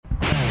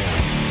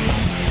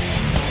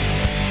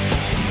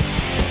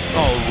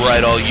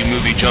Alright, all you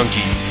movie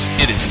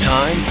junkies, it is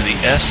time for the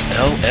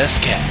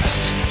SLS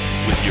Cast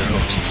with your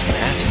hosts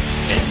Matt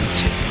and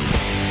Tim.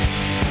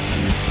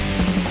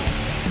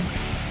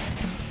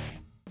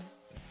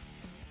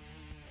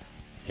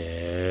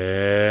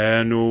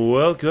 And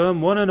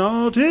welcome one and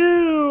all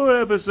to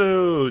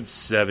episode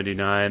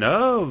 79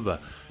 of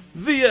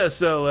the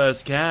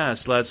SLS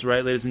Cast. That's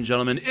right, ladies and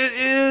gentlemen, it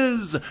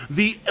is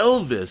the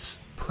Elvis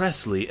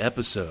Presley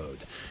episode.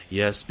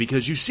 Yes,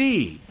 because you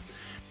see,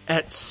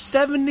 at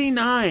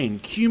 79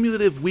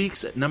 cumulative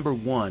weeks at number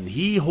one,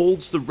 he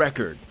holds the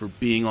record for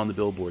being on the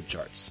Billboard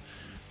charts.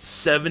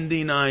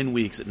 79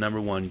 weeks at number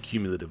one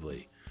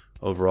cumulatively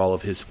over all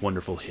of his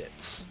wonderful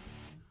hits.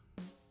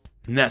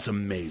 And that's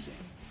amazing.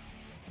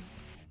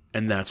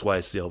 And that's why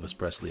it's the Elvis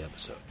Presley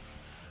episode.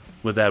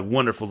 With that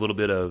wonderful little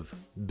bit of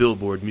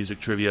Billboard music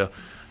trivia,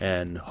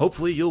 and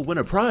hopefully you'll win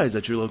a prize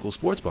at your local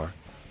sports bar.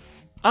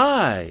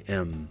 I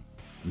am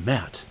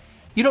Matt.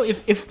 You know,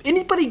 if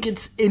anybody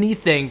gets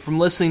anything from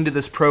listening to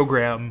this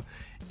program,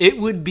 it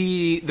would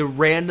be the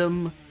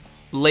random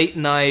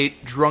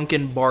late-night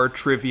drunken bar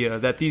trivia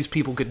that these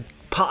people could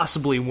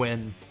possibly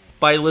win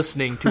by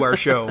listening to our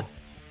show.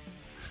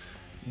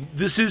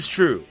 This is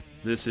true.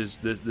 This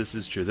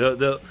is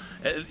true.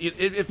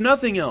 If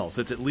nothing else,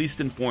 it's at least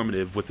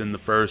informative within the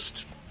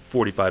first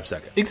 45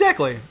 seconds.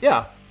 Exactly,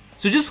 yeah.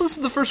 So just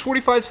listen to the first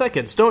 45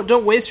 seconds.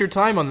 Don't waste your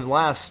time on the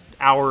last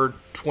hour,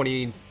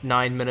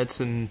 29 minutes,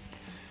 and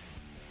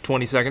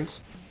 20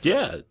 seconds.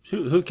 Yeah,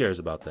 who cares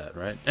about that,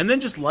 right? And then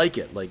just like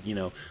it, like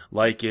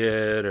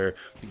it, or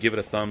give it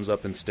a thumbs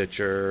up in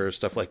Stitcher, or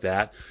stuff like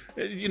that.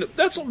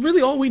 That's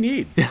really all we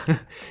need.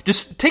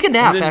 Just take a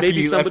nap. And then after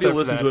maybe you, somebody after will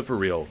listen that. to it for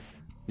real.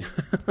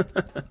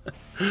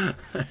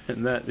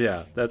 And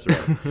that's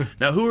right.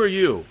 Now, who are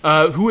you?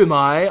 Who am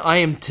I? I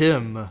am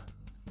Tim.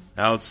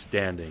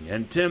 Outstanding.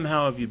 And Tim,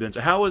 how have you been?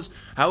 So how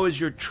is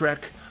your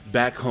trek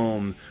back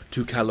home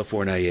to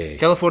California?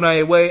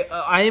 California,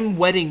 I am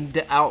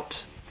weddinged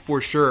out for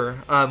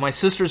sure. My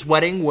sister's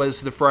wedding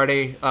was the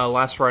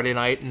last Friday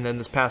night, and then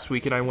this past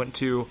weekend I went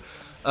to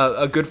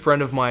a good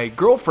friend of my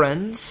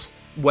girlfriend's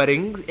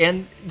wedding,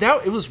 and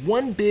it was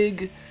one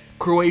big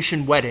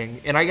Croatian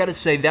wedding, and I gotta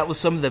say that was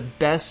some of the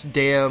best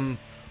damn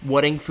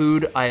wedding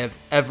food I have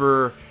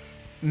ever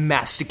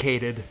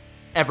masticated.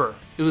 Ever.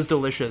 It was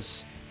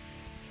delicious.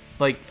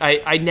 Like,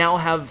 I now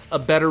have a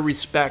better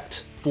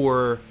respect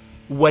for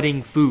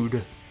wedding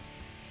food.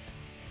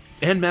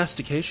 And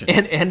mastication.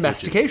 And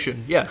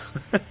mastication, yes.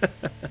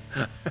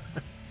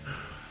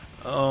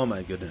 Oh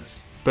my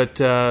goodness. But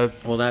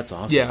well, that's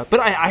awesome. Yeah, but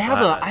I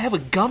have a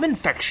gum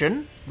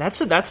infection.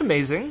 That's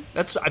amazing.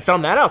 I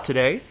found that out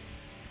today.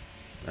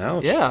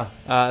 Ouch.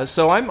 Yeah.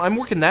 So I'm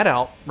working that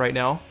out right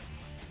now,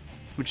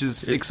 which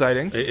is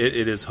exciting.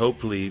 It is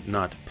hopefully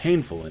not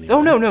painful anymore.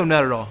 Oh no,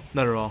 not at all.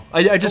 Not at all.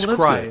 I just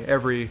cry good.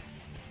 every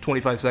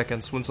 25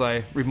 seconds once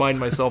I remind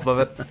myself of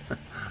it.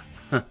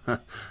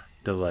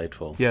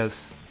 Delightful.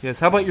 Yes.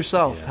 How about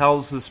yourself? Yeah.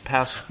 How's this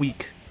past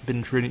week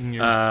been treating you?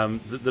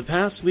 The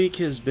past week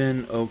has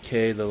been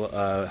okay.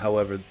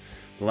 However,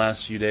 the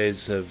last few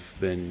days have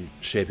been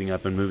shaping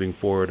up and moving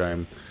forward.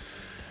 I'm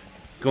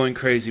going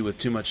crazy with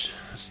too much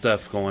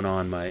stuff going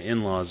on. My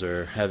in-laws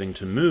are having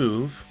to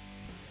move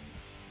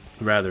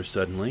rather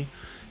suddenly,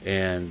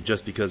 and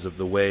just because of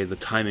the way the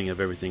timing of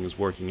everything is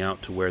working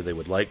out to where they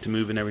would like to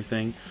move and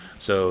everything,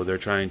 so they're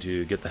trying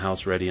to get the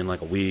house ready in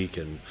like a week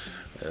and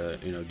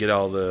get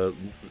all the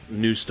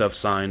new stuff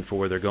signed for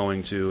where they're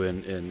going to,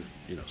 and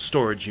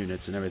storage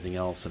units and everything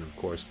else. And of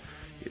course,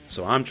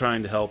 so I'm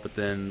trying to help, but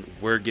then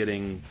we're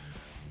getting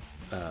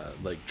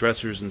like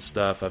dressers and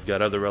stuff. I've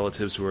got other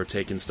relatives who are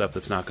taking stuff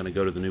that's not going to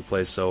go to the new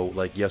place. So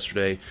like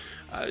yesterday,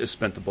 I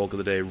spent the bulk of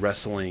the day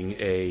wrestling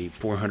a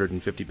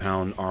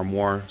 450-pound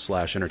armoire /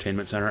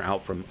 entertainment center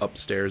out from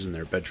upstairs in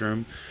their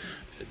bedroom,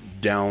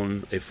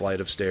 down a flight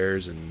of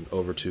stairs and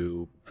over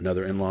to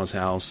another in-law's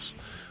house.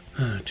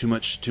 Too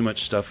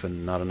much stuff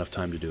and not enough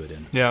time to do it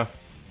in. Yeah.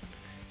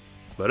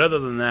 But other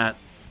than that,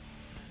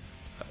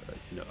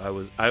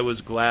 I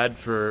was glad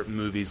for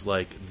movies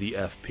like The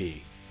FP.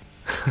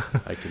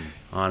 I can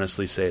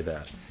honestly say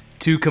that.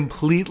 To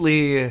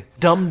completely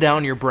dumb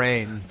down your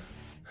brain.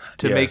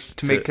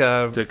 It's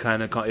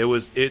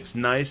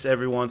nice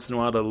every once in a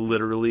while to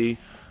literally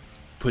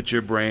put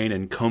your brain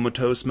in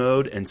comatose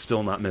mode and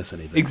still not miss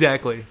anything.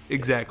 Exactly.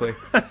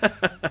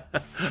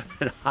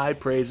 And high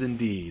praise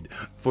indeed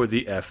for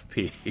The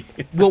FP.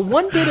 Well,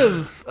 one bit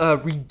of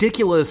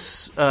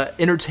ridiculous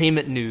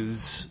entertainment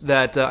news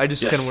that I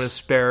just kind of want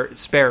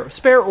to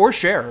spare or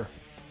share.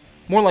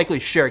 More likely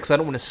share, because I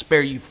don't want to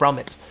spare you from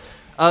it.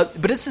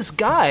 But it's this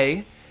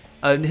guy,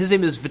 his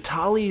name is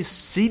Vitaly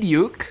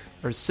Sediuk,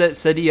 or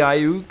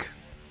Sediuk,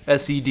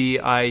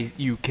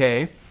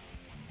 Sediuk,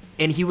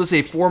 and he was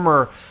a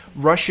former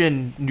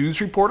Russian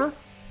news reporter,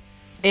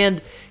 and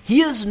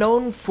he is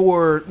known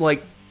for,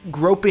 like,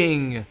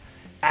 groping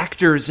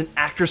actors and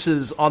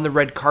actresses on the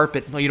red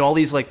carpet, all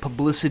these, like,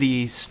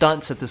 publicity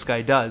stunts that this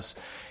guy does.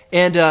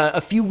 And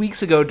a few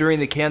weeks ago during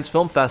the Cannes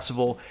Film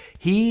Festival,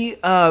 he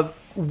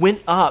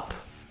went up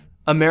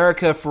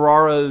America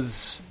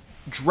Ferrera's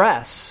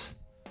dress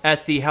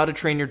at the How to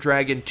Train Your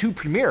Dragon 2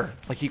 premiere.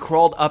 Like, he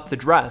crawled up the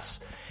dress.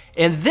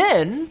 And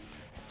then,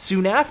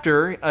 soon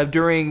after,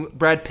 during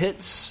Brad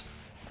Pitt's,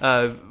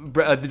 during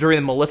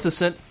the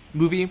Maleficent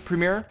movie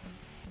premiere,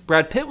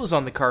 Brad Pitt was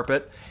on the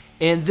carpet,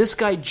 and this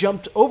guy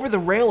jumped over the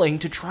railing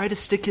to try to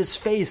stick his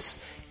face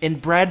in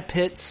Brad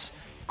Pitt's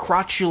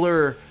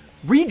crotchular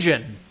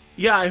region.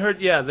 Yeah, I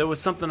heard. Yeah, there was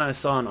something I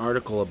saw an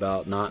article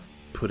about not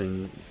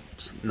putting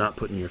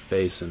your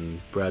face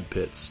in Brad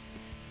Pitt's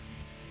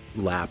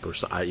lap or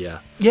so. Yeah.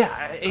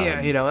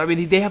 Yeah. You know, I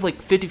mean, they have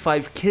like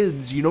 55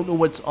 kids. You don't know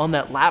what's on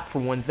that lap for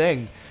one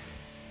thing.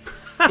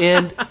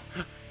 And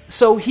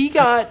so he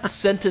got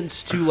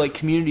sentenced to like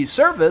community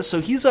service.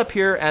 So he's up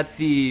here at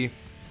the.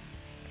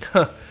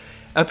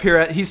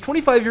 He's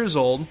 25 years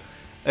old.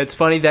 It's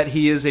funny that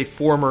he is a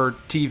former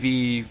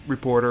TV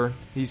reporter.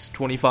 He's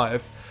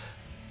 25.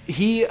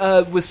 He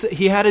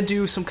had to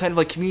do some kind of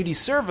like community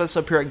service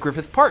up here at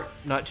Griffith Park,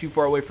 not too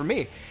far away from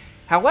me.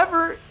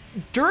 However,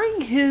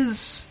 during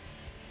his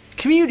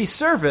community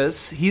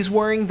service, he's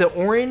wearing the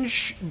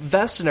orange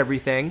vest and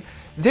everything.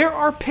 There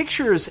are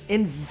pictures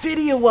and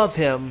video of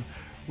him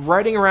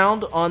riding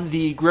around on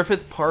the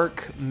Griffith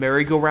Park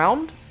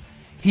merry-go-round.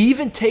 He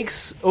even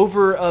takes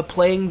over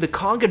playing the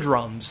conga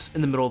drums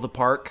in the middle of the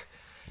park,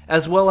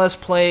 as well as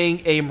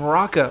playing a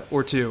maraca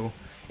or two.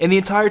 And the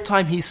entire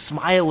time he's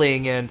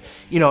smiling, and,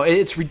 you know,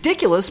 it's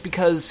ridiculous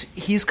because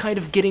he's kind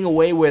of getting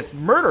away with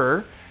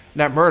murder.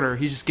 Not murder,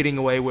 he's just getting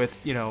away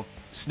with, you know,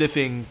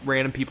 sniffing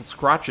random people's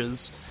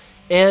crotches.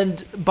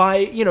 And by,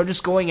 you know,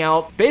 just going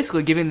out,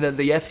 basically giving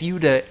the FU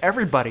to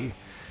everybody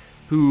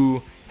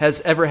who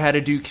has ever had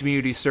to do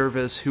community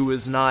service, who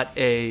is not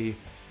a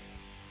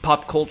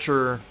pop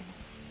culture,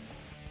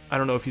 I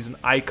don't know if he's an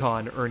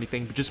icon or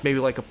anything, but just maybe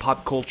like a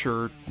pop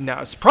culture,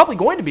 now it's probably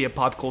going to be a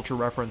pop culture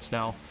reference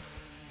now.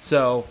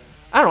 So,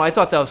 I don't know, I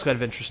thought that was kind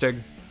of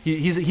interesting.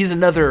 He's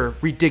another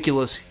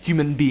ridiculous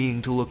human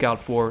being to look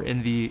out for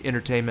in the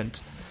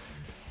entertainment,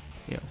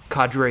 you know,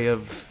 cadre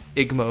of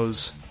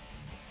Igmoes.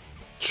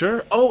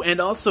 Sure. Oh, and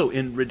also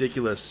in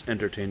ridiculous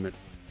entertainment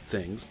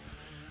things,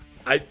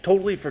 I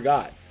totally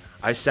forgot.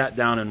 I sat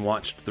down and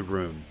watched The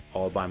Room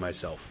all by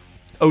myself.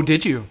 Oh,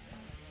 did you?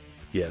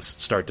 Yes,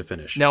 start to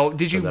finish. Now,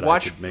 did you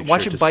watch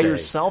it by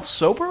yourself,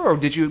 sober, or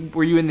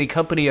were you in the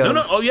company of?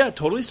 No. Oh, yeah,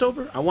 totally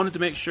sober. I wanted to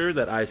make sure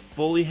that I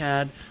fully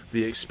had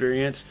the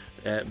experience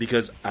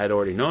because I'd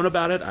already known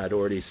about it. I'd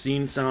already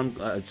seen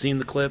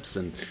the clips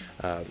and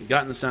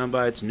gotten the sound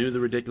bites, knew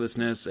the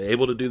ridiculousness,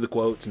 able to do the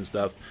quotes and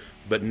stuff,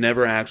 but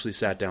never actually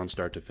sat down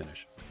start to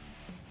finish.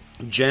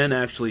 Jen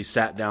actually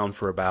sat down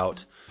for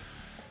about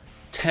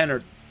 10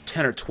 or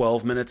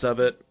 12 minutes of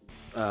it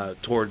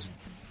towards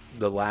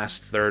the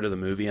last third of the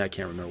movie. I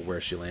can't remember where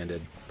she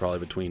landed, probably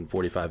between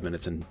 45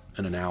 minutes and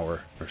an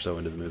hour or so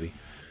into the movie.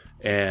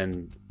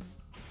 And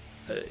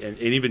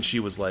even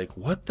she was like,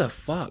 what the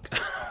fuck?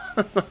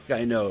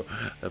 I know,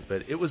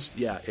 but it was,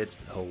 it's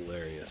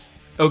hilarious.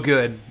 Oh,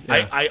 good.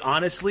 Yeah. I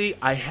honestly,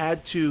 I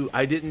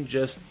didn't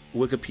just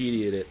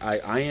Wikipedia it, I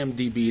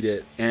IMDb'd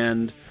it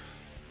and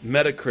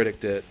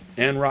Metacritic'd it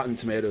and Rotten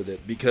Tomatoed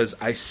it because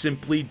I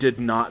simply did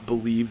not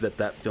believe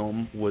that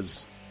film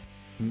was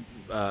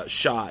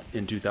shot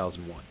in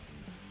 2001.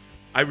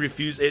 I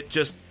refuse it.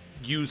 Just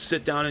you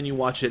sit down and you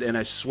watch it, and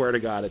I swear to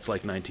God, it's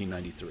like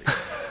 1993,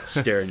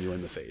 staring you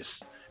in the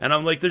face. And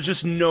I'm like, there's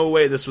just no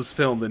way this was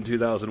filmed in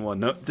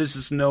 2001. No, there's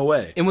just no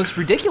way. And what's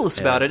ridiculous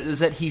about it is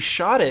that he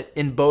shot it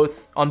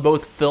on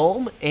both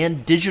film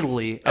and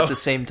digitally at the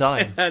same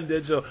time. And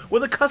digital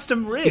with a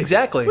custom rig.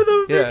 Exactly. With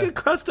a freaking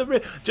custom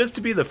rig, just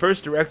to be the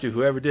first director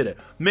who ever did it.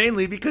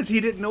 Mainly because he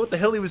didn't know what the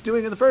hell he was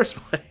doing in the first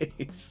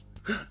place.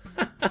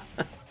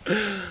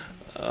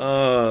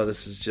 Oh,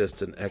 this is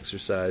just an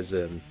exercise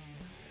in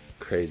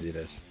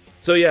craziness.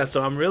 So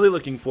I'm really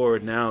looking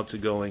forward now to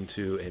going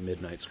to a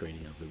midnight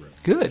screening of The Room.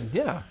 Good,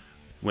 yeah.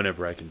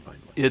 Whenever I can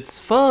find one. It's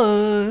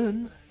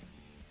fun.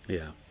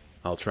 Yeah,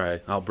 I'll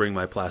try. I'll bring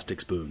my plastic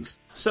spoons.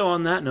 So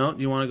on that note,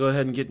 you want to go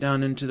ahead and get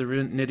down into the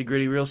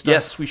nitty-gritty real stuff?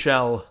 Yes, we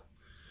shall.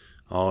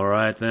 All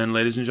right then,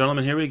 ladies and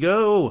gentlemen, here we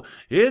go.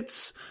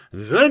 It's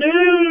the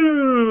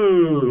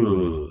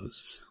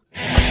news.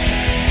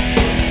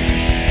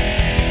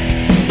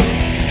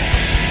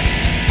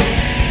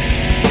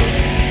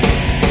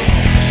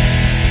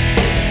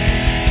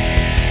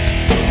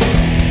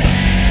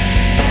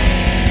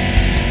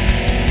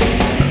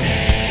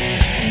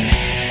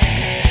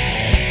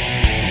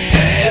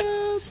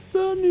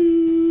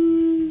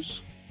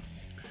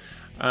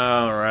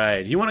 All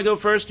right. You want to go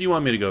first? Or do you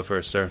want me to go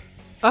first, sir?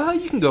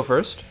 You can go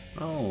first.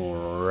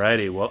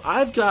 Alrighty. Well,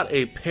 I've got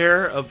a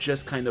pair of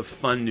just kind of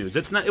fun news.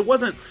 It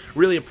wasn't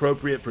really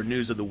appropriate for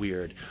news of the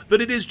weird, but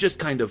it is just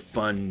kind of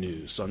fun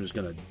news. So I'm just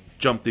going to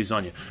jump these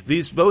on you.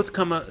 These both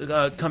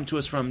come to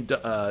us from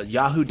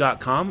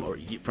Yahoo.com, or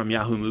from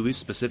Yahoo Movies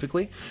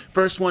specifically.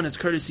 First one is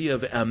courtesy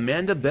of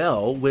Amanda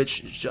Bell,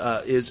 which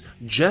is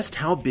just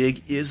how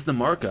big is the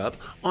markup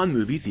on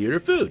movie theater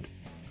food.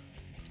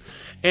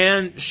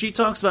 And she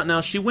talks about, now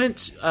she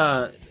went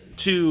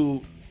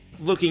to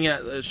looking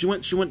at she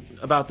went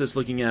about this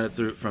looking at it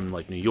through from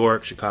like New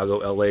York, Chicago,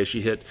 L.A.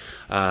 She hit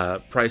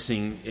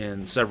pricing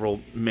in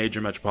several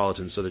major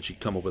metropolitans so that she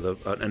could come up with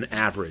an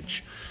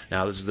average.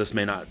 Now this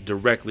may not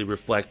directly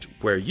reflect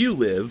where you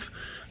live,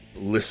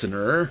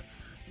 listener,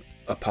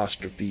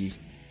 apostrophe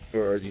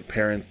or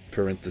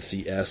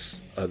parenthesis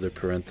s other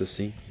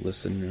parenthesis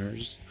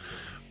listeners,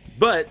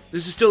 but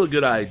this is still a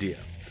good idea.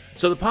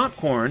 So the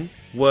popcorn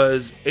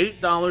was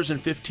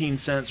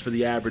 $8.15 for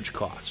the average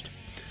cost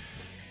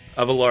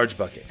of a large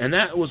bucket, and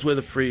that was with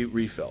a free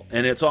refill.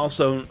 And it's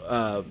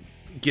also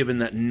given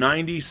that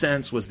 90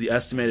 cents was the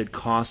estimated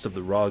cost of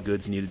the raw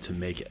goods needed to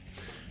make it.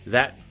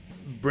 That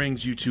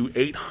brings you to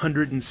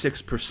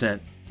 806%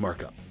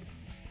 markup.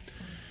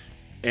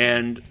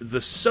 And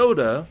the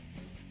soda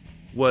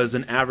was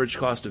an average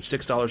cost of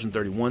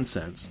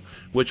 $6.31,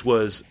 which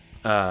was,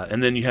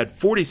 and then you had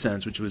 40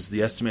 cents, which was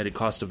the estimated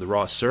cost of the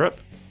raw syrup.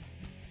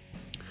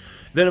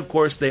 Then, of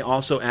course, they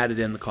also added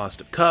in the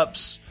cost of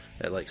cups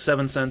at like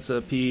 7 cents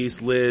a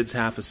piece, lids,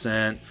 half a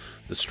cent,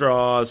 the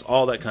straws,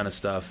 all that kind of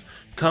stuff.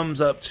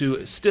 Comes up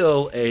to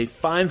still a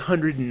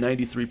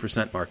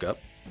 593% markup.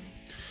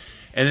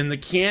 And then the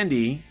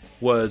candy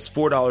was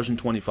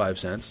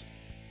 $4.25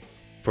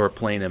 for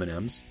plain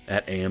M&Ms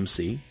at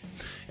AMC.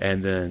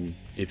 And then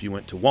if you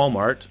went to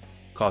Walmart,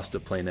 cost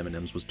of plain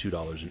M&Ms was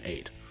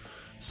 $2.08.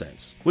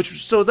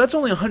 So that's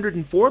only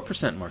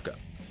 104% markup.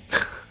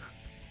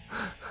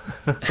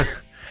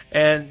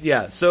 And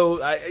yeah,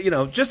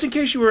 so just in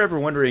case you were ever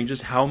wondering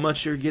just how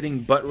much you're getting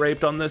butt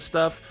raped on this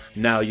stuff,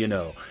 now you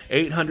know.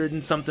 800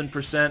 and something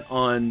percent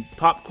on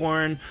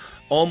popcorn,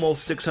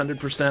 almost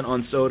 600%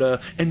 on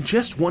soda, and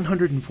just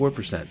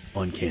 104%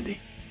 on candy.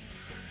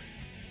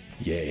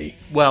 Yay.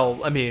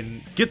 Well, I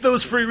mean, get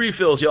those free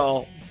refills,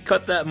 y'all.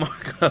 Cut that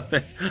markup.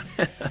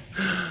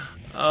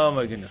 Oh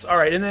my goodness. All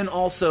right, and then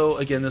also,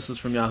 again, this was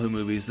from Yahoo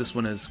Movies. This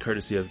one is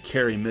courtesy of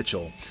Carrie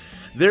Mitchell.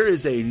 There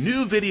is a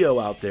new video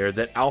out there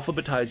that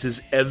alphabetizes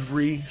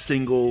every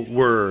single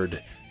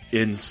word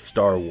in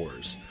Star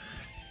Wars.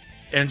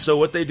 And so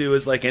what they do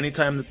is, like,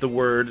 anytime that the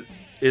word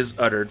is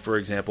uttered, for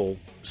example,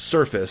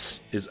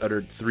 surface is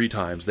uttered 3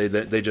 times.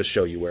 They just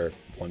show you where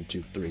 1,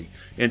 2, 3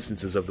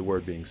 instances of the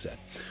word being said.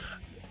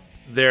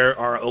 There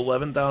are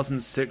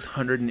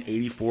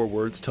 11,684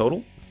 words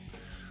total.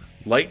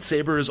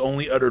 Lightsaber is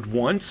only uttered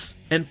once,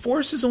 and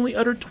force is only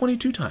uttered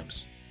 22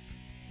 times.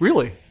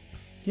 Really?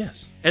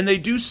 Yes. And they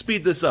do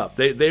speed this up.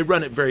 They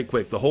run it very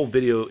quick. The whole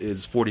video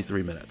is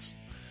 43 minutes.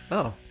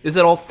 Oh. Is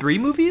it all 3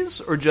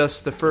 movies, or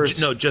just the first?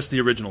 No, just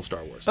the original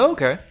Star Wars. Oh,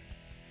 okay.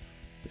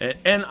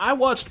 And I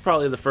watched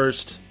probably the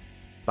first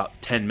about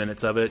 10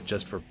 minutes of it,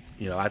 just for,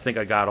 I think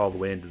I got all the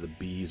way into the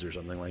B's or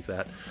something like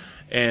that.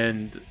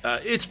 And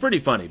it's pretty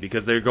funny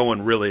because they're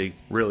going really,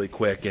 really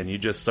quick, and you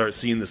just start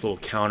seeing this little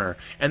counter.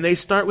 And they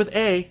start with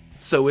A,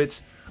 so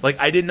it's like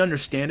I didn't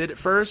understand it at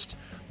first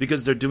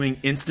because they're doing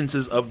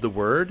instances of the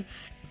word.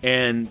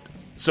 And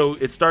so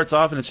it starts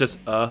off and it's just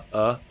and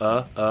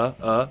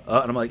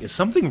I'm like, is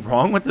something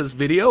wrong with this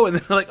video? And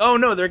then they're like, oh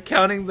no, they're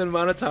counting the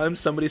amount of times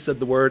somebody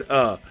said the word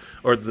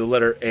or the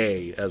letter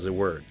A as a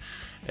word.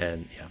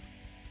 And yeah,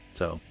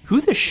 so who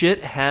the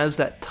shit has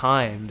that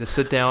time to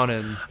sit down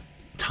and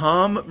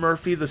Tom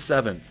Murphy the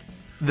 7th.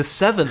 The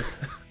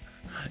 7th.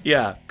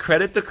 Yeah,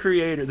 credit the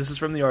creator. This is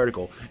from the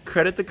article.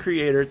 Credit the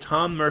creator,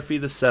 Tom Murphy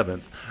the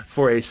 7th,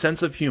 for a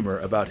sense of humor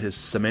about his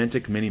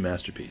semantic mini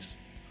masterpiece.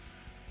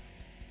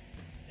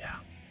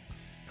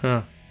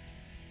 Huh.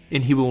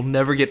 And he will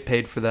never get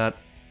paid for that.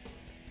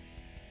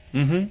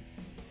 Mm-hmm.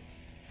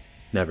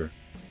 Never.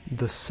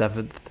 The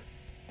 7th.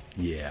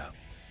 Yeah.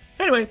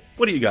 Anyway,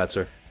 what do you got,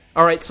 sir?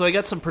 All right, so I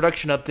got some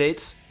production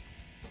updates.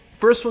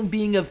 First one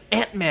being of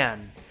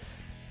Ant-Man.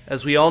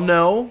 As we all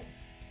know,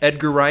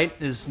 Edgar Wright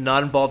is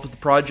not involved with the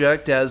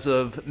project as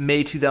of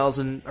May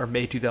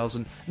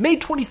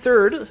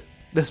 23rd,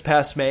 this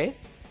past May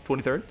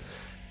 23rd.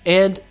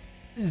 And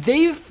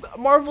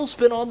Marvel's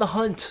been on the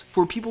hunt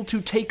for people to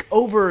take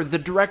over the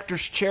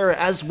director's chair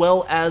as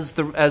well as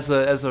as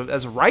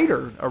a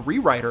writer, a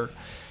rewriter,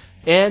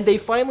 and they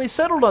finally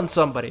settled on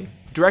somebody.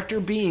 Director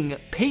being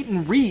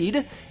Peyton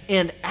Reed,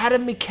 and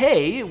Adam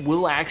McKay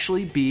will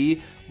actually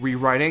be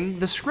rewriting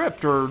the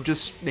script, or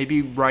just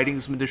maybe writing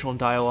some additional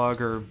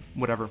dialogue or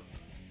whatever.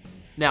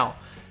 Now,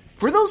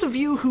 for those of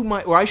you who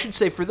might, or I should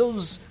say, for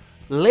those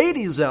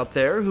ladies out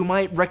there who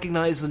might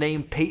recognize the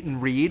name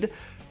Peyton Reed.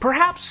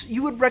 Perhaps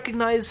you would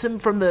recognize him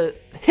from the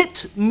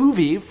hit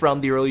movie from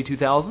the early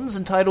 2000s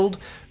entitled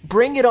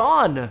Bring It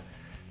On.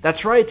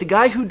 That's right, the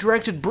guy who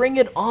directed Bring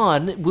It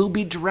On will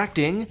be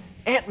directing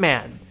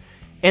Ant-Man.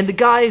 And the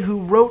guy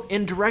who wrote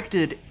and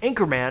directed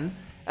Anchorman,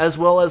 as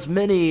well as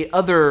many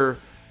other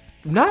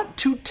not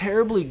too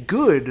terribly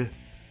good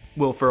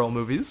Will Ferrell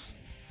movies,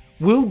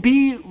 will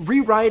be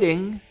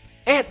rewriting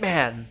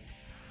Ant-Man.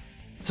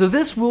 So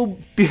this will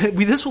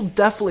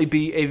definitely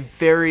be a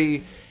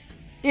very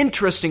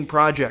interesting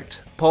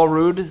project. Paul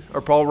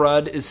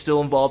Rudd is still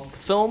involved with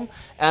the film,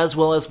 as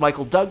well as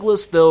Michael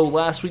Douglas, though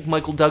last week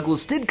Michael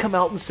Douglas did come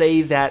out and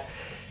say that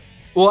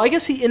Well, I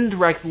guess he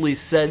indirectly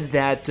said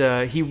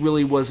that he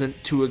really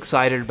wasn't too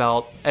excited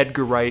about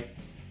Edgar Wright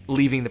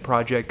leaving the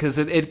project, because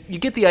you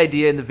get the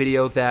idea in the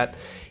video that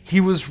he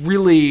was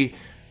really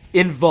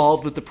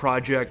involved with the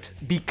project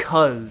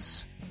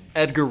because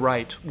Edgar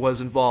Wright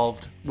was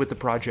involved with the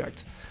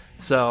project.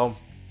 So,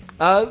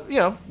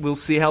 we'll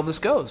see how this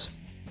goes.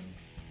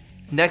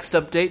 Next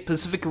update,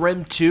 Pacific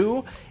Rim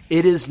 2,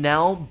 it is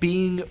now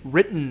being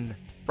written.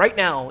 Right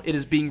now, it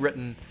is being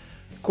written.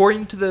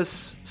 According to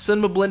this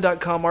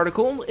cinemablend.com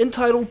article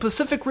entitled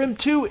Pacific Rim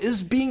 2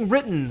 is being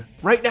written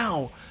right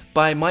now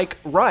by Mike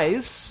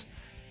Rice,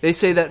 they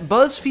say that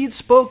BuzzFeed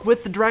spoke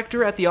with the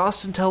director at the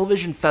Austin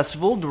Television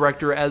Festival,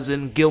 director as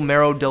in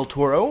Guillermo del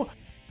Toro,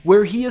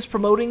 where he is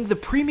promoting the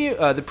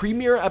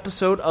premiere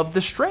episode of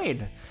The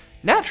Strain.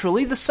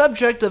 Naturally, the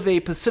subject of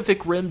a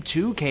Pacific Rim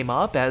 2 came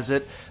up, as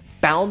it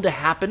bound to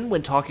happen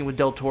when talking with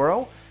del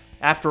Toro.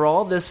 After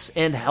all, this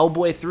and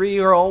Hellboy 3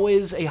 are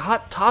always a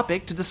hot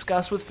topic to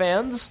discuss with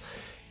fans.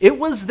 It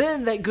was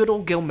then that good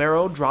old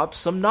Guillermo dropped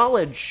some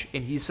knowledge,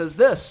 and he says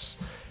this: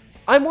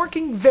 I'm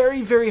working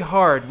very, very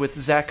hard with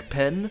Zach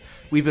Penn.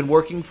 We've been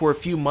working for a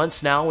few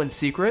months now in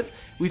secret.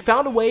 We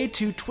found a way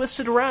to twist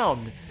it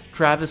around.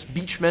 Travis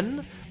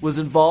Beachman was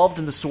involved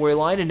in the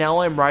storyline, and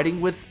now I'm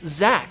writing with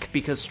Zach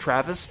because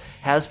Travis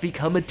has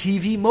become a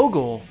TV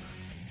mogul.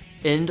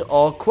 End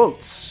all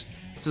quotes.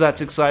 So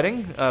that's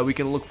exciting. We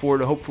can look forward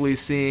to hopefully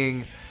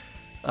seeing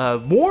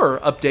more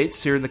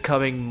updates here in the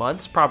coming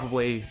months,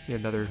 probably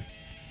another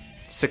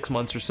 6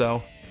 months or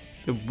so.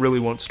 It really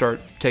won't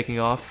start taking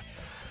off.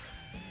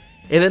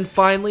 And then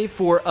finally, two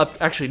more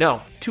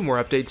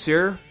updates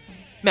here.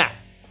 Matt,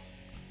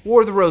 War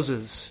of the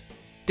Roses,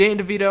 Dan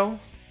DeVito,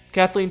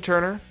 Kathleen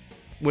Turner,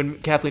 when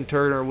Kathleen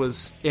Turner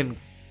was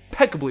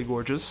impeccably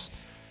gorgeous,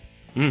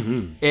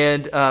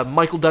 and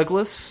Michael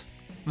Douglas.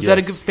 Was that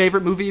a good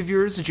favorite movie of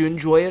yours? Did you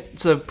enjoy it?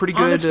 It's a pretty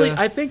good... Honestly,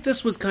 I think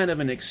this was kind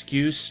of an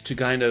excuse to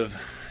kind of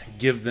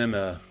give them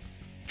a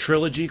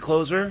trilogy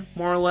closer,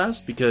 more or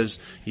less, because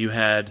you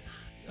had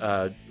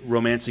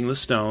Romancing the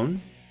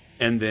Stone,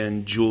 and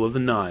then Jewel of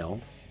the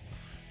Nile,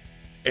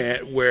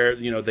 where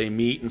they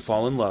meet and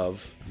fall in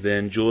love.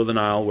 Then Jewel of the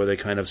Nile, where they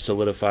kind of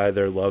solidify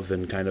their love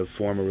and kind of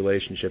form a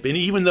relationship. And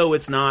even though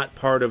it's not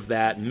part of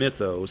that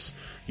mythos,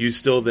 you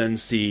still then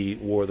see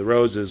War of the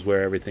Roses,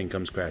 where everything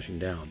comes crashing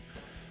down.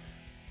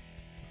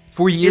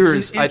 For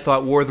years, I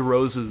thought War of the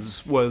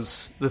Roses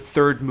was the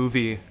third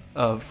movie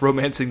of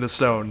Romancing the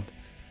Stone.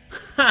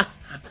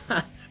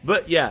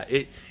 But yeah,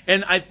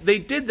 they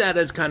did that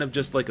as kind of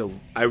just like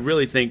I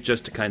really think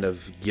just to kind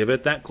of give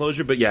it that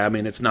closure. But yeah, I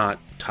mean, it's not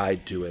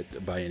tied to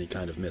it by any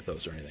kind of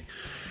mythos or anything.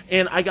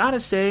 And I gotta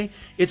say,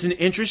 it's an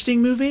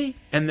interesting movie,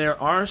 and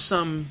there are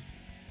some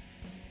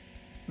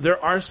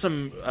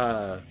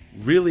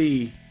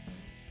really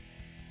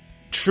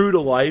true to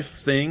life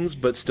things,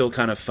 but still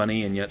kind of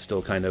funny and yet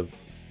still kind of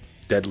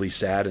deadly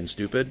sad and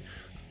stupid.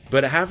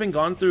 But having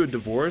gone through a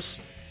divorce,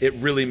 it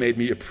really made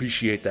me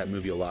appreciate that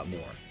movie a lot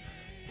more.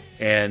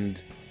 And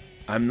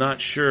I'm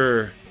not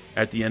sure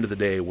at the end of the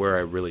day where I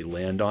really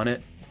land on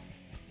it,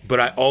 but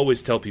I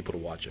always tell people to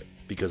watch it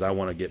because I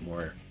want to get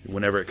more.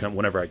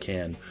 Whenever I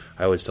can,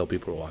 I always tell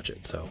people to watch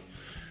it. So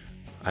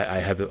I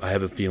have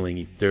a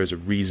feeling there's a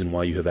reason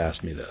why you have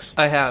asked me this.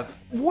 I have.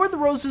 War of the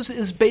Roses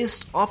is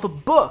based off a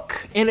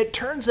book, and it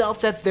turns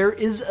out that there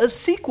is a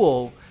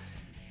sequel.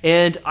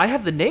 And I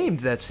have the name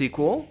to that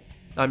sequel.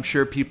 I'm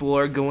sure people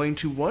are going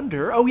to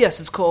wonder. Oh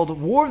yes, it's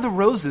called War of the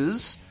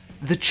Roses,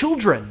 The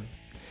Children.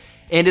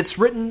 And it's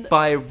written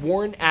by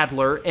Warren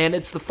Adler, and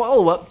it's the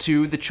follow-up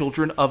to The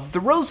Children of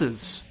the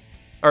Roses.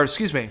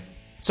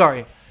 The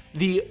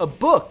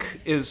book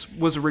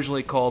was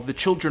originally called The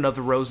Children of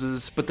the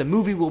Roses, but the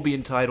movie will be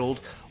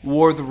entitled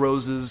War of the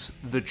Roses,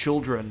 The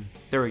Children.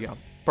 There we go.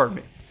 Pardon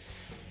me.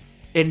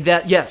 And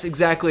that, yes,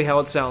 exactly how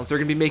it sounds. They're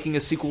going to be making a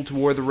sequel to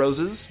War of the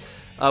Roses.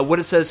 What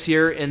it says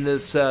here in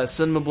this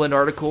Cinema Blend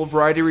article,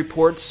 Variety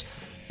reports,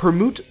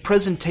 Permute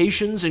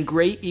Presentations and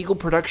Grey Eagle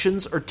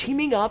Productions are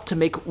teaming up to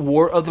make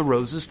War of the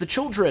Roses The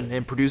Children,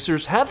 and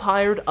producers have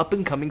hired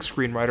up-and-coming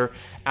screenwriter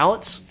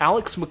Alex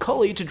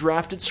McCulley to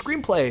draft its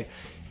screenplay.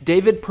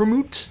 David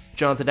Permute,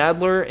 Jonathan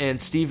Adler, and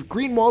Steve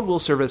Greenwald will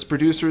serve as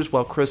producers,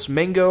 while Chris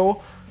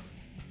Mangano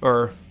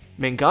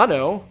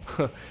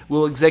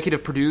will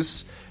executive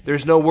produce.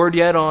 There's no word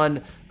yet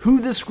on who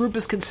this group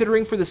is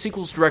considering for the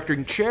sequel's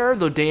directing chair,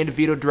 though Dan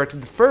DeVito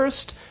directed the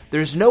first.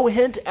 There's no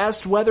hint as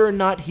to whether or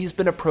not he's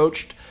been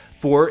approached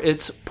for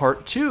its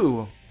part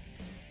 2.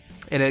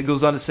 And it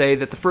goes on to say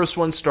that the first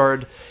one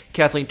starred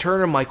Kathleen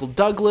Turner, Michael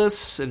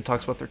Douglas, and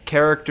talks about their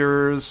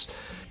characters.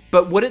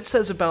 But what it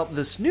says about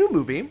this new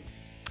movie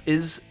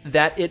is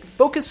that it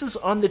focuses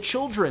on the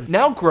children,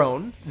 now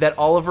grown, that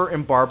Oliver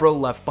and Barbara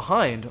left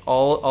behind.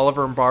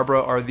 Oliver and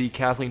Barbara are the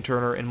Kathleen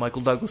Turner and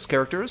Michael Douglas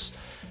characters.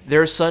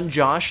 Their son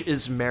Josh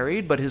is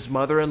married, but his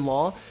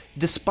mother-in-law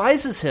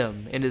despises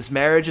him, and his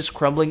marriage is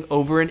crumbling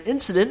over an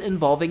incident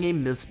involving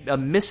a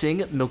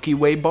missing Milky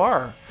Way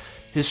bar.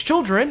 His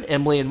children,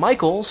 Emily and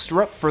Michael,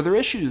 stir up further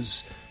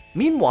issues.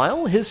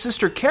 Meanwhile, his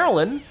sister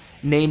Carolyn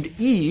named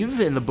Eve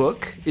in the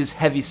book, is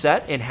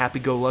heavyset and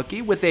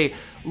happy-go-lucky with a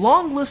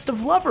long list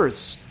of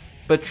lovers.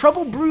 But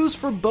trouble brews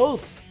for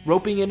both,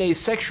 roping in a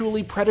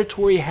sexually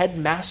predatory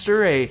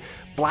headmaster, a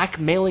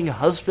blackmailing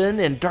husband,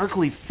 and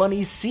darkly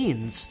funny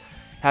scenes.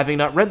 Having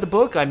not read the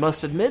book, I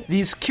must admit,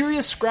 these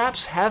curious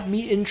scraps have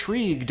me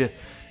intrigued,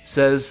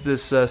 says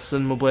this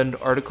Cinema Blend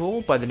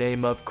article by the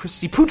name of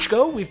Christy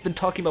Puchko. We've been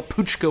talking about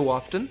Puchko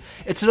often.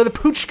 It's another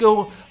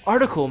Puchko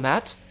article,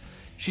 Matt.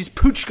 She's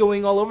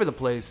Puchkoing all over the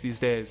place these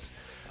days.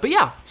 But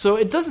yeah, so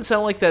it doesn't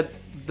sound like that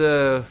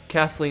the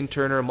Kathleen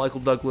Turner and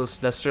Michael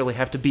Douglas necessarily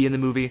have to be in the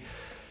movie.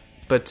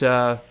 But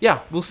yeah,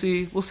 we'll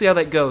see how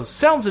that goes.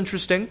 Sounds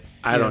interesting.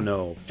 I don't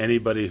know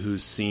anybody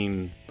who's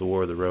seen The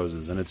War of the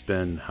Roses, and it's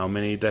been how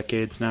many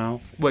decades now?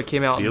 What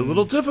came out? It'd be a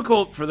little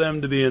difficult for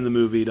them to be in the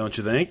movie, don't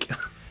you think?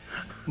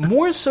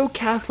 More so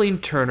Kathleen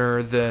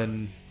Turner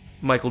than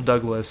Michael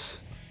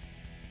Douglas.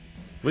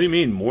 What do you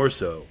mean, more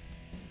so?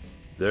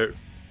 They're...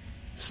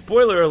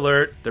 Spoiler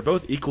alert, they're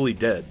both equally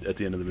dead at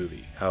the end of the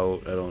movie. How?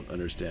 I don't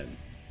understand.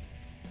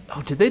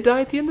 Oh, did they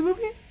die at the end of the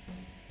movie?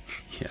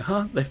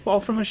 Yeah, they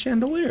fall from a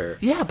chandelier.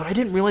 Yeah, but I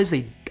didn't realize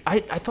I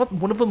thought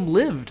one of them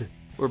lived.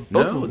 Or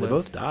both of them lived. They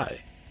both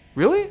die.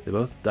 Really? They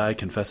both die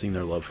confessing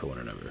their love for one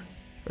another.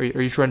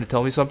 Are you trying to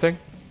tell me something?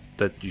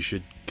 That you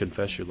should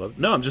confess your love?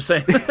 No, I'm just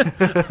saying.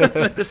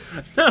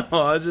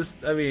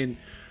 I mean,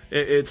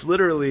 it's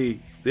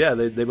literally, yeah,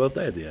 they both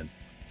die at the end.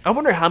 I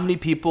wonder how many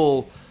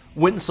people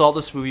went and saw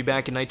this movie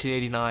back in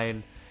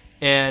 1989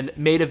 and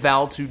made a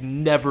vow to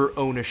never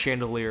own a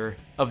chandelier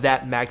of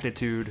that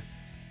magnitude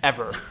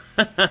ever.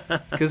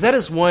 Because that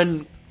is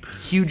one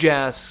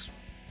huge-ass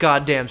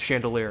goddamn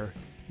chandelier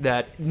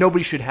that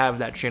nobody should have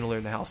that chandelier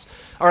in the house.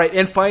 All right,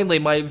 and finally,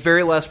 my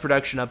very last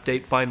production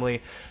update,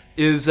 finally,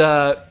 is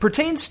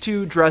pertains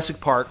to Jurassic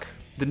Park,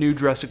 the new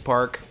Jurassic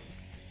Park.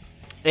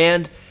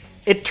 And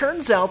it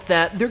turns out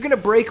that they're going to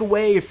break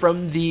away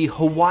from the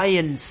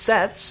Hawaiian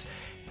sets,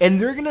 and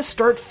they're going to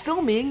start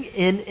filming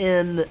in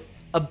an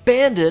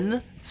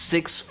abandoned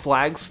Six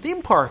Flags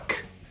theme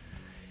park.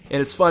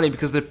 And it's funny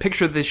because the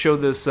picture they show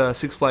this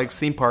Six Flags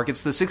theme park,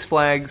 it's the Six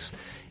Flags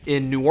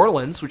in New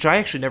Orleans, which I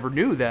actually never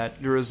knew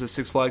that there was a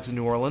Six Flags in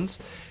New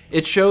Orleans.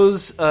 It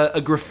shows a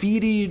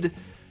graffitied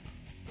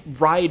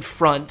ride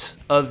front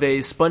of a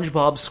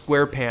SpongeBob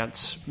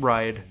SquarePants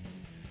ride.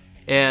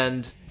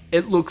 And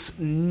it looks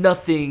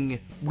nothing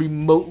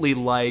remotely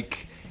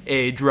like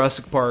a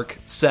Jurassic Park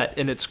set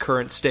in its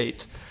current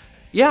state.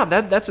 Yeah,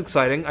 that's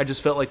exciting. I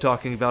just felt like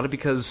talking about it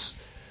because,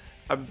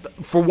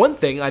 for one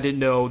thing, I didn't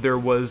know there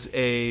was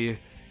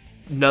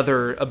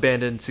another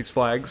abandoned Six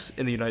Flags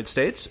in the United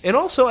States. And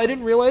also, I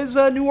didn't realize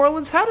New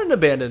Orleans had an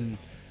abandoned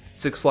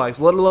Six Flags,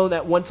 let alone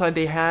at one time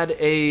they had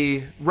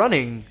a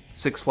running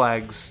Six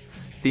Flags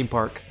theme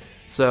park.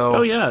 So,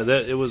 oh yeah,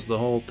 it was the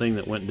whole thing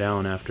that went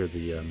down after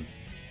the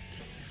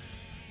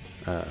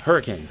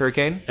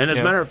hurricane. And as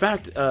a matter of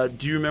fact,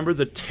 do you remember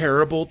the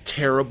terrible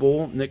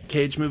Nick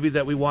Cage movie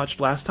that we watched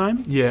last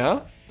time?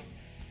 Yeah.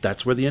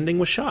 That's where the ending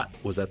was shot,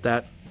 was at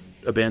that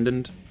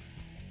abandoned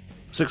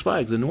Six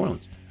Flags in New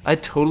Orleans. I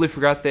totally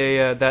forgot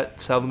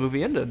that's how the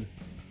movie ended.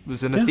 It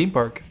was in a theme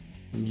park.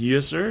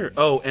 Yes, sir.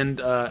 Oh, and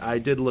I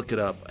did look it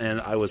up, and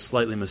I was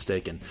slightly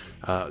mistaken.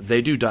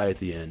 They do die at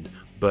the end,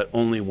 but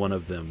only one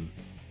of them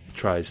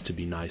tries to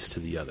be nice to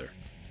the other.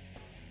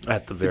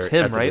 At the very, it's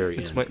him, at the right? very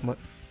It's end.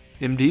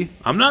 MD?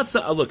 I'm not...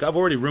 Look, I've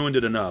already ruined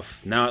it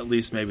enough. Now at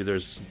least maybe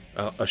there's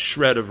a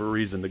shred of a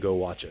reason to go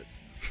watch it.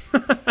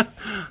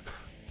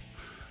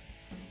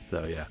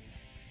 So, yeah.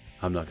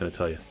 I'm not going to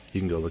tell you. You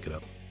can go look it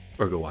up.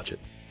 Or go watch it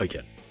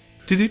again.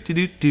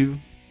 Do.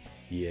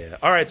 Yeah.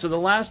 All right, so the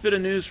last bit of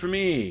news for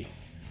me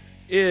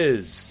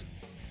is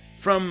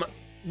from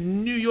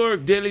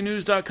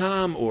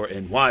NewYorkDailyNews.com or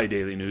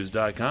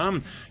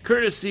NYDailyNews.com,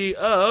 courtesy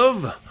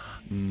of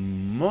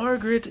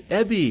Margaret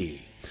Eby.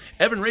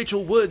 Evan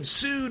Rachel Wood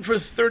sued for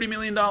 $30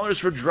 million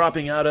for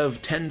dropping out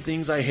of 10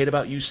 Things I Hate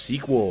About You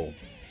sequel.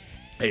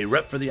 A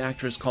rep for the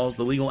actress calls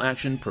the legal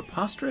action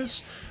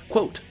preposterous,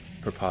 quote,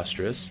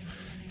 preposterous,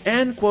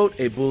 and, quote,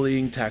 a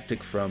bullying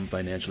tactic from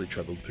financially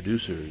troubled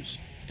producers,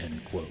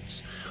 end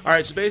quotes. All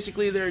right, so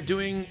basically they're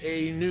doing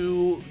a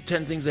new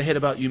 10 Things I Hate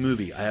About You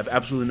movie. I have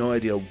absolutely no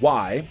idea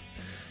why,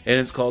 and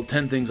it's called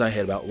 10 Things I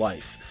Hate About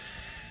Life.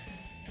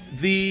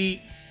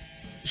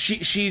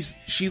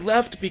 She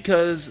left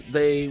because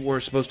they were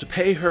supposed to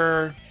pay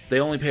her. They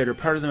only paid her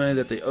part of the money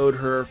that they owed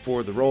her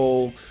for the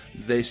role.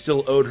 They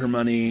still owed her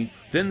money.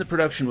 Then the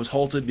production was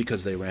halted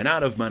because they ran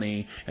out of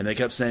money, and they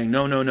kept saying,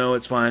 no,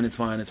 it's fine.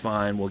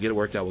 We'll get it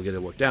worked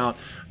out.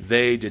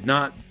 They did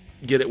not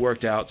get it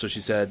worked out, so she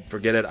said,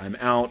 forget it, I'm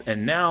out.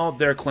 And now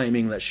they're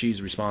claiming that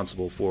she's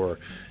responsible for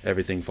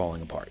everything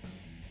falling apart.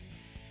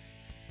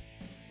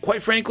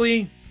 Quite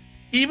frankly,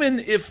 even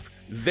if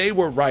they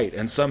were right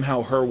and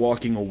somehow her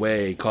walking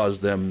away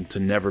caused them to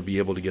never be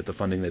able to get the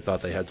funding they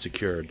thought they had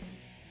secured,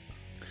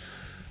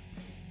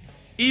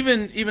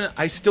 even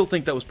I still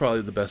think that was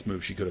probably the best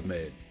move she could have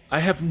made. I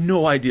have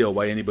no idea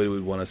why anybody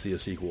would want to see a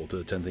sequel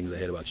to 10 Things I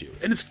Hate About You.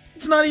 And it's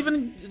not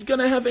even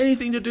going to have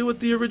anything to do with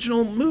the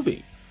original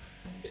movie.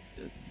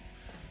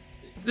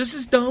 This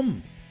is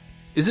dumb.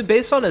 Is it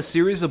based on a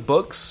series of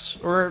books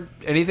or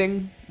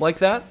anything like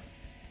that?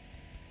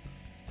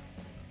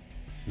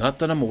 Not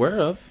that I'm aware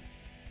of.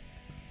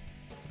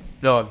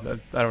 No,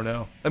 I don't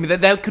know. I mean,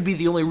 that could be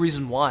the only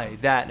reason why.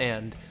 That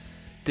and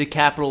to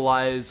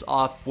capitalize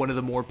off one of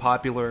the more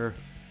popular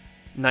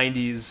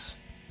 90s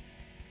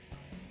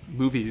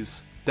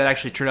movies that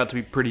actually turned out to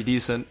be pretty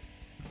decent.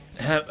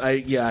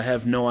 I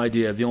have no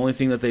idea. The only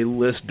thing that they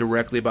list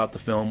directly about the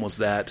film was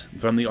that,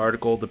 from the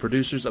article, the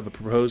producers of a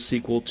proposed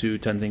sequel to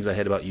 10 Things I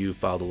Hate About You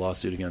filed a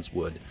lawsuit against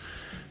Wood.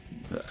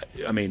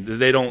 I mean,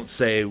 they don't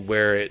say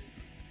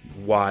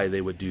why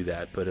they would do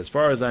that, but as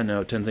far as I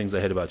know, 10 Things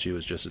I Hate About You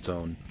is just its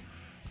own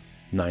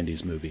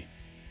 90s movie.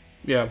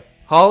 Yeah.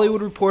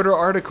 Hollywood Reporter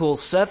article,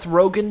 Seth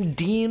Rogen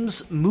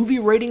deems movie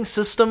rating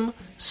system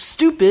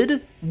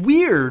stupid,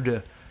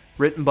 weird.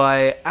 Written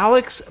by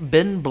Alex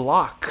Ben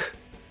Block.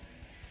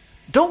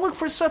 Don't look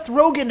for Seth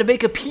Rogen to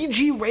make a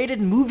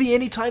PG-rated movie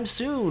anytime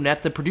soon.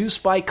 At the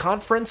Produced By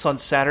conference on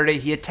Saturday,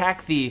 he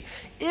attacked the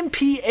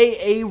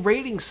MPAA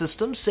rating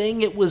system,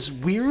 saying it was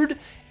weird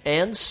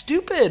and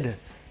stupid.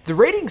 The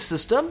rating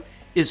system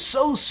is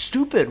so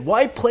stupid.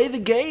 Why play the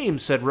game,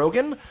 said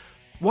Rogen.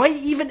 Why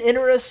even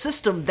enter a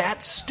system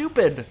that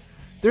stupid?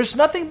 There's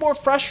nothing more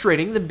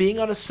frustrating than being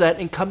on a set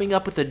and coming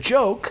up with a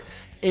joke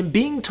and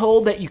being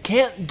told that you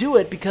can't do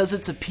it because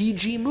it's a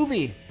PG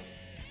movie.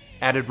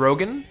 Added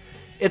Rogen.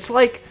 It's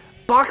like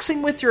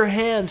boxing with your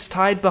hands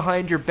tied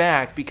behind your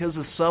back because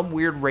of some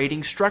weird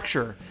rating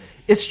structure.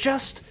 It's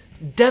just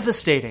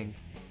devastating.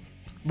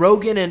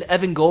 Rogen and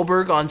Evan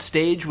Goldberg on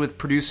stage with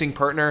producing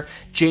partner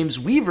James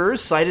Weaver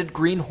cited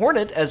Green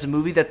Hornet as a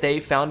movie that they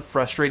found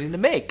frustrating to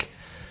make.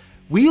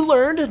 We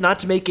learned not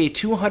to make a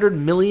 $200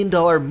 million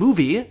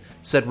movie,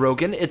 said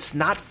Rogen. It's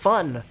not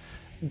fun.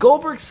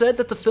 Goldberg said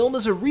that the film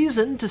is a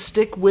reason to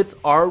stick with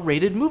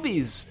R-rated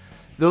movies.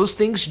 Those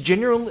things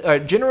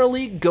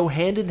generally go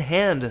hand in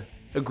hand,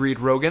 agreed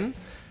Rogen.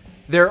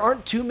 There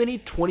aren't too many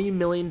 $20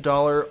 million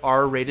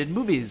R-rated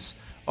movies.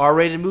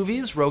 R-rated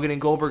movies, Rogen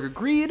and Goldberg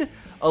agreed,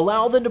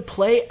 allow them to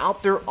play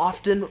out their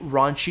often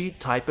raunchy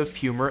type of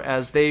humor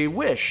as they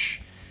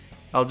wish.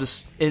 I'll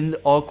just end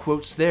all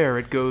quotes there.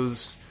 It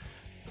goes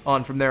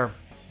on from there.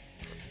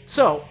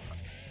 So,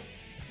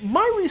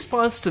 my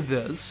response to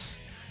this,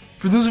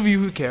 for those of you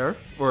who care,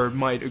 or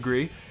might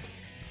agree,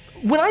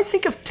 when I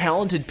think of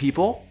talented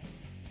people,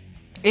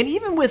 and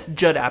even with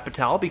Judd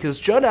Apatow, because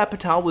Judd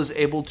Apatow was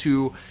able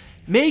to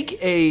make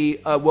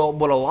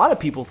what a lot of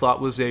people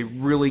thought was a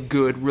really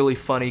good, really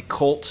funny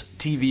cult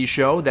TV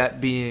show,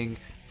 that being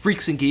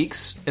Freaks and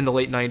Geeks in the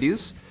late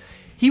 90s.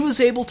 He was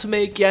able to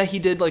make, he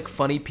did like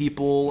Funny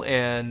People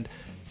and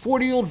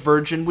 40-Year-Old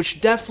Virgin,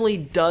 which definitely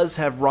does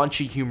have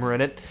raunchy humor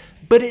in it,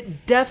 but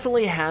it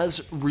definitely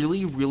has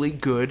really, really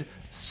good,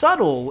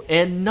 subtle,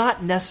 and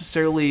not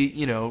necessarily,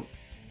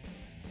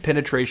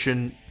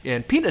 penetration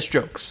and penis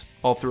jokes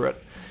all through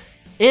it.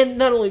 And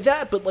not only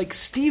that, but like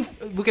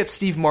look at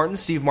Steve Martin.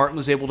 Steve Martin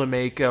was able to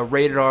make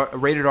great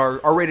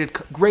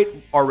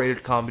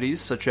R-rated comedies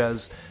such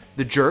as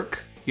The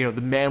Jerk, The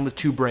Man with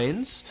Two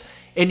Brains,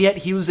 and yet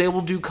he was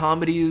able to do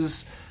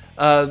comedies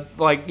Father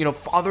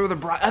of the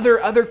Bride,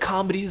 other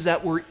comedies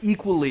that were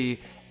equally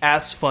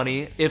as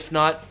funny, if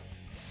not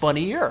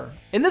funnier.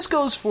 And this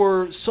goes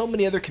for so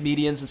many other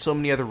comedians and so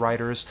many other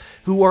writers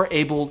who are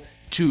able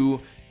to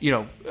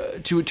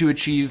to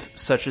achieve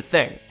such a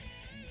thing.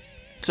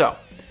 So,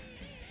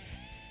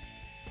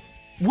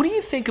 what do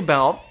you think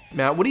about,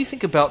 Matt, what do you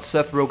think about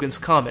Seth Rogen's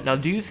comment? Now,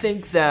 do you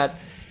think that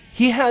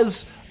he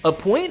has a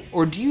point,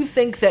 or do you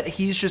think that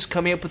he's just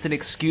coming up with an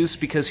excuse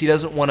because he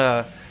doesn't want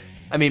to,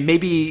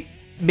 maybe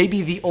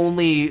the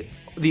only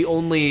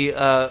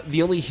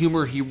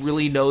humor he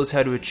really knows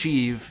how to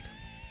achieve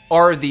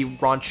are the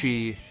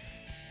raunchy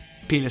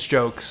penis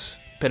jokes,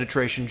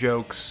 penetration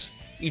jokes,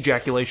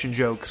 ejaculation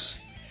jokes,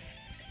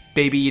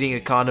 baby eating a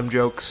condom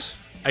jokes?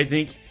 I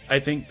think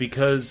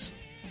because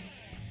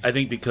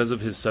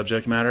of his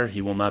subject matter,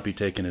 he will not be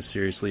taken as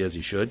seriously as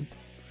he should.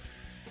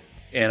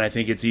 And I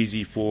think it's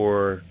easy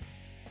for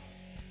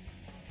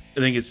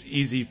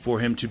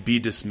him to be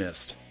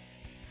dismissed.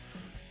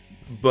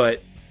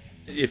 But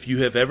if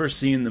you have ever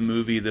seen the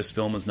movie This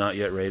Film Is Not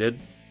Yet Rated,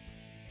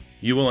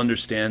 you will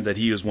understand that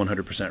he is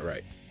 100%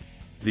 right.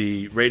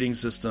 The rating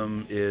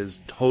system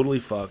is totally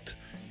fucked.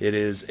 It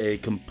is a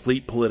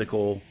complete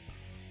political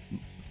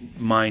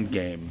mind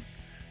game.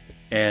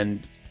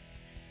 And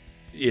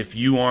if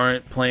you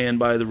aren't playing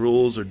by the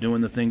rules or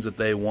doing the things that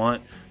they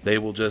want, they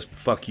will just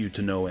fuck you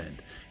to no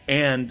end.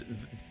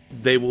 And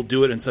they will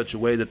do it in such a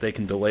way that they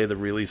can delay the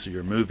release of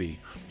your movie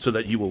so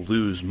that you will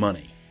lose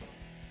money.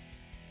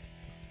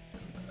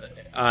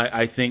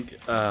 I think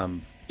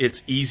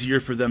it's easier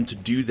for them to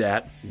do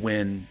that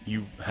when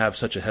you have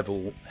such a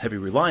heavy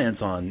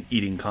reliance on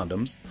eating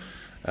condoms,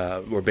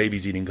 or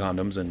babies eating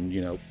condoms,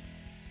 and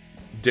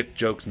dick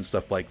jokes and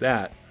stuff like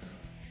that.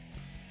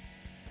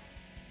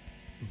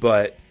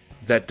 But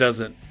that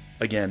doesn't,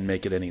 again,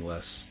 make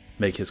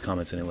his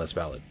comments any less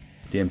valid.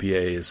 The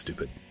MPAA is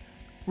stupid.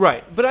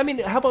 Right, but I mean,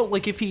 how about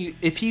like if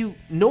he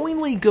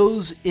knowingly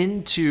goes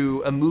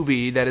into a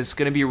movie that is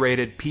going to be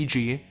rated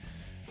PG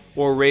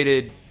or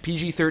rated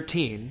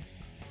PG-13,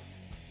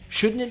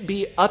 shouldn't it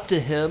be up to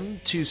him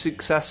to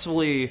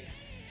successfully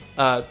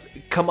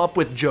come up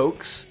with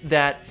jokes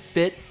that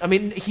fit? I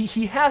mean,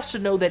 he has to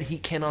know that he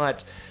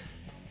cannot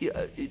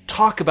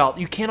talk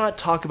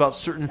about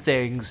certain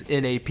things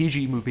in a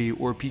PG movie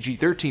or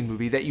PG-13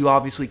 movie that you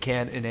obviously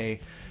can in a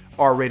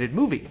R-rated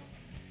movie.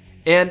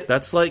 And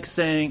that's like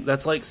saying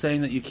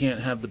that you can't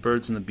have the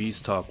birds and the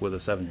bees talk with a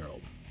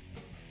 7-year-old.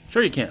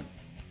 Sure, you can.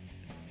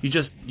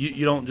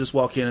 You don't just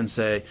walk in and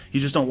say, you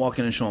just don't walk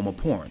in and show them a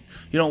porn.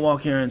 You don't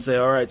walk here and say,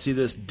 all right, see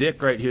this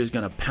dick right here is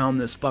going to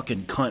pound this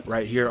fucking cunt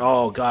right here.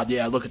 Oh, God,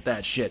 yeah, look at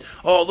that shit.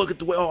 Oh, look at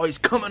the way, oh, he's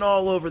coming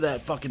all over that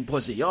fucking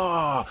pussy.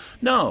 Oh,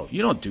 no,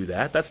 you don't do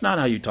that. That's not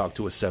how you talk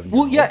to a 7-year-old.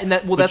 Well, yeah, and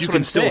that's what I'm saying. You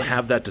can still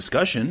have that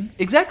discussion.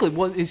 Exactly.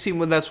 Well, you see,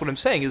 that's what I'm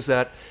saying is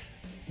that,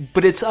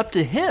 but it's up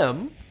to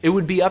him. It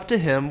would be up to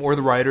him or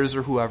the writers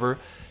or whoever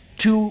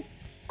to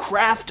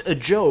craft a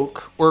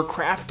joke or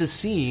craft a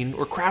scene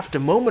or craft a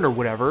moment or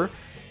whatever.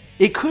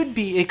 It could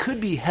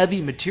be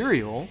heavy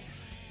material.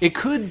 It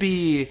could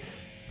be,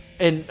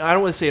 and I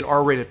don't want to say an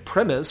R-rated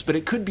premise, but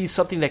it could be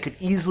something that could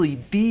easily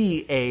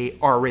be a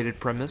R-rated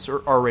premise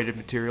or R-rated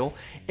material,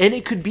 and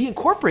it could be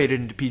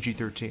incorporated into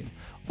PG-13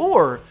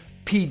 or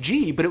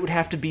PG, but it would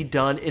have to be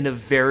done in a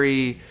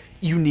very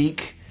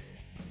unique,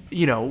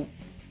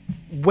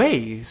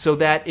 way, so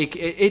that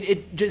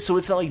it just, so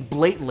it's not like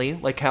blatantly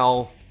like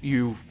how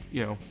you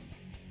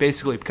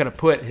basically kind of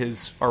put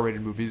his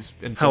R-rated movies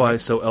in. How I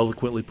so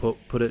eloquently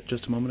put it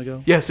just a moment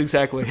ago. Yes,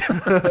 exactly.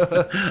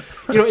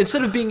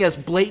 Instead of being as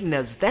blatant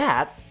as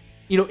that,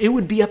 it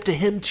would be up to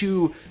him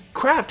to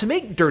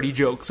make dirty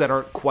jokes that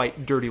aren't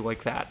quite dirty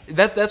like that.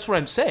 That's what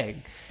I'm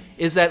saying.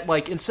 Is that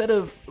like instead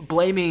of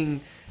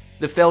blaming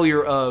the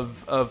failure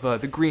of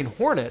the Green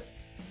Hornet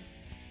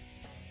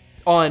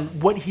on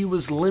what he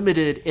was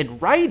limited in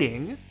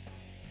writing,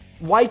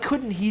 why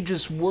couldn't he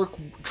just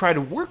try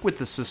to work with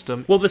the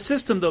system? Well, the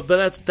system though,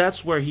 but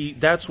that's where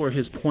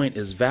his point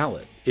is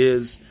valid.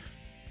 Is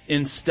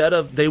instead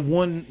of they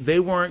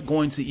weren't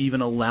going to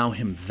even allow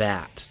him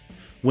that.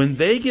 When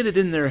they get it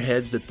in their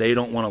heads that they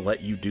don't want to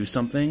let you do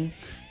something,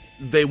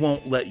 they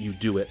won't let you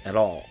do it at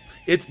all.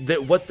 It's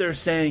that what they're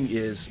saying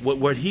is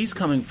what he's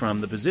coming from.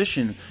 The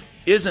position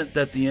isn't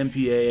that the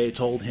MPAA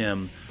told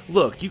him,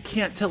 look, you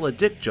can't tell a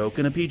dick joke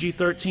in a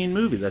PG-13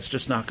 movie. That's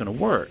just not going to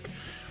work.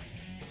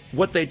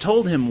 What they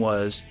told him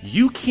was,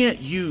 you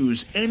can't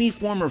use any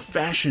form or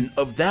fashion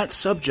of that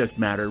subject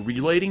matter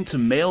relating to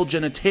male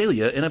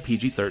genitalia in a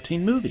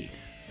PG-13 movie.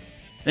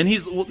 And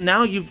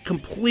now you've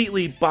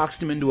completely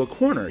boxed him into a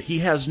corner. He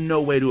has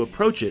no way to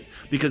approach it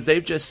because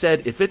they've just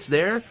said, if it's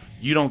there,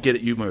 you don't get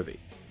it, your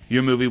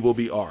movie will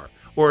be R.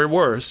 Or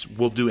worse,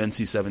 we'll do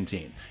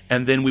NC-17.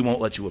 And then we won't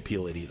let you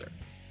appeal it either.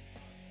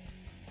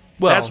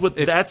 Well,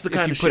 that's the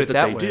kind of shit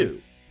that they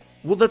do.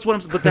 Well, that's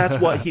what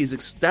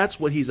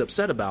he's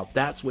upset about.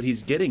 That's what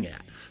he's getting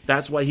at.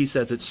 That's why he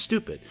says it's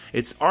stupid.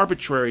 It's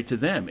arbitrary to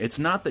them. It's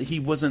not that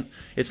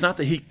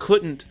he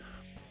couldn't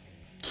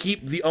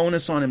keep the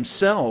onus on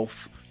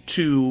himself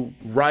to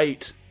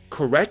write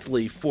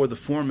correctly for the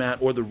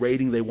format or the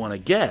rating they want to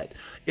get.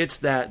 It's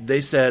that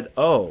they said,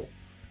 oh,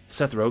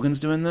 Seth Rogen's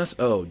doing this?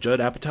 Oh, Judd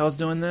Apatow's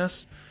doing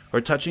this?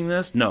 Or touching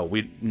this? No.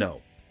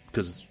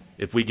 Because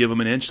if we give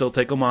them an inch, they'll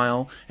take a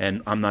mile,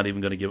 and we're not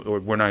even going to give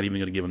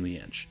them the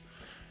inch.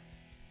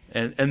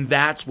 And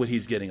that's what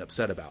he's getting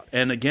upset about.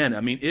 And again,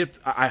 I mean,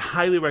 I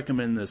highly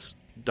recommend this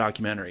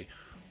documentary.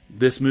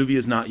 This movie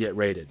is not yet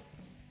rated.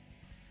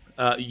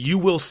 You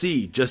will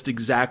see just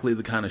exactly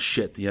the kind of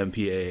shit the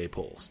MPAA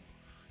pulls.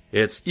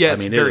 It's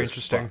very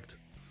interesting. Fucked.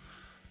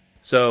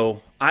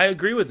 So I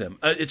agree with him.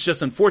 It's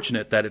just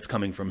unfortunate that it's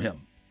coming from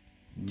him.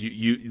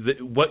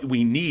 What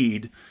we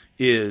need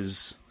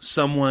is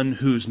someone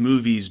whose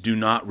movies do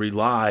not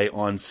rely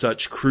on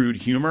such crude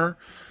humor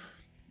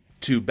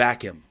to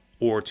back him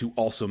or to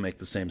also make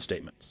the same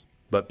statements.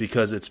 But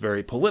because it's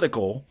very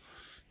political,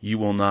 you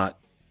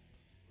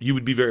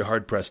would be very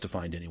hard pressed to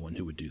find anyone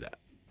who would do that.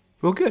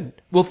 Well, good.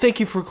 Well, thank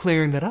you for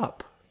clearing that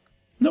up.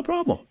 No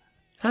problem.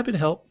 Happy to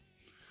help.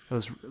 I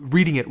was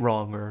reading it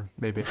wrong, or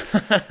maybe.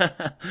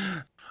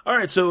 All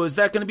right, so is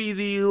that going to be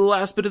the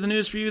last bit of the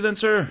news for you then,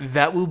 sir?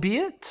 That will be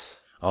it.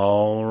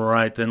 All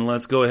right, then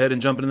let's go ahead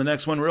and jump into the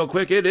next one real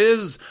quick. It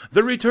is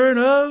the return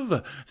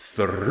of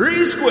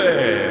 3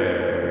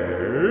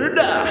 Squared.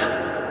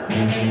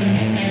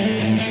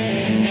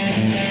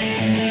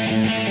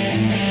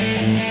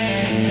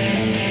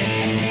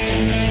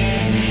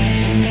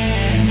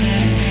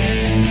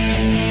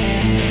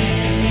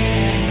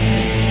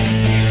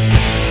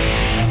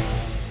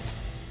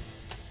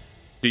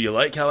 Do you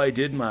like how I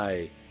did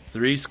my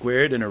 3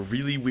 Squared in a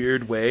really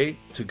weird way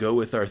to go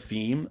with our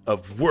theme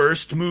of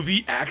worst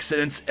movie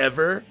accents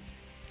ever?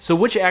 So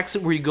which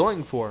accent were you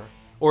going for?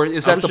 Or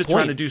is that the point? I was just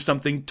trying to do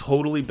something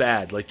totally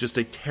bad, like just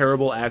a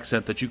terrible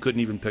accent that you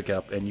couldn't even pick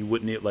up, and you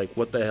wouldn't, like,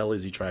 what the hell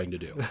is he trying to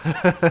do?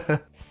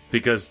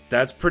 because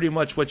that's pretty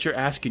much what you're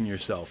asking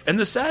yourself. And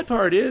the sad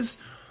part is,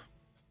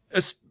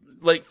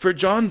 like for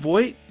John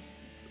Voight,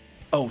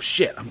 oh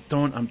shit,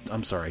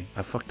 I'm sorry,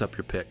 I fucked up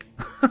your pick.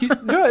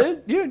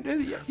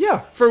 Yeah.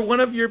 For one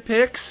of your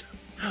picks,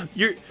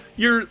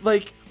 you're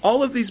like,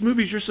 all of these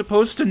movies, you're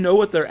supposed to know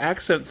what their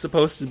accent's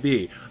supposed to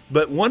be.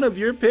 But one of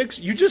your picks,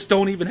 you just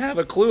don't even have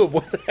a clue of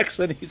what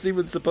accent he's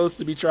even supposed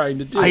to be trying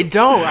to do. I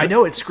don't. I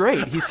know, it's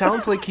great. He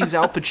sounds like he's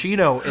Al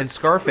Pacino in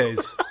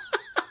Scarface.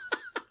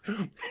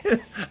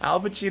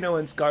 Al Pacino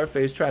in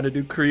Scarface trying to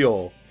do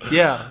Creole.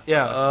 Yeah.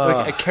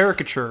 Like a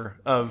caricature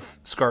of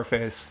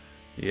Scarface.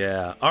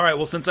 Yeah. All right,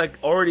 well, since I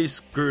already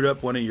screwed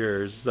up one of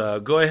yours,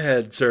 go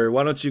ahead, sir.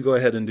 Why don't you go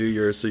ahead and do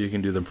yours so you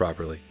can do them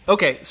properly?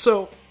 Okay,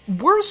 so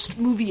worst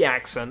movie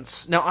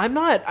accents. Now,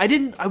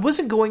 I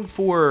wasn't going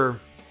for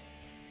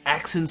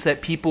accents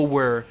that people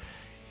were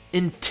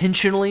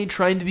intentionally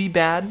trying to be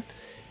bad.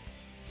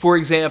 For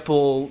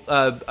example,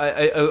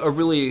 a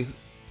really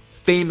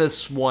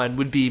famous one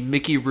would be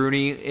Mickey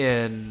Rooney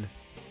in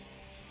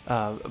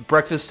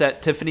Breakfast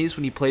at Tiffany's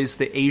when he plays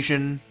the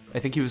Asian. I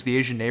think he was the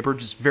Asian neighbor,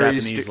 just very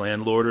Japanese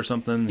landlord or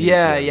something.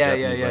 Yeah.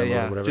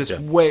 Just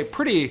way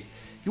pretty.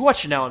 You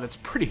watch it now, and it's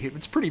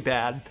pretty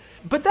bad.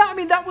 But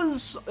that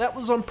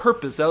was on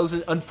purpose. That was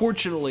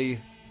unfortunately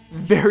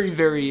very,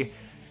 very,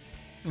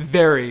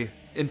 very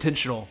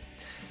intentional.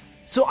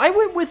 So I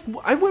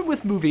went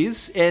with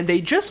movies, and they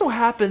just so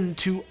happen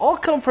to all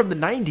come from the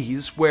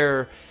 90s,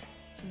 where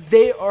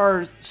they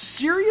are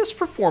serious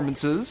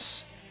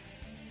performances,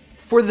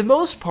 for the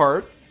most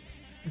part,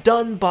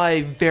 done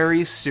by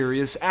very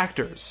serious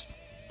actors.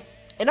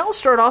 And I'll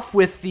start off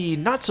with the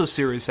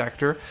not-so-serious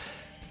actor,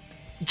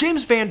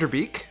 James Van Der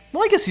Beek.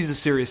 Well, I guess he's a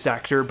serious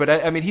actor, but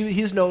I mean,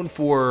 he's known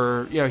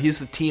for, he's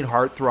the teen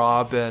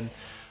heartthrob, and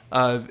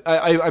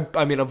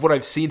I mean, of what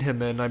I've seen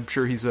him in, I'm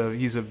sure he's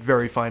a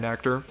very fine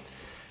actor.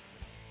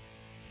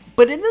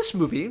 But in this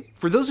movie,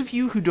 for those of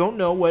you who don't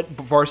know what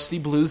Varsity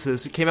Blues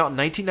is, it came out in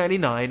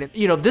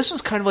 1999. This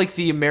was kind of like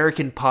the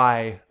American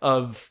Pie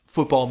of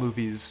football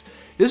movies.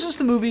 This was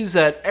the movies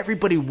that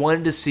everybody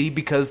wanted to see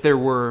because there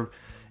were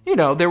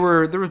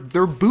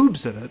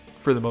boobs in it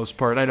for the most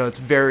part. I know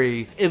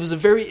it was a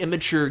very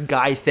immature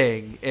guy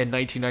thing in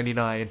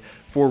 1999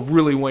 for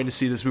really wanting to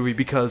see this movie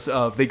because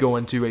they go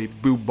into a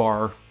boob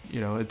bar,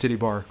 a titty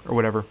bar or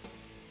whatever.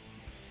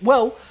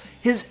 Well,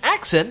 his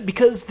accent,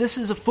 because this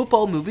is a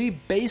football movie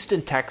based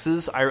in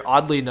Texas,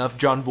 oddly enough,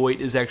 John Voight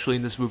is actually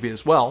in this movie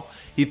as well.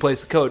 He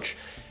plays the coach.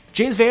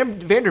 James Van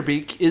Der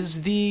Beek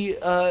is the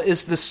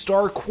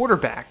star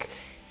quarterback,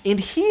 and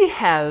he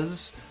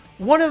has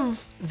one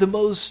of the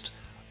most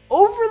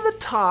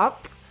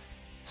over-the-top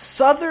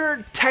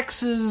Southern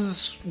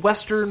Texas,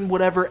 Western,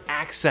 whatever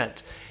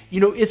accent.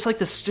 It's like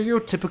the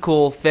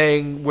stereotypical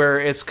thing where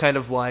it's kind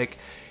of like,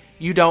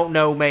 you don't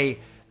know me,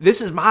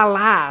 this is my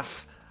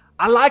life.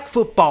 I like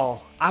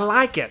football. I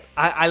like it.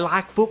 I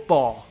like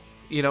football.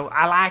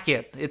 I like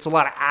it. It's a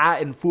lot of I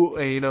and foot.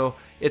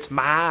 It's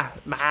my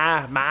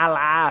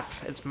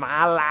life. It's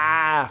my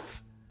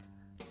life.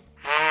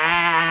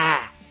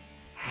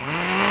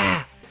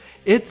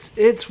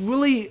 It's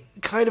really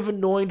kind of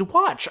annoying to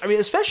watch. I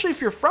mean, especially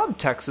if you're from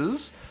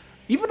Texas,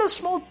 even a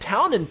small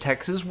town in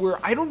Texas where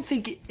I don't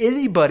think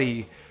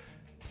anybody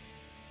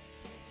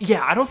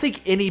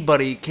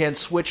can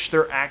switch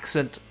their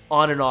accent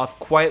on and off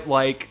quite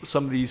like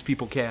some of these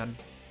people can.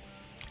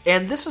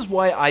 And this is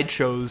why I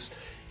chose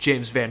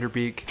James Van Der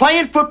Beek.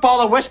 Playing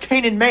football at West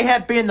Canaan may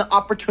have been the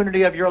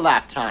opportunity of your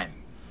lifetime,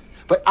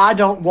 but I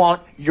don't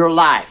want your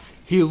life.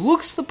 He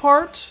looks the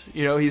part.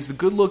 He's a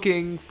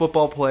good-looking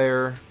football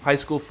player, high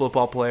school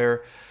football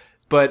player.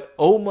 But,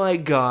 oh my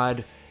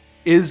God,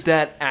 is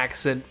that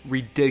accent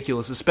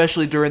ridiculous,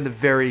 especially during the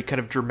very kind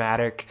of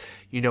dramatic,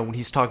 when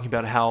he's talking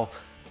about how,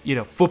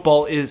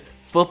 football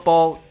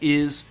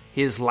is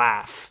his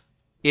life.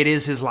 It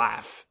is his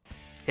life.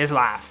 His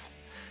life.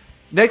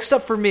 Next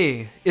up for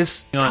me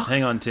is...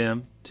 Hang on,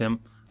 Tim. Tim,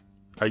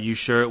 are you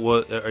sure it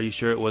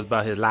was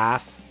about his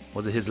life?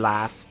 Was it his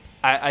life?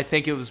 I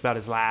think it was about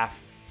his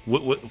laugh.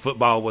 What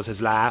football was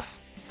his life?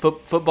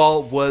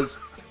 Football was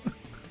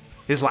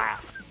his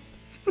laugh.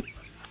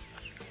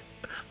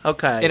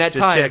 Okay. And at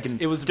just times, checking,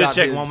 it was about just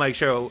checking. his... Want to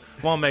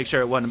make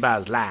sure it wasn't about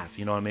his life.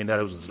 You know what I mean? That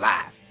it was his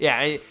life.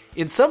 Yeah,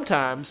 and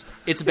sometimes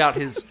it's about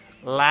his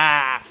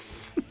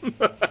laugh.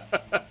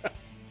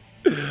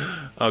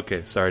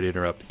 Okay, sorry to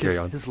interrupt. Carry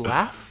on. His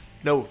laugh?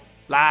 No,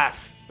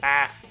 laugh.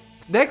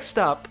 Next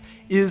up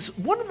is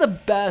one of the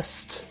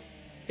best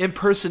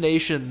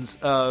impressions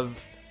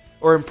of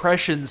in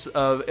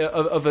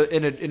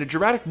a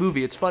dramatic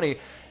movie. It's funny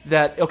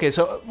that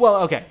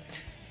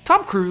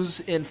Tom Cruise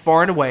in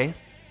Far and Away,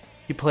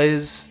 he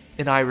plays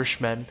an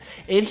Irishman,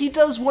 and he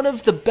does one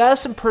of the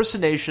best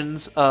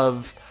impersonations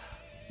of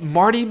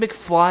Marty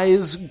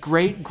McFly's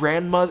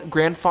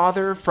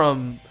great-grandfather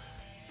from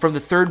the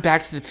third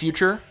Back to the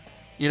Future.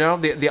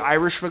 The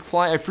Irish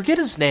McFly. I forget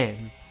his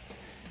name.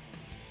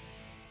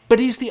 But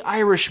he's the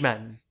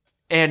Irishman.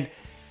 And,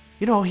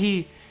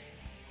 Mr.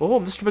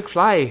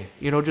 McFly,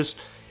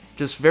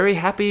 just very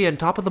happy and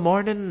top of the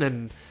morning,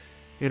 and,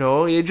 You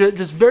know,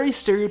 just very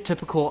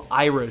stereotypical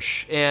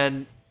Irish.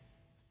 And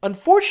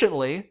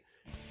unfortunately,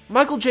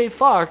 Michael J.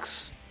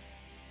 Fox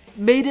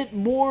made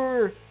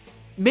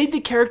the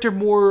character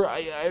more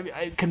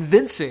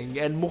convincing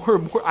and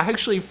more. I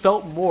actually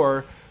felt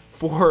more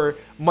for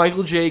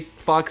Michael J.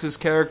 Fox's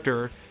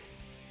character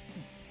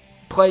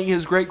playing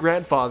his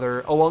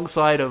great-grandfather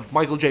alongside of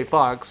Michael J.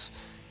 Fox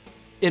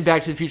in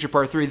Back to the Future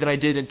Part 3 than I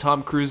did in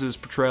Tom Cruise's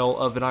portrayal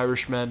of an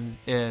Irishman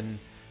in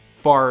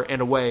Far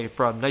and Away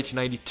from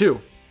 1992.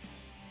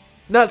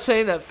 Not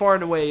saying that Far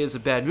and Away is a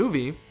bad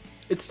movie.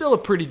 It's still a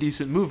pretty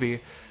decent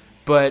movie.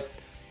 But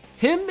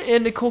him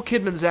and Nicole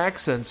Kidman's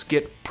accents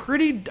get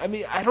pretty... I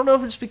mean, I don't know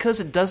if it's because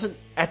it doesn't...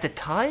 At the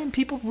time,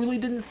 people really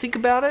didn't think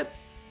about it.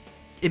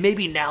 It may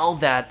be now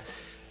that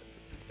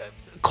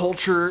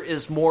culture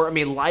is more... I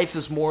mean, life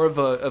is more of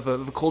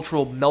a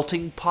cultural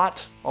melting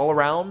pot all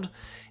around.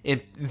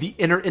 And the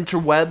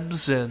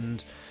interwebs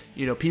and...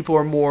 You know, people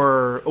are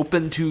more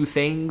open to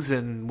things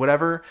and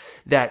whatever,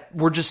 that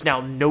we're just now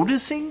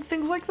noticing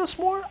things like this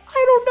more?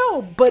 I don't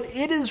know, but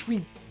it is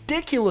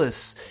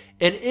ridiculous.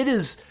 And it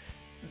is,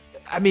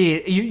 I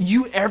mean,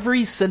 you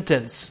every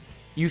sentence,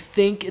 you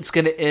think it's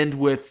going to end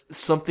with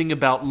something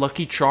about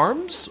Lucky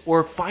Charms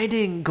or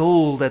finding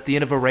gold at the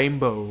end of a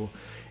rainbow.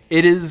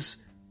 It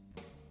is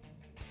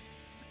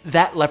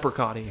that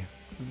leprechaun-y.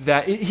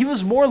 He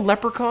was more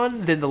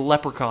leprechaun than the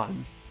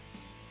leprechaun.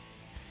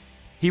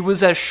 He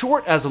was as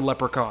short as a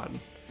leprechaun,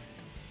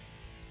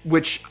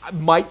 which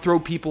might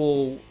throw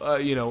people,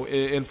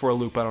 in for a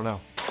loop. I don't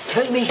know.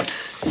 Tell me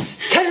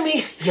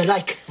you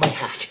like my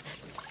hat.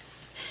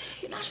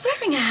 You're not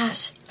wearing a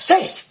hat.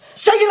 Say it.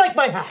 Say you like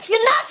my hat.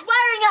 You're not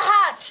wearing a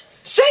hat.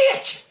 Say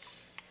it.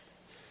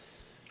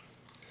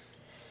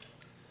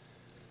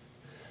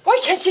 Why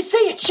can't you say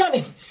it,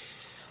 Shannon?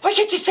 Why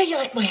can't you say you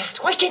like my hat?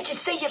 Why can't you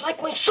say you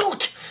like my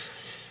suit?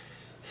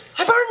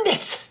 I've earned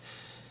this.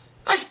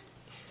 I've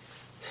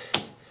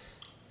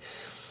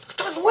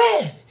done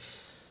well.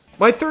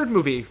 My third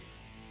movie,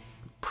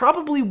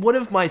 probably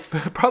my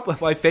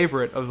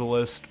favorite of the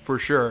list for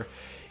sure,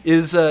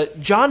 is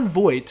Jon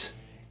Voight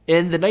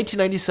in the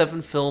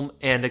 1997 film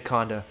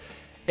Anaconda.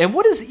 And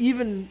what is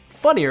even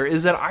funnier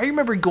is that I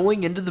remember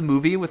going into the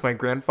movie with my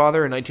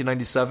grandfather in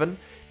 1997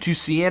 to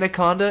see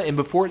Anaconda, and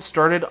before it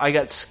started, I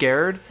got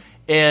scared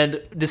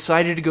and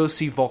decided to go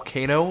see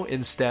Volcano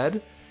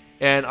instead.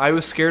 And I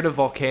was scared of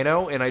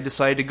Volcano, and I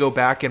decided to go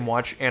back and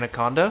watch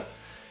Anaconda.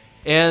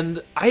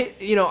 And I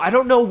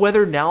don't know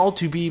whether now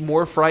to be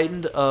more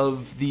frightened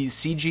of the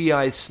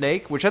CGI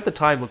snake, which at the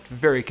time looked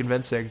very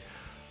convincing,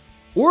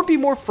 or be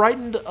more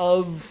frightened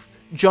of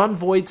Jon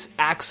Voight's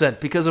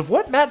accent, because of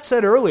what Matt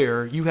said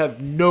earlier. You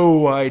have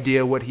no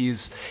idea what he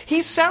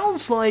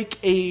sounds like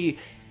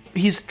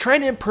he's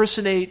trying to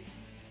impersonate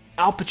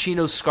Al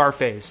Pacino's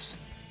Scarface.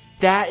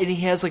 That, and he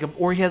has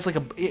he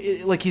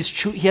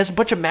has a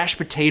bunch of mashed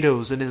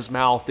potatoes in his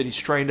mouth that he's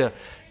trying to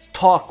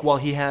talk while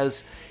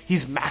he's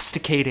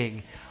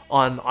masticating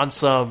on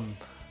some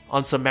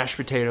mashed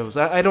potatoes.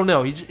 I don't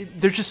know.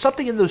 There's just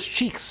something in those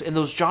cheeks, in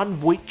those Jon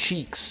Voight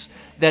cheeks,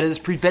 that is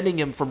preventing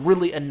him from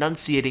really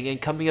enunciating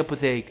and coming up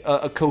with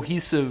a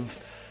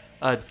cohesive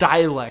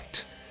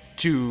dialect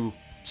to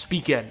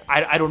speak in.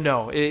 I don't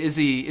know. Is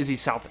he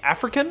South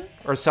African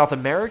or South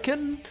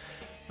American?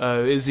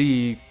 Is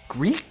he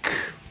Greek?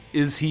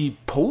 Is he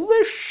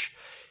Polish?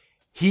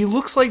 He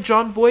looks like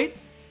Jon Voight.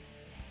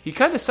 He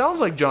kind of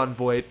sounds like Jon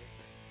Voight.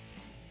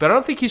 But I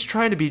don't think he's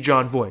trying to be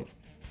Jon Voight.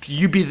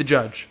 You be the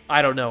judge.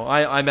 I don't know.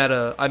 I'm at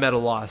a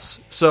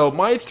loss. So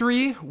my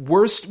 3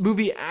 worst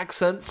movie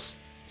accents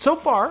so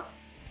far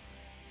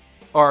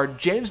are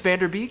James Van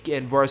Der Beek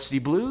in Varsity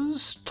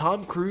Blues,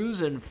 Tom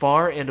Cruise in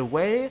Far and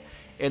Away,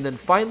 and then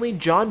finally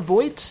Jon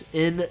Voight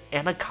in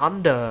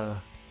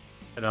Anaconda.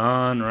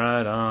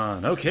 Right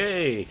on.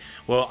 Okay.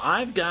 Well,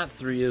 I've got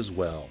 3 as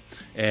well.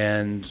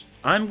 And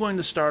I'm going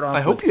to start off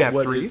I hope you have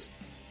 3.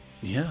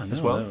 Yeah,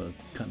 as well.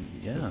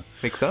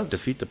 Makes sense.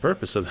 Defeat the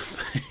purpose of the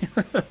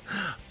thing.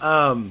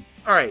 All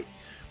right.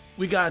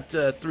 We got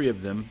 3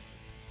 of them.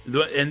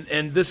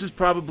 And this is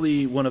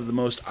probably one of the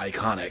most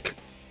iconic.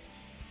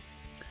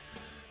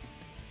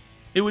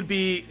 It would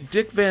be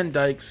Dick Van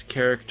Dyke's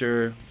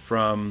character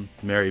from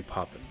Mary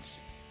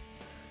Poppins.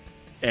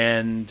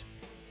 And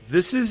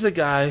this is a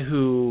guy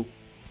who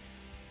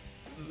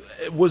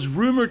was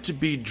rumored to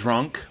be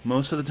drunk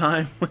most of the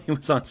time when he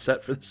was on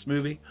set for this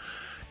movie,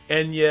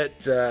 and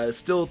yet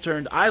still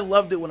turned... I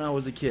loved it when I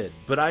was a kid,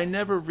 but I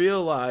never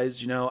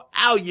realized,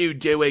 how you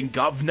doing,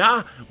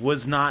 governor,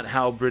 was not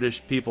how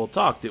British people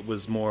talked. It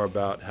was more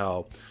about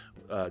how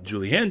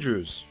Julie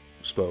Andrews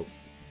spoke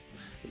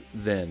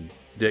than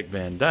Dick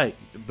Van Dyke.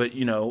 But,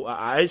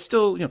 I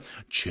still,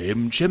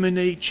 chim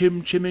chimney,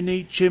 chim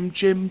chimney, chim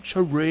chim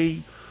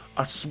cheree.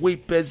 A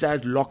sweep is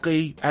as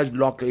lucky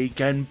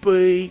can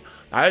be.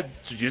 Do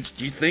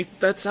you think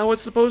that's how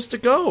it's supposed to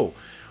go?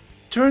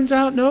 Turns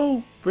out,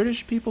 no.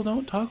 British people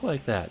don't talk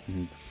like that.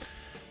 And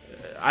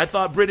I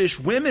thought British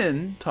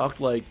women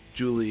talked like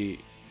Julie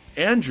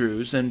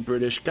Andrews, and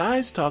British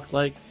guys talked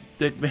like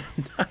Dick Van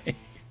Dyke.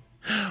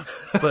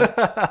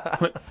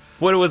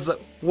 What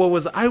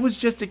was I was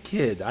just a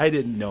kid. I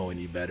didn't know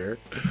any better.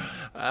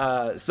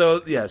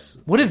 So yes.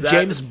 What if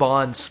James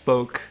Bond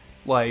spoke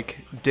like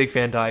Dick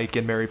Van Dyke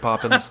and Mary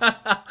Poppins?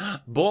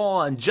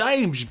 Bond,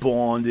 James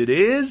Bond it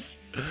is.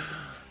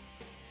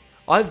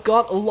 I've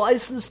got a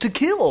license to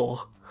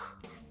kill.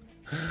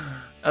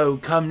 Oh,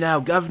 come now,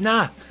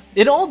 governor.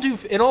 In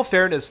all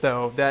fairness,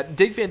 though, that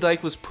Dick Van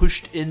Dyke was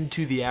pushed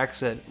into the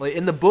accent. Like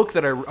in the book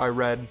that I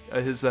read,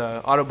 his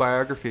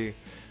autobiography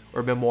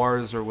or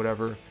memoirs or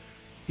whatever,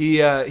 he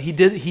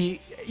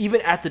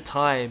even at the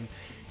time,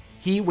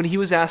 when he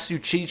was asked to do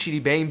Chitty Chitty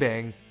Bang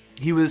Bang,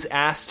 he was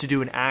asked to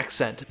do an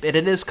accent. And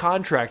in his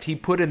contract, he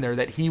put in there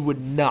that he would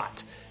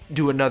not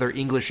do another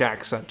English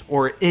accent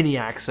or any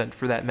accent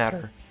for that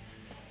matter.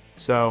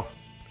 So,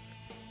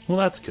 well,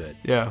 that's good.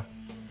 Yeah.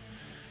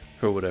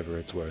 For whatever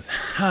it's worth.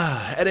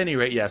 At any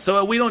rate, yeah.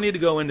 So we don't need to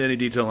go into any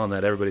detail on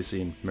that. Everybody's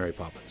seen Mary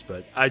Poppins.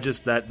 But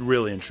that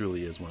really and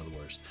truly is one of the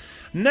worst.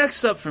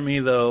 Next up for me,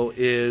 though,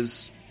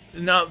 is...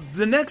 Now,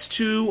 the next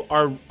two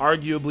are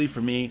arguably, for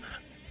me,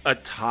 a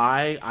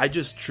tie. I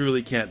just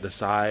truly can't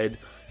decide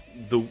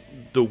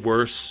the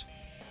worst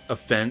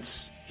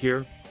offense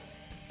here.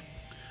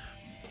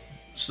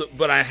 So,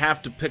 but I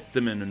have to pick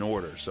them in an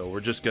order, so we're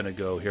just going to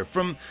go here.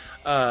 From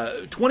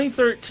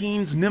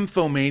 2013's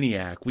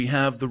Nymphomaniac, we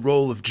have the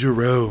role of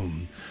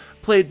Jerome,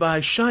 played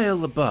by Shia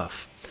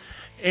LaBeouf.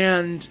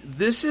 And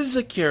this is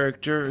a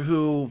character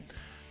who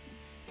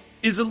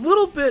is a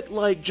little bit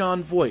like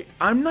Jon Voight.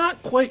 I'm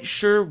not quite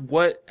sure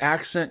what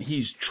accent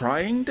he's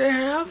trying to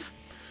have,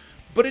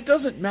 but it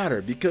doesn't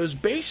matter, because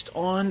based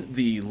on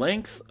the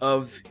length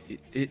of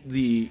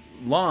the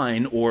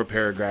line or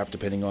paragraph,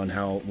 depending on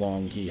how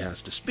long he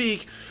has to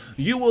speak,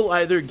 you will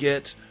either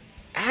get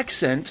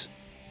accent,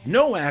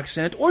 no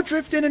accent, or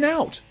drift in and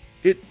out.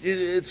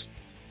 It's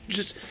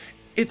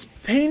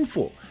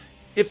painful.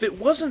 If it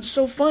wasn't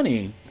so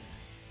funny,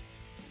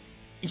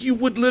 you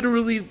would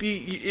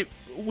literally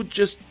would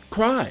just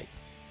cry.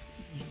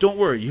 Don't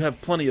worry, you have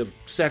plenty of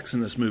sex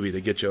in this movie to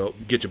get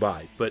you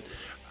by. But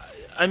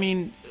I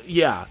mean,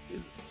 yeah,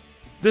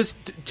 this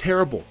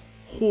terrible.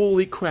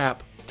 Holy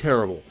crap,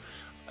 terrible.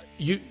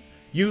 You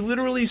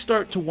literally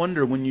start to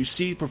wonder when you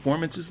see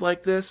performances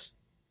like this,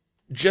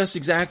 just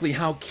exactly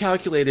how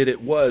calculated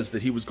it was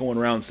that he was going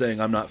around saying,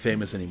 I'm not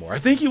famous anymore. I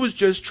think he was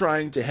just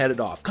trying to head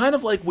it off. Kind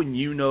of like when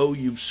you know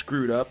you've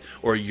screwed up,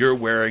 or you're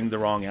wearing the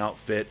wrong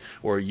outfit,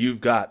 or you've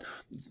got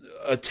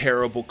a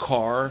terrible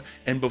car,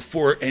 and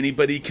before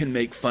anybody can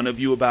make fun of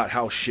you about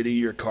how shitty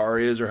your car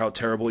is, or how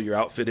terrible your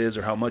outfit is,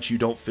 or how much you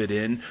don't fit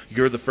in,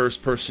 you're the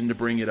first person to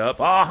bring it up.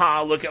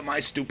 Aha, look at my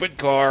stupid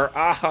car.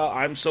 Aha,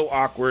 I'm so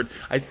awkward.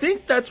 I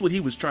think that's what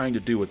he was trying to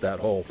do with that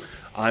whole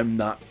I'm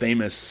not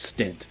famous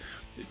stint.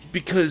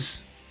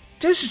 Because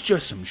this is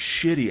just some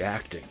shitty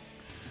acting.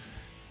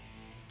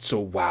 So,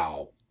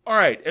 wow. All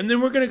right, and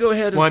then we're going to go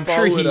ahead and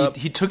follow it up. I'm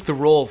sure he took the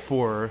role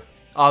for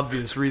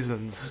obvious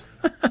reasons.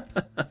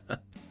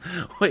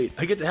 Wait,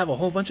 I get to have a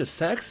whole bunch of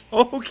sex?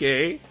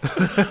 Okay.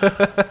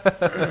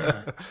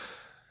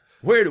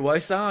 Where do I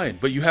sign?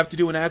 But you have to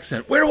do an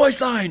accent. Where do I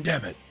sign,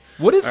 damn it?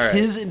 What if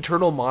his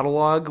internal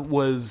monologue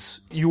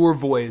was your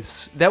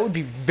voice? That would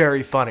be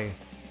very funny.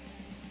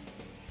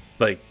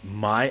 Like,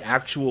 my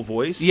actual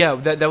voice? Yeah,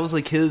 that was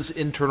like his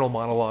internal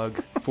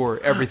monologue for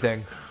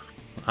everything.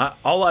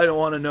 All I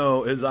want to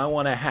know is I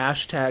want a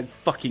hashtag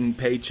fucking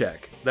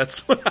paycheck. That's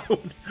what I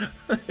would...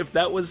 If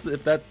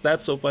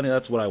that's so funny,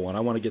 that's what I want.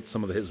 I want to get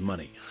some of his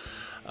money.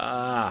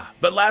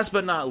 But last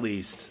but not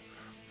least,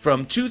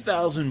 from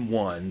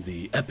 2001,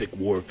 the epic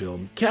war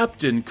film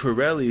Captain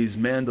Corelli's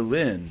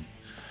Mandolin,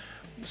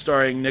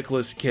 starring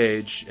Nicolas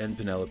Cage and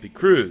Penelope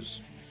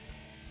Cruz.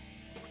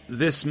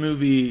 This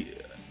movie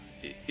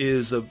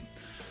is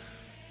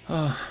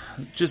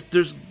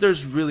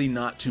there's really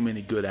not too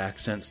many good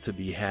accents to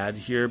be had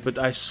here, but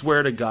I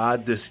swear to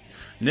God, this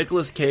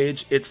Nicolas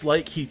Cage, it's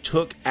like he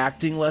took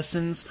acting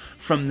lessons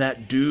from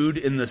that dude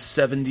in the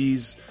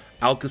 70s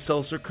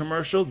Alka-Seltzer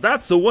commercial.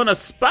 That's the one, a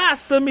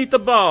spice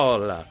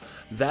meatball.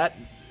 That,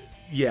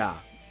 yeah.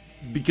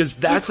 Because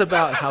that's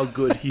about how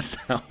good he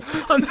sounds.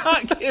 I'm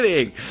not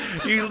kidding.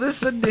 You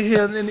listen to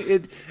him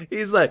and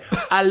he's like,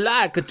 I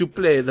like to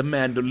play the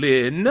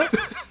mandolin.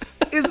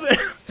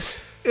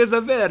 It's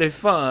a very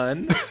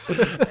fun.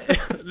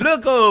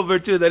 Look over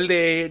to the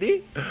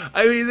lady.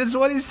 I mean, this is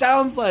what he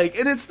sounds like.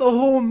 And it's the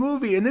whole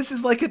movie. And this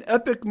is like an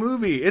epic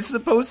movie.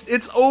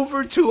 It's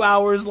over 2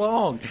 hours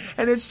long.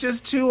 And it's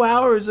just 2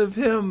 hours of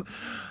him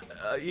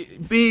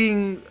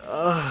being,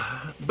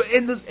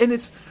 and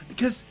it's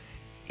because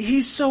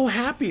he's so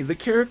happy. The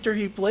character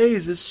he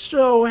plays is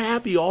so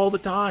happy all the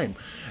time.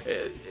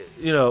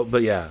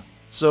 But yeah.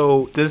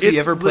 So does he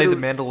ever play the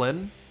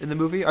mandolin in the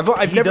movie?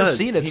 I've never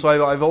seen it,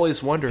 so I've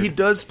always wondered. He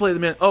does play the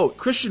man. Oh,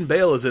 Christian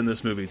Bale is in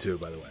this movie too,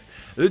 by the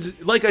way.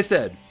 Like I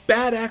said,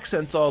 bad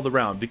accents all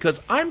around,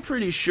 because I'm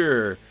pretty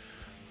sure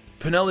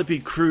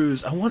Penelope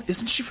Cruz,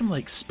 isn't she from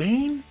like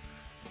Spain?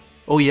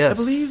 Oh yes. I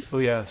believe. Oh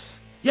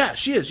yes. Yeah,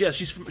 she is. Yeah,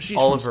 she's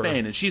from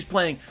Spain, and she's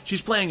playing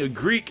a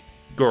Greek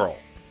girl.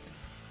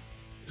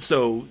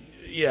 So,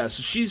 yeah,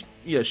 so she's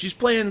she's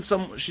playing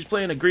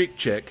a Greek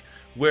chick,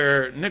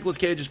 where Nicolas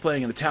Cage is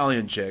playing an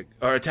Italian chick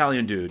or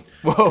Italian dude.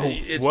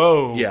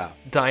 Whoa, yeah,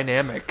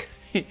 dynamic.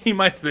 He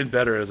might have been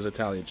better as an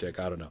Italian chick.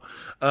 I don't know.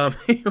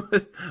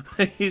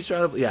 He's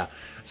trying to, yeah.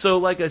 So,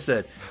 like I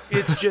said,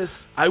 it's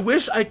just, I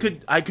wish I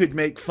could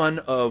make fun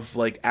of,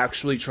 like,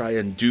 actually try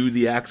and do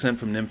the accent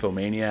from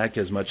Nymphomaniac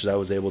as much as I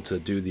was able to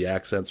do the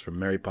accents from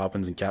Mary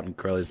Poppins and Captain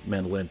Corelli's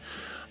Mandolin.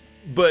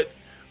 But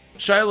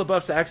Shia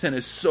LaBeouf's accent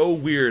is so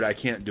weird, I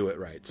can't do it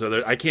right.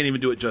 So I can't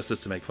even do it justice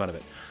to make fun of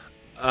it.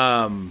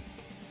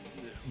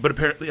 But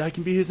apparently I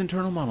can be his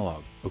internal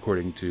monologue,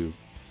 according to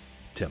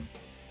Tim.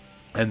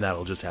 And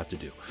that'll just have to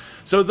do.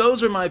 So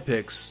those are my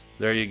picks.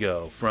 There you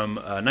go. From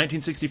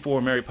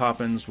 1964, Mary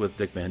Poppins with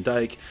Dick Van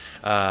Dyke.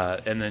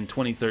 And then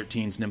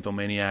 2013's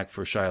Nymphomaniac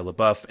for Shia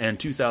LaBeouf. And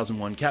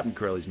 2001, Captain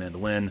Corelli's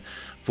Mandolin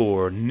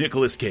for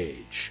Nicolas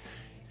Cage.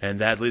 And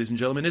that, ladies and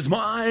gentlemen, is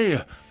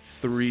my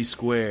 3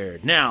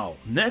 squared. Now,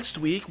 next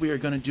week we are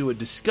going to do a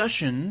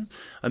discussion,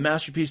 a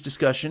masterpiece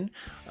discussion,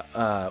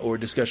 or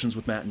discussions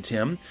with Matt and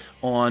Tim,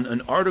 on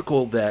an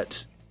article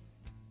that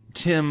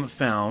Tim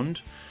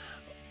found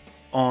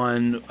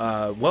on,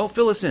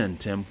 fill us in,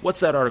 Tim. What's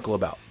that article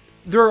about?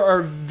 There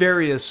are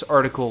various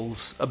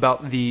articles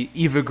about the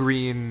Eva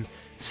Green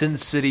Sin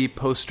City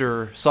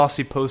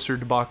saucy poster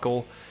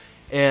debacle.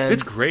 And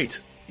it's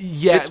great.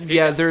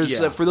 There's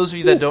for those of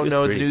you that don't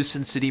know, the new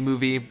Sin City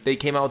movie, they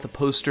came out with a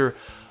poster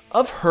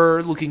of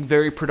her looking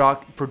very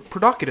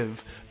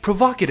provocative,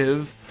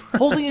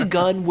 holding a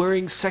gun,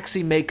 wearing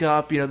sexy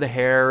makeup, the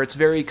hair. It's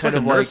very kind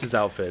of like a nurse's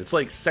outfit. It's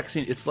like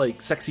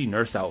sexy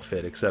nurse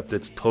outfit, except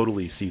it's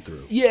totally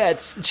see-through. Yeah,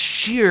 it's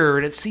sheer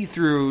and it's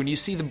see-through, and you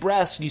see the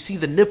breast, and you see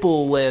the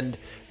nipple, and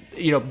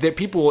the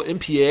people,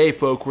 MPAA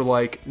folk, were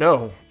like,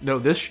 no,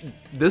 this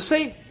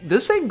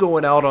ain't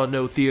going out on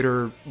no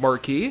theater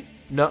marquee.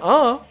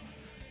 Nuh-uh,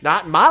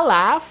 not in my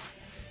life.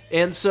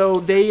 And so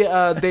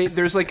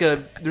there's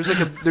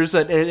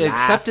an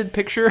accepted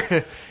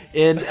picture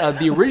and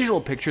the original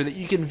picture that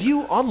you can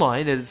view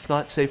online, and it's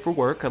not safe for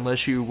work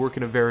unless you work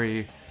in a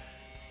very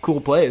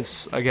cool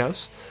place, I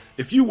guess.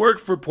 If you work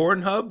for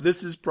Pornhub,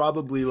 this is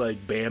probably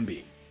like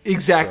Bambi.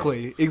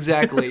 Exactly.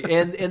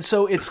 And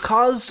so it's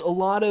caused a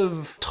lot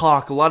of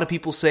talk. A lot of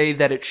people say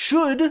that it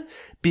should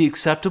be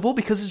acceptable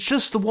because it's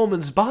just the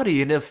woman's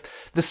body. And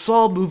if the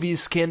Saw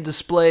movies can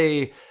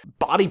display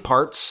body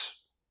parts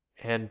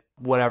and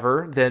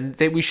whatever, then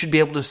we should be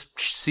able to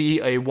see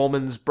a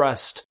woman's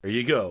breast. There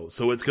you go.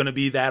 So it's going to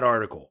be that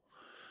article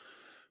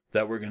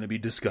that we're going to be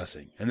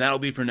discussing. And that'll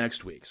be for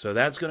next week. So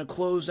that's going to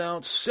close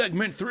out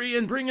segment 3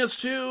 and bring us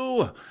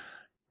to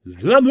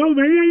the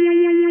movies.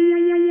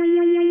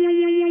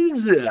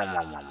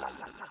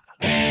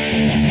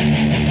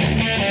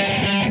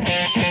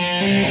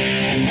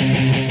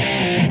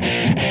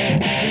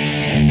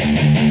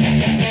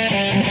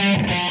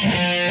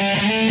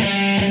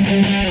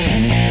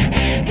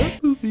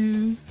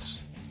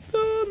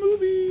 The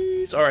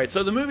movies. All right,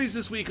 so the movies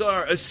this week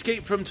are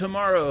Escape from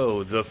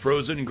Tomorrow, The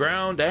Frozen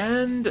Ground,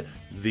 and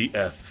The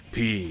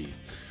FP.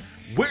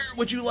 Where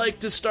would you like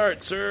to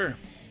start, sir?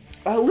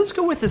 Let's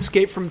go with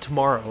Escape from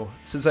Tomorrow,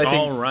 since I think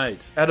all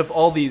right. Out of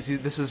all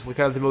these, this is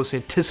kind of the most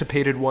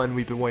anticipated one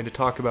we've been wanting to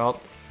talk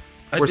about.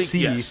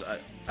 Yes,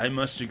 I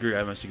must agree.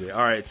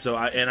 All right, so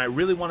I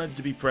really wanted it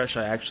to be fresh.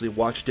 I actually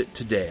watched it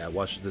today. I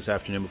watched it this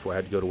afternoon before I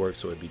had to go to work,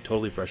 so it'd be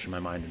totally fresh in my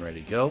mind and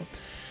ready to go.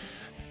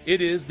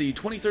 It is the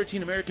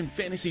 2013 American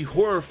fantasy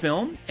horror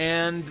film,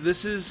 and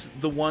this is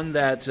the one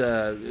that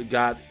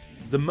got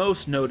the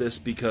most notice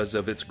because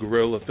of its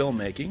guerrilla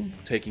filmmaking,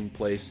 taking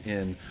place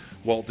in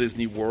Walt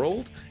Disney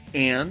World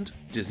and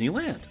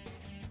Disneyland.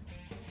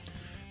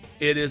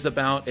 It is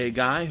about a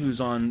guy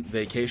who's on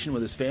vacation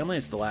with his family.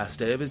 It's the last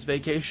day of his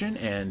vacation,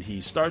 and he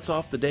starts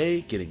off the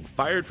day getting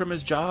fired from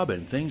his job,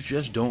 and things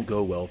just don't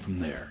go well from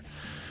there.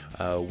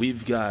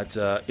 We've got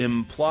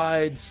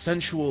implied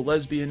sensual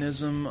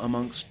lesbianism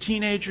amongst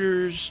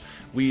teenagers.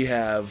 We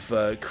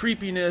have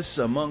creepiness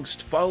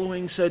amongst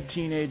following said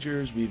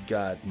teenagers. We've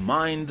got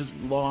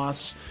mind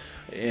loss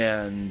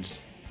and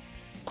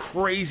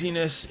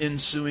craziness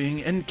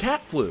ensuing, and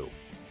cat flu.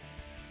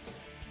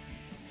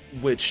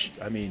 Which,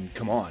 I mean,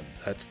 come on,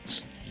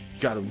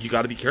 you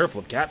gotta be careful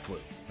of cat flu. I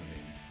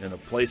mean, in a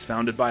place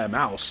founded by a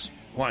mouse,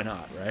 why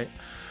not, right?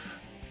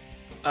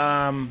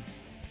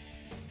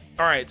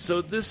 All right,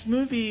 so this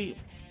movie,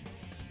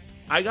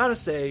 I gotta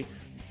say,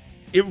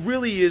 it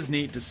really is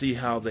neat to see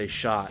how they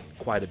shot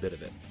quite a bit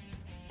of it.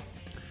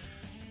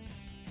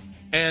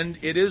 And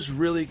it is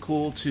really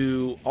cool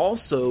to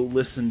also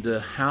listen to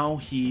how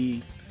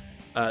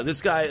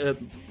this guy,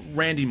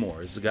 Randy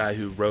Moore, is the guy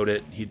who wrote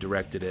it, he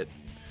directed it.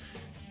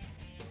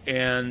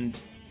 And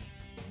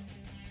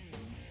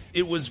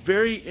it was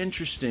very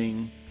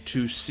interesting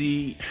to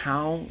see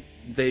how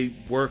they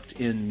worked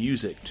in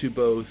music to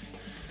both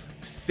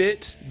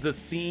fit the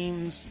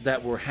themes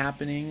that were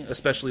happening,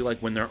 especially like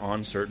when they're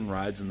on certain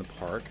rides in the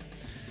park,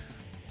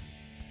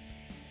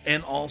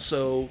 and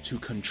also to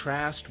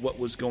contrast what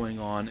was going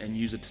on and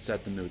use it to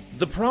set the mood.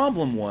 The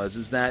problem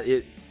is that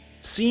it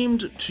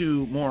seemed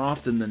to, more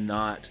often than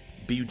not,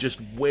 be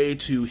just way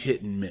too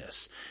hit and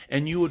miss.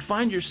 And you would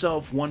find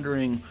yourself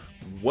wondering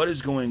what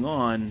is going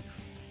on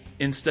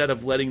instead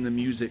of letting the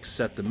music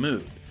set the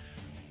mood.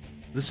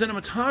 The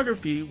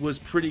cinematography was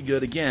pretty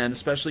good again,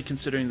 especially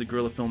considering the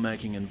guerrilla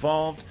filmmaking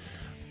involved.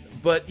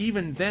 But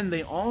even then,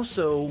 they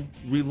also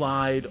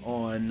relied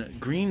on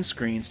green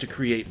screens to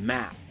create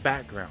matte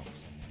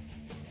backgrounds.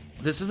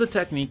 This is a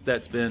technique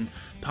that's been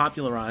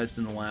popularized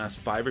in the last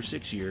 5 or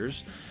 6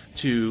 years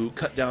to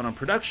cut down on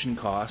production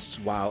costs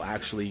while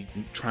actually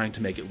trying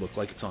to make it look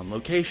like it's on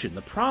location.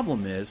 The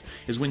problem is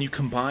when you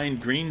combine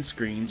green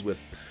screens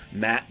with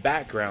matte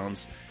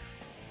backgrounds,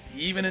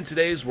 even in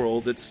today's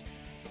world, it's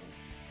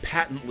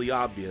patently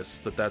obvious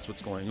that that's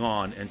what's going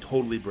on and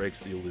totally breaks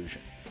the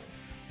illusion.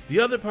 The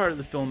other part of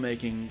the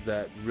filmmaking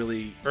that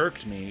really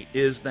irked me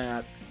is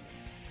that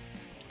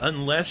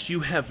unless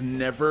you have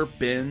never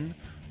been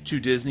to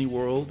Disney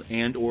World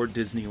and or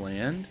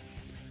Disneyland,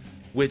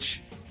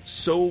 which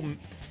so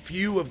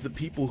few of the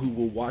people who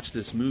will watch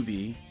this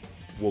movie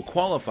will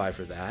qualify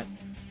for that,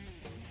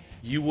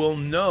 you will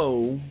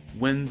know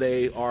when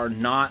they are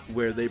not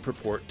where they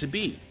purport to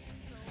be.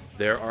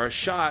 There are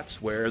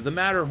shots where the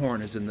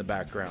Matterhorn is in the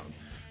background.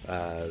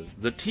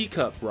 The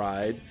teacup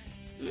ride,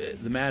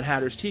 the Mad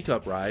Hatter's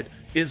teacup ride,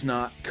 is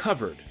not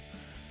covered.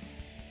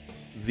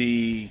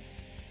 The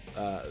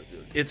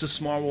It's a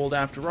Small World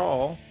After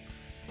All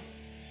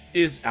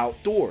is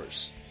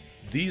outdoors.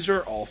 These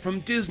are all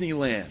from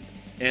Disneyland,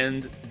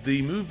 and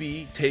the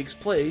movie takes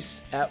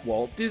place at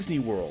Walt Disney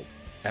World,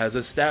 as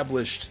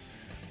established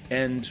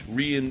and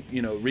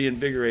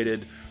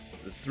reiterated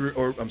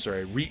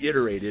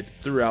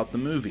throughout the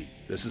movie.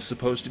 This is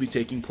supposed to be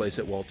taking place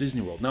at Walt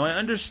Disney World. Now, I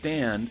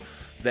understand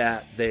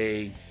that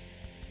they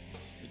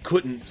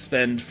couldn't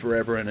spend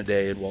forever and a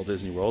day at Walt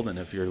Disney World, and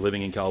if you're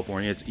living in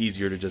California, it's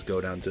easier to just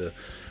go down to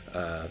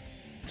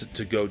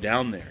go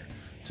down there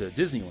to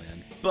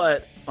Disneyland.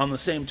 But on the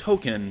same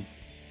token,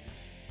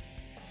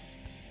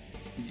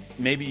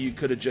 maybe you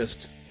could have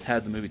just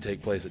had the movie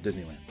take place at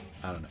Disneyland.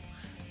 I don't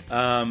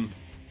know.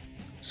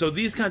 So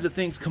these kinds of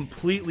things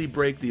completely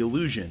break the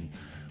illusion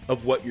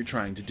of what you're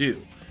trying to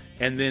do.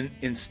 And then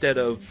instead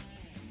of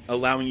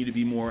allowing you to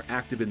be more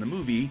active in the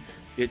movie,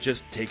 it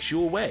just takes you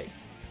away.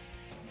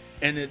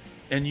 And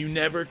you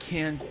never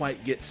can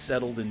quite get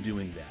settled in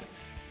doing that.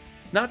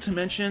 Not to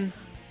mention,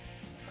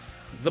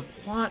 the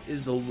plot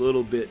is a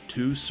little bit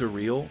too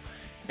surreal,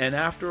 and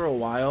after a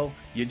while,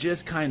 you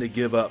just kind of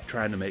give up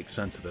trying to make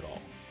sense of it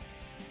all.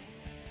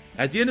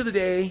 At the end of the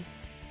day,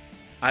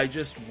 I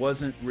just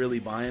wasn't really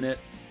buying it.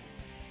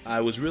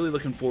 I was really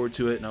looking forward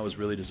to it, and I was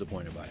really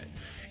disappointed by it.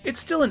 It's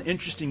still an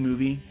interesting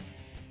movie.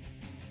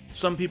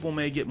 Some people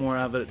may get more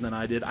out of it than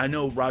I did. I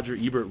know Roger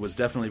Ebert was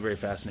definitely very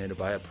fascinated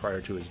by it prior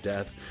to his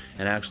death,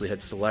 and actually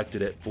had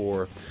selected it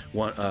for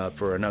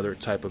another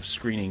type of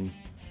screening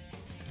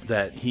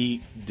that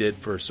he did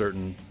for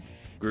certain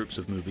groups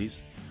of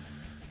movies.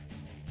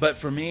 But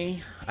for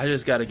me, I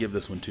just got to give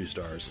this one 2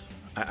 stars.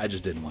 I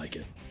just didn't like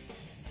it.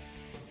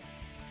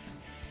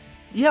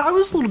 Yeah, I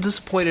was a little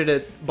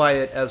disappointed by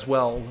it as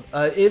well.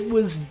 It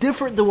was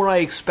different than what I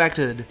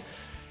expected.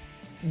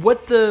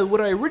 What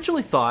I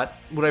originally thought,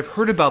 what I've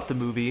heard about the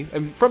movie, I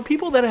mean, from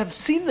people that have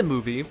seen the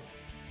movie,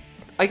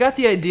 I got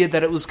the idea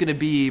that it was going to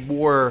be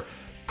more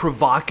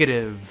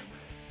provocative,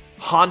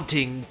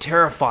 haunting,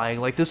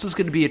 terrifying. Like, this was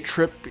going to be a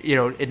trip,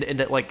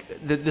 in like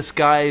this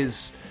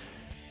guy's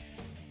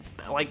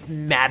like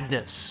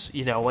madness,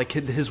 like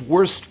his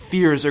worst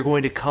fears are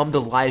going to come to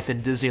life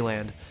in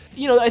Disneyland.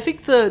 I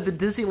think the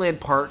Disneyland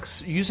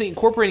parks,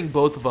 incorporating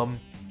both of them,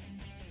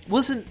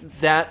 wasn't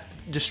that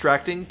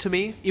distracting to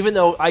me, even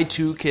though I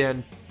too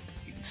could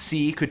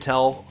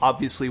tell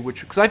obviously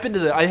because I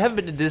haven't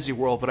been to Disney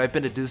World, but I've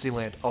been to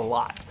Disneyland a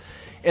lot.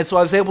 And so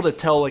I was able to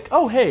tell, like,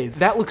 oh hey,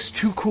 that looks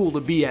too cool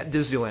to be at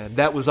Disneyland.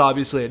 That was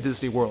obviously at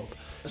Disney World.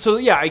 So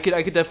yeah, I could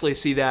definitely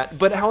see that.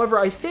 But however,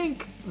 I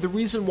think the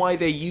reason why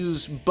they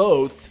use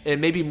both,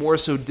 and maybe more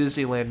so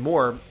Disneyland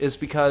more, is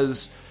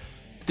because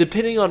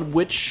depending on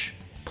which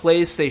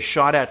place they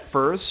shot at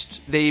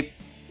first, they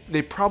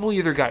probably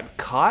either got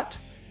caught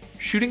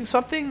shooting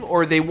something,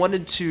 or they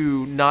wanted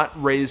to not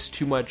raise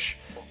too much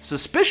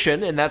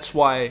suspicion, and that's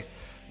why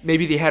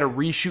maybe they had to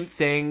reshoot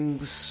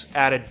things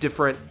at a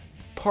different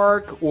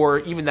park, or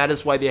even that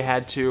is why they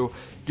had to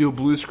do a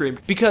blue screen,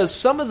 because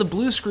some of the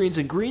blue screens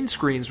and green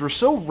screens were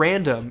so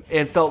random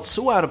and felt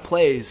so out of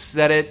place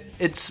that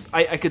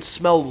I could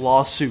smell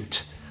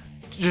lawsuit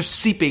just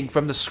seeping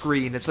from the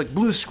screen. It's like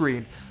blue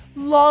screen,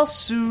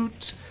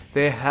 lawsuit,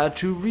 they had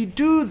to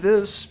redo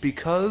this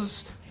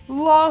because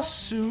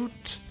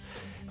lawsuit.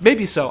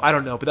 Maybe so, I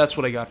don't know, but that's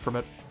what I got from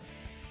it.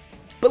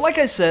 But like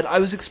I said, I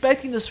was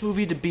expecting this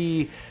movie to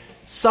be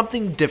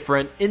something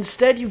different.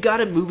 Instead, you got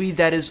a movie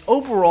that is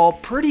overall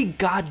pretty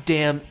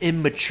goddamn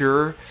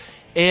immature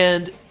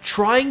and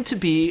trying to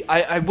be...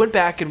 I went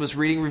back and was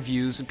reading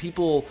reviews, and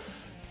people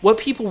what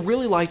people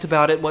really liked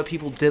about it and what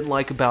people didn't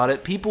like about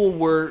it. People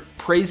were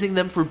praising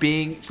them for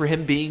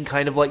him being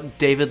kind of like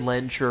David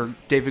Lynch or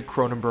David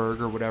Cronenberg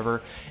or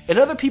whatever. And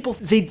other people,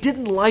 they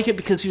didn't like it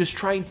because he was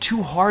trying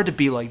too hard to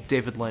be like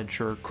David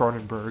Lynch or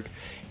Cronenberg.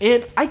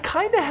 And I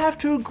kind of have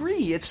to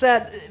agree. It's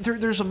that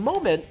there's a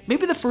moment,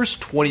 maybe the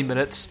first 20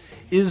 minutes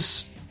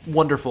is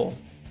wonderful.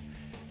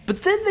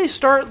 But then they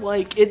start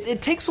like,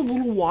 it takes a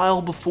little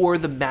while before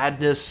the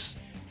madness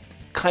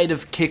kind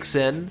of kicks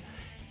in.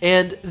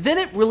 And then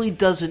it really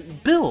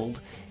doesn't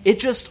build. It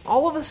just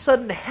all of a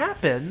sudden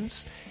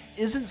happens,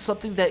 isn't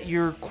something that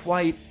you're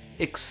quite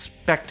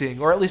expecting,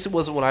 or at least it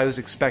wasn't what I was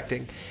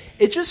expecting.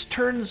 It just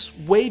turns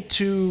way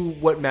too,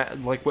 what Matt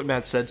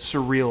said,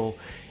 surreal,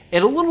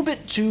 and a little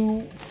bit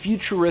too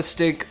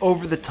futuristic,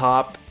 over the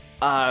top,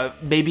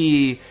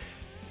 maybe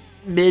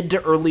mid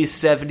to early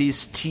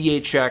 70s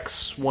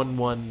THX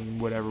 11,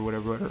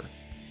 whatever.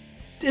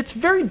 It's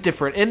very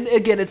different, and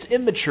again, it's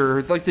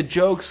immature. Like the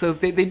jokes, so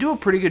they do a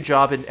pretty good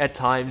job at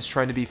times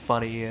trying to be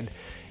funny, and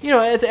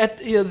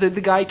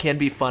the guy can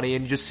be funny,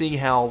 and just seeing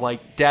how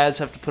like dads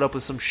have to put up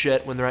with some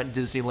shit when they're at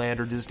Disneyland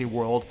or Disney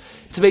World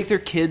to make their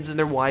kids and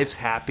their wives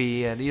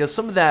happy, and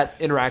some of that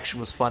interaction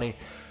was funny.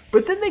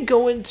 But then they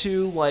go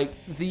into like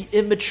the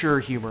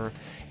immature humor,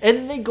 and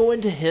then they go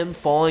into him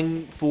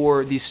falling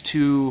for these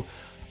two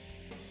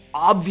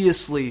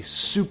obviously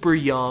super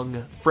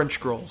young French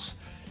girls.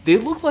 They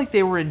looked like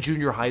they were in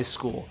junior high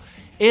school.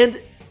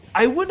 And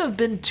I wouldn't have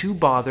been too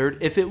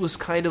bothered if it was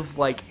kind of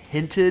like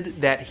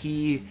hinted that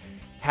he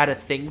had a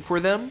thing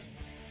for them,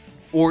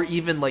 or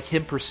even like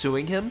him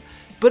pursuing him.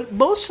 But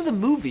most of the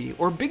movie,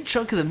 or a big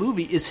chunk of the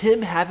movie, is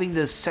him having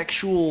this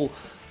sexual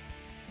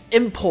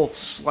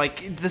impulse,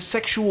 like the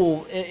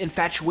sexual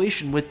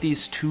infatuation with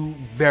these two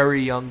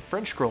very young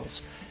French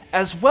girls,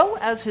 as well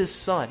as his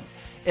son.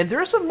 And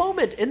there's a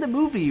moment in the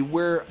movie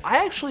where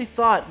I actually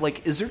thought,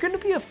 like, is there going to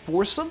be a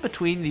foursome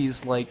between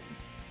these, like,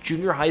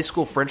 junior high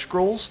school French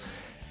girls,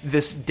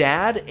 this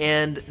dad,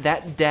 and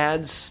that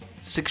dad's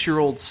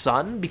 6-year-old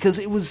son? Because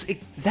it was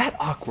that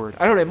awkward.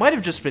 I don't know, it might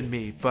have just been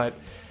me, but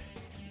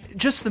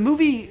just the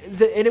movie,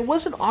 and it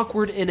wasn't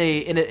awkward in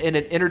an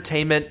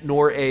entertainment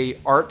nor a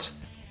art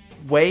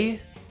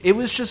way. It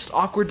was just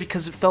awkward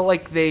because it felt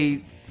like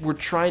they were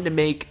trying to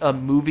make a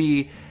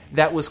movie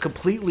that was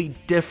completely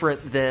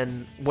different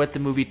than what the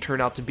movie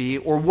turned out to be,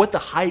 or what the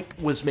hype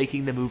was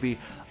making the movie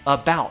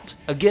about.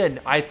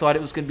 Again, I thought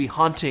it was going to be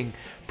haunting,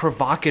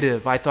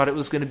 provocative. I thought it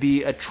was going to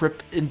be a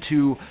trip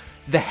into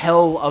the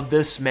hell of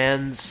this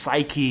man's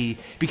psyche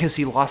because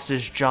he lost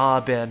his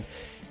job, and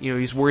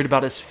he's worried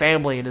about his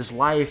family and his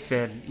life,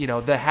 and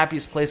the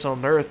happiest place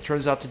on earth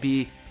turns out to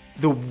be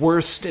the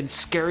worst and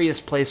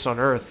scariest place on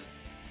earth.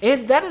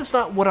 And that is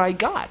not what I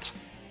got.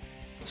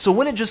 So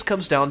when it just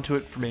comes down to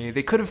it for me,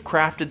 they could have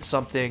crafted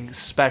something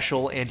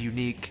special and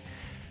unique,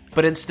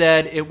 but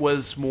instead it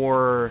was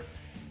more,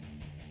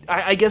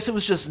 I guess it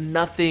was just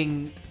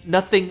nothing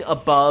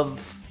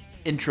above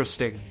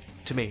interesting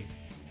to me.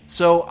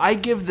 So I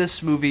give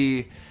this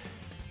movie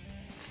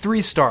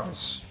 3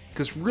 stars,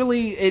 because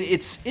really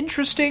it's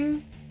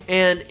interesting,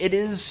 and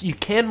you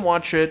can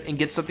watch it and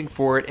get something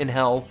for it in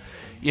hell.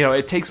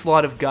 It takes a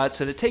lot of guts,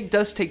 and it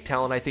does take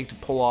talent, I think, to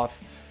pull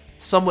off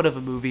somewhat of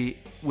a movie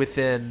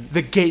within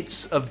the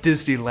gates of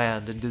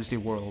Disneyland and Disney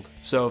World.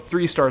 So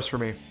 3 stars for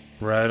me.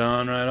 Right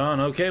on.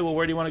 Okay, well,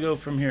 where do you want to go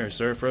from here,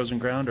 sir? Frozen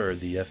Ground or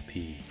the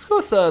FP? Let's go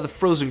with the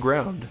Frozen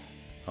Ground.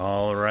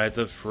 All right,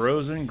 the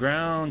Frozen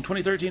Ground,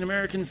 2013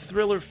 American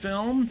thriller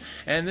film,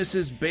 and this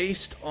is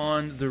based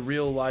on the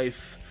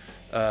real-life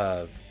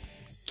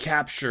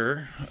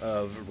capture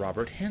of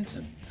Robert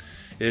Hansen.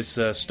 This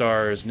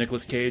stars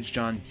Nicolas Cage,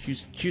 John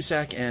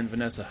Cusack, and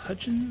Vanessa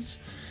Hudgens,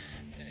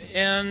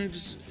 and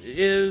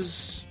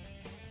is,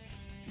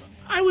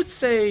 I would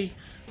say,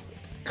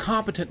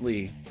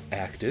 competently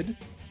acted.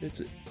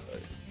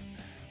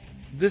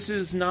 This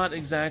is not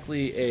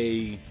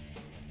exactly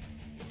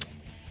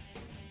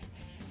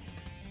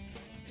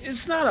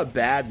it's not a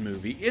bad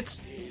movie. It's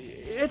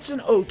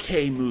an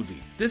okay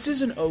movie. This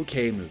is an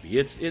okay movie.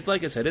 It's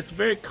like I said, it's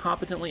very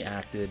competently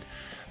acted.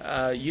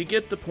 You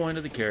get the point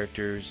of the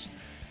characters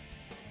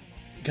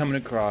coming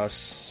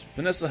across.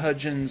 Vanessa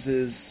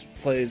Hudgens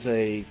plays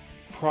a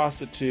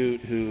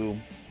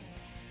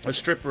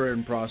stripper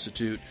and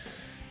prostitute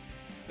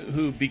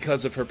who,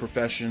 because of her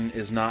profession,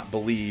 is not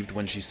believed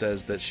when she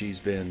says that she's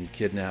been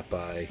kidnapped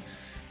by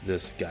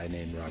this guy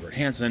named Robert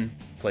Hansen,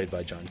 played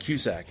by John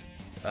Cusack.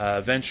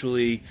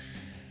 Eventually,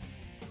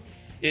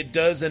 it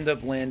does end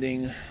up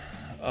landing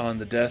on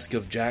the desk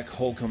of Jack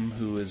Holcomb,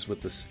 who is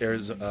with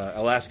the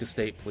Alaska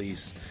State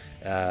Police.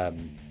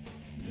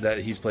 That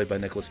he's played by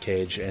Nicolas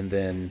Cage, and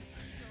then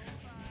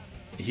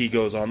he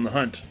goes on the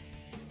hunt.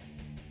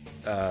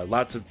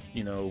 Lots of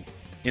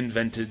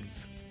invented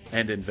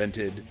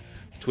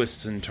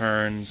twists and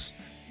turns.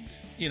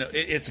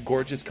 It's a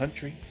gorgeous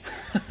country.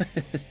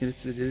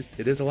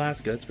 It is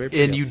Alaska. It's very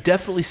pretty. And you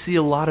definitely see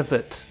a lot of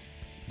it.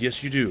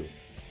 Yes, you do.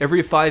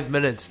 Every 5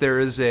 minutes, there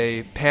is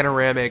a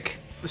panoramic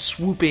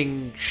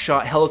swooping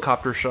shot,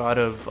 helicopter shot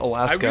of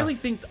Alaska. I really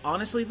think,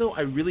 honestly though,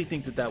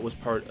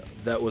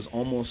 that was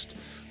almost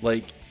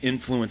like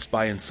influenced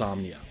by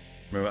Insomnia.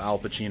 Remember Al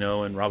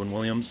Pacino and Robin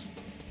Williams?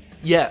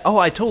 Yeah. Oh,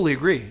 I totally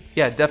agree.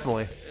 Yeah,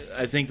 definitely.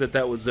 I think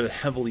that was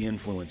heavily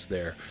influenced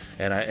there,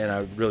 and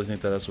I really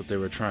think that's what they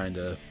were trying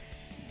to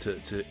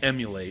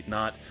emulate,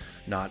 not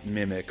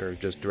mimic or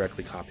just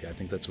directly copy. I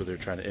think that's what they're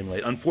trying to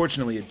emulate.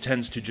 Unfortunately, it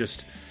tends to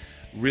just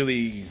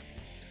really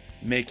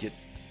make it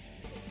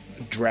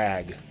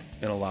drag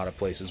in a lot of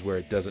places where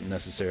it doesn't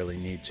necessarily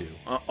need to.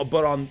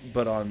 But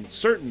on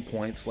certain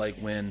points, like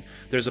when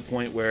there's a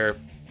point where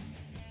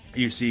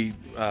you see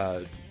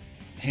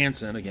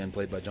Hanson, again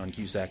played by John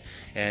Cusack,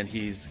 and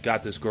he's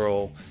got this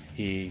girl,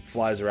 he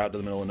flies her out to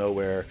the middle of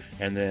nowhere,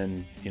 and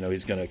then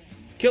he's going to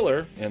kill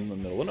her in the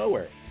middle of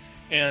nowhere.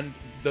 And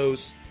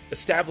those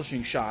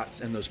establishing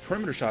shots and those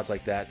perimeter shots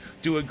like that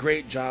do a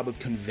great job of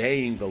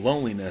conveying the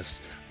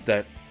loneliness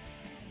that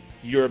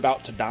you're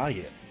about to die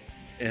in,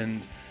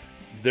 and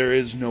there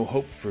is no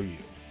hope for you.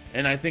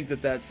 And I think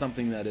that's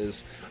something that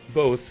is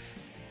both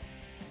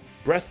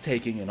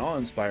breathtaking and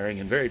awe-inspiring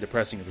and very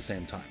depressing at the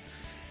same time.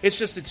 It's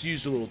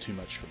used a little too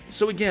much for me.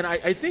 So again,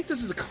 I think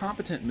this is a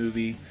competent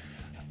movie.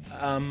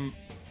 I'm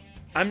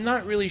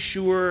not really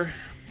sure.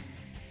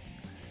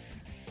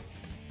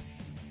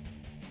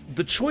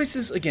 The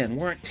choices, again,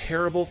 weren't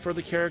terrible for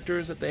the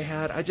characters that they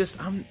had. I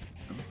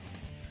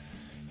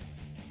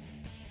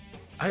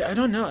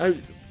don't know.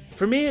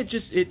 For me,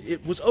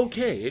 it was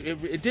okay.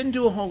 It didn't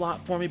do a whole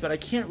lot for me, but I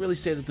can't really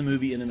say that the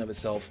movie in and of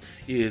itself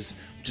is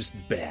just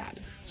bad.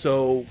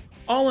 So,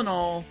 all in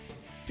all,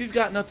 if you've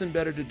got nothing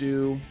better to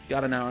do,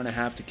 got an hour and a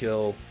half to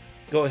kill,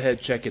 go ahead,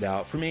 check it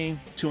out. For me,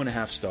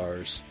 2.5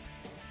 stars.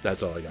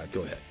 That's all I got.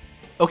 Go ahead.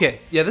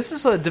 Okay, yeah, this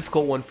is a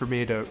difficult one for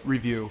me to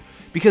review,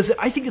 because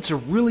I think it's a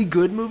really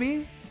good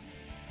movie,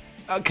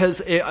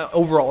 because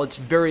overall it's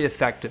very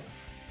effective.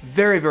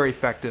 Very, very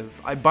effective.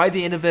 By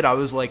the end of it, I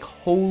was like,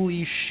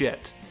 holy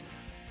shit.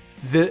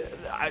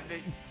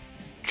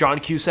 John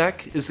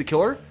Cusack is the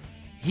killer.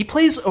 He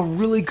plays a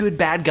really good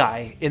bad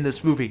guy in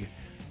this movie,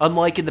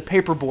 unlike in The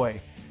Paperboy.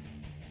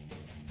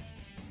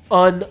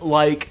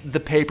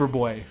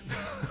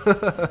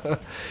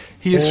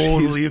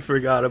 Totally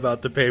forgot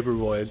about The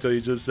Paperboy until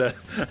you just said.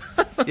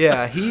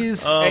 Yeah,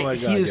 he's oh my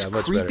God, he is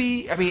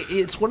creepy. Better. I mean,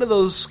 it's one of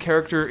those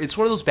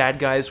bad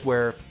guys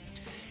where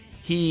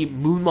he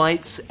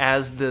moonlights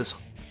as this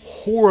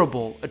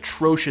horrible,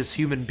 atrocious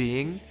human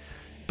being,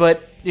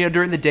 but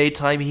during the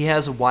daytime he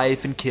has a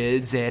wife and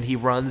kids, and he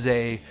runs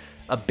a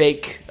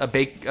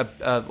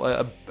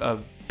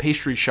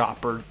pastry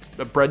shop or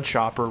a bread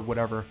shop or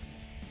whatever.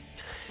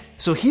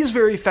 So he's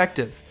very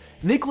effective.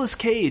 Nicolas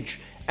Cage,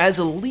 as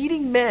a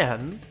leading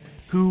man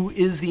who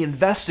is the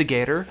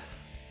investigator,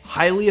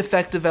 highly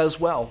effective as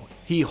well.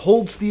 He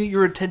holds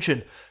your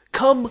attention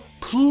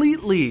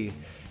completely,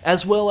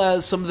 as well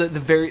as some of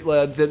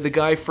the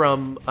guy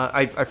from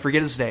I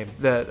forget his name,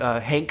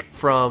 Hank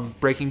from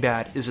Breaking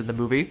Bad is in the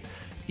movie,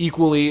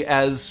 equally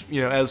as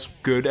as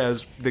good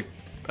as the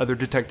other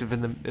detective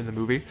in the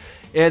movie,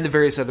 and the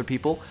various other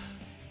people.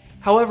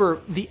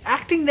 However, the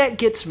acting that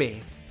gets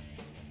me,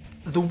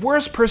 the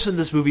worst person in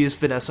this movie is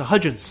Vanessa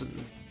Hudgens.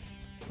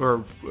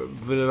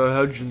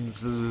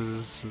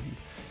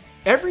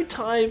 Every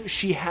time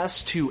she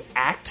has to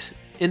act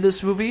in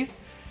this movie,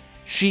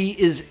 she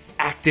is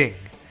acting.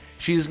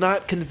 She is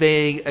not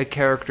conveying a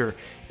character.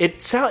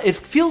 It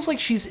feels like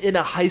she's in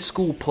a high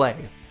school play.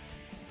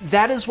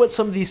 That is what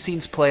some of these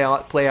scenes play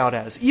out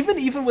as.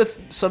 Even with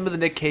some of the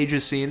Nick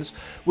Cage's scenes,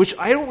 which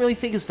I don't really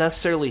think is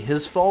necessarily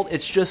his fault.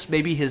 It's just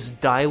maybe his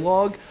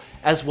dialogue,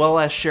 as well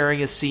as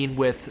sharing a scene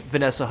with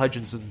Vanessa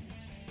Hudgens,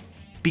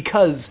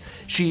 because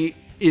she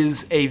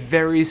is a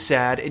very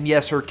sad, and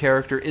yes, her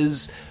character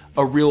is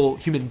a real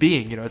human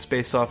being. It's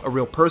based off a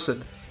real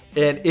person,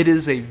 and it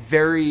is a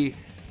very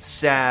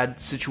sad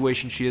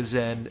situation she is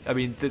in. I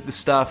mean, the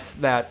stuff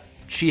that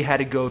she had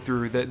to go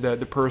through,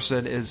 the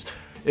person is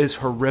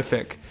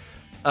horrific.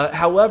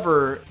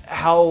 However,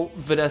 how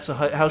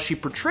she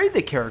portrayed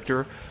the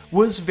character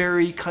was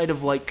very kind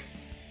of like,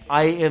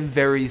 I am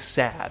very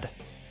sad.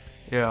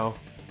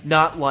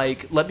 Not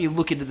like, let me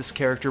look into this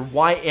character.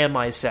 Why am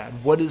I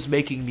sad? What is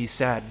making me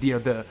sad?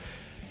 The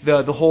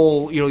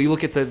whole, you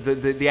look at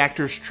the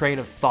actor's train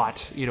of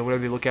thought, whenever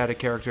they look at a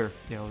character,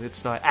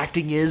 it's not,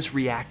 acting is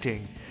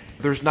reacting.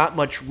 There's not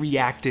much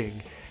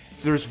reacting.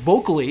 There's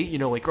vocally,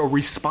 like a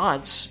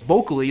response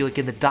vocally, like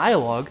in the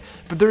dialogue,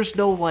 but there's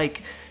no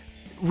like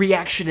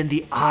reaction in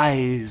the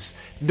eyes,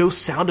 no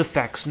sound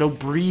effects, no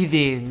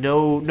breathing,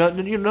 none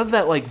of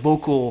that like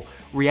vocal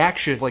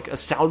reaction. Like a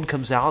sound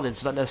comes out and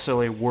it's not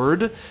necessarily a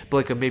word,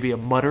 but like maybe a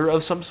mutter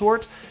of some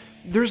sort.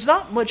 There's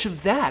not much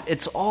of that.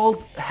 It's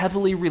all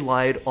heavily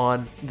relied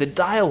on the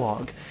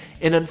dialogue.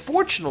 And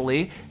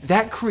unfortunately,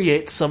 that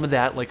creates some of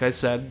that, like I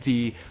said,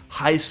 the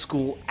high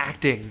school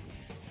acting.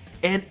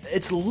 And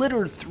it's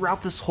littered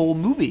throughout this whole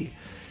movie,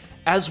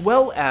 as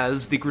well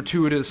as the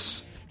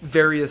gratuitous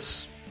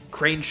various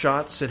crane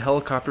shots and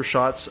helicopter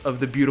shots of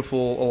the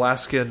beautiful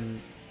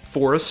Alaskan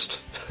forest.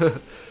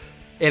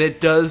 and it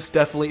does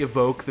definitely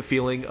evoke the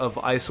feeling of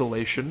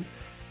isolation,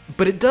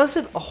 but it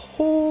doesn't a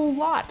whole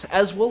lot,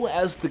 as well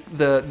as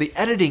the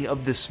editing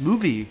of this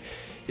movie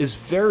is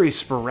very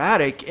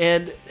sporadic,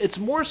 and it's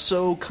more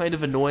so kind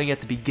of annoying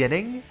at the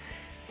beginning.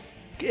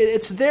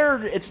 It's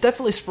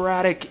definitely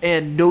sporadic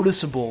and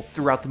noticeable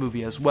throughout the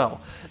movie as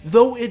well,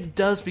 though it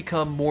does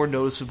become more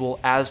noticeable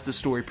as the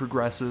story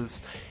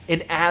progresses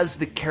and as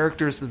the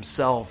characters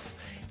themselves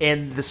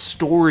and the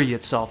story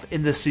itself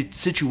in the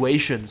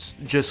situations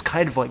just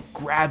kind of like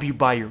grab you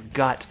by your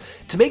gut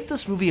to make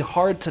this movie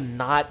hard to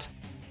not,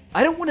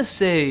 I don't want to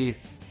say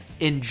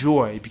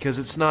enjoy, because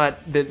it's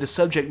not, the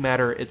subject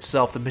matter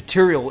itself, the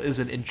material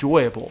isn't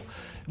enjoyable,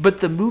 but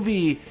the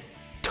movie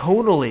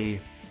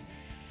tonally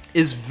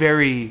is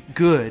very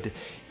good.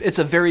 It's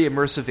a very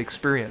immersive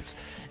experience.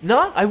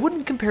 I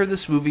wouldn't compare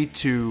this movie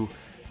to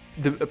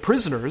The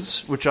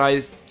Prisoners, which I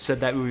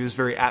said that movie was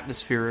very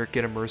atmospheric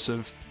and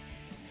immersive.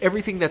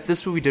 Everything that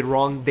this movie did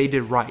wrong, they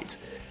did right.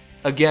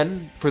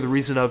 Again, for the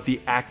reason of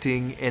the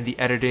acting and the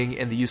editing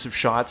and the use of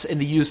shots and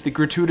the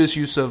gratuitous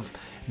use of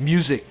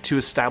music to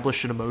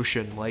establish an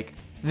emotion. Like,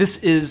 this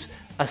is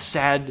a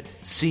sad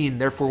scene,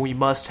 therefore we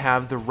must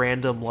have the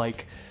random,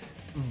 like,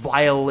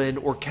 violin,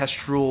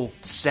 orchestral,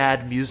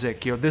 sad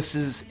music. You know, this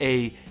is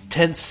a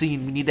tense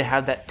scene, we need to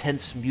have that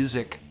tense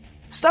music.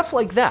 Stuff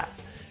like that.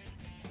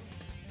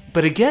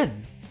 But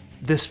again,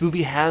 this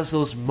movie has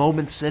those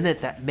moments in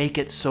it that make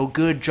it so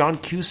good. John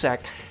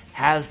Cusack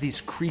has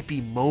these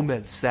creepy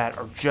moments that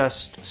are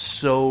just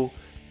so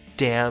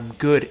damn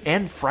good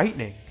and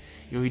frightening.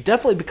 You know, he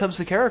definitely becomes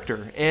the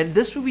character, and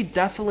this movie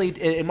definitely,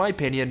 in my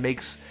opinion,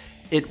 makes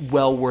it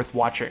well worth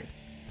watching.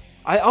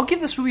 I'll give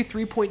this movie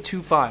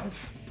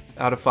 3.25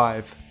 out of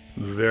 5.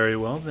 Very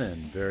well then.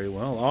 Very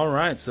well. All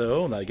right,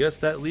 so I guess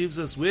that leaves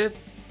us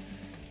with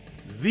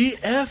the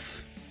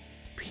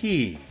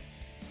FP.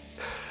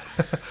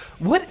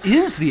 What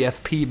is the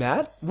FP,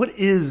 Matt? What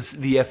is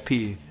the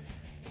FP?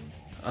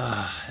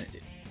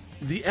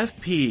 The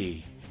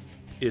FP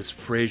is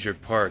Fraser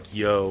Park,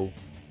 yo.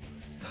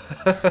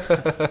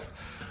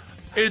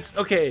 It's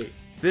okay.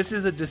 This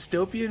is a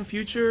dystopian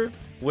future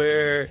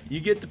where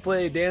you get to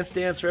play Dance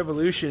Dance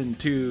Revolution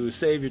to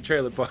save your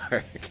trailer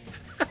park.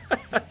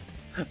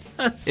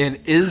 And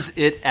is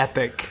it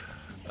epic?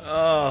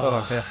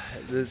 Oh, yeah.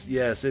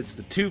 Yes, it's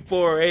the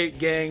 248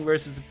 gang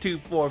versus the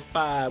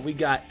 245. We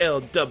got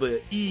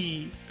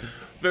LWE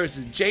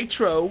versus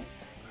J-Tro,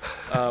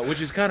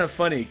 which is kind of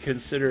funny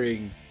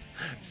considering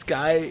this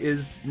guy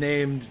is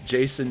named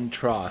Jason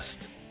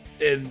Trost,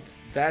 and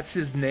that's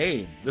his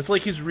name. That's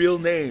like his real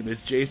name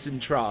is Jason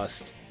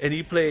Trost, and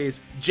he plays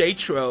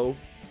J-Tro.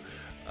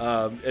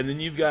 And then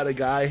you've got a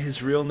guy,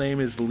 his real name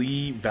is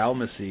Lee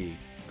Valmacy.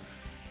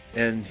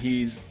 And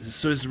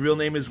so his real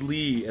name is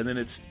Lee, and then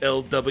it's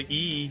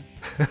LWE.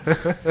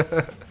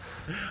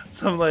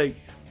 So I'm like,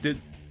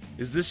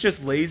 is this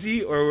just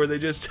lazy, or were they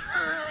just...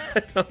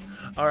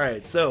 All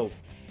right, so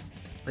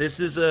this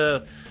is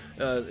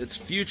it's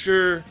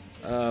future.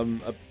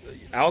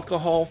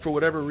 Alcohol, for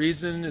whatever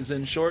reason, is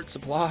in short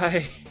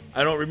supply.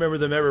 I don't remember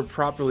them ever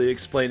properly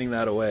explaining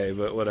that away,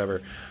 but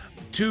whatever.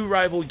 2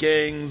 rival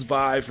gangs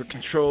vie for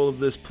control of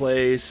this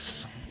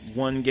place.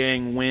 One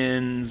gang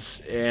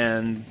wins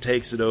and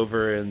takes it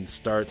over and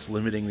starts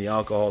limiting the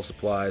alcohol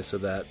supply, so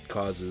that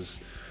causes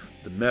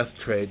the meth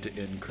trade to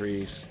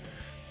increase.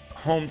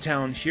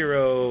 Hometown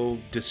hero,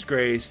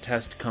 disgraced,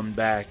 has to come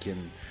back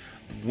and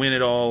win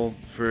it all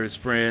for his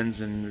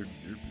friends and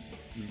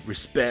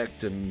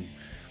respect and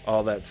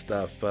all that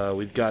stuff.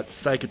 We've got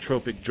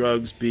psychotropic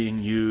drugs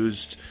being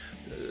used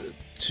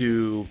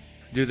to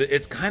do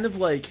it's kind of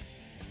like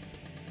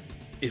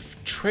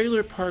if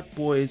Trailer Park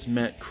Boys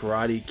met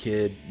Karate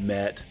Kid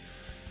met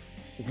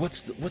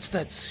what's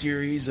that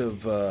series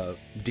of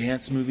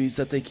dance movies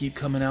that they keep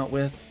coming out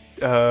with?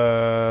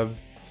 Oh,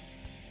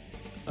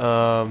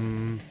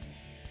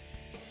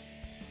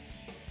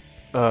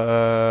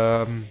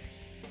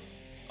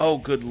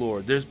 good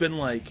lord! There's been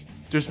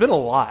a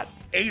lot.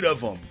 8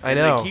 of them. I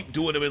know. They keep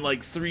doing them in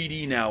like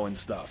 3D now and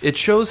stuff. It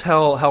shows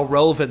how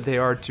relevant they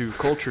are to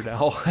culture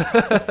now.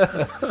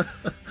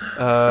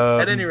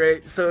 At any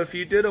rate, so if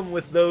you did them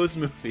with those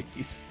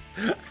movies,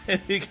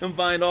 and you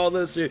combined all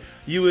this,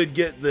 you would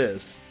get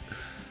this.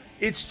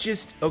 It's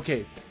just,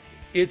 okay,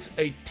 it's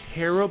a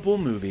terrible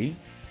movie,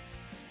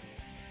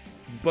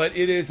 but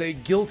it is a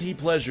guilty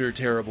pleasure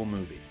terrible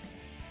movie.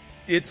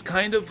 It's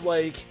kind of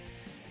like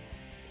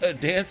a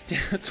Dance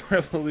Dance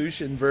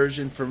Revolution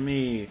version for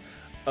me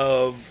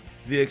of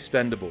The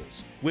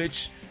Expendables,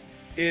 which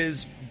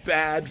is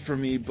bad for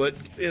me, but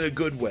in a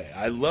good way.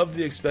 I love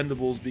The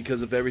Expendables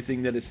because of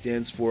everything that it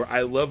stands for.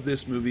 I love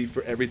this movie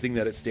for everything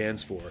that it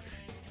stands for.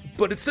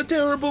 But it's a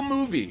terrible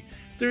movie.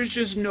 There's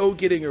just no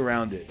getting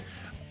around it.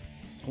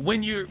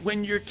 When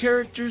your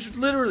characters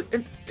literally,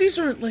 and these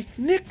aren't like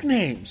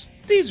nicknames.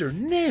 These are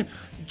names.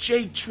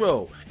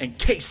 J-Tro and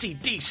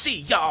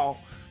KCDC, y'all.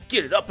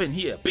 Get it up in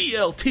here.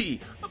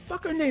 BLT. A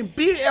fucker named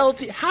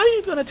BLT. How are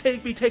you going to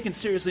be taken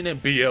seriously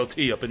named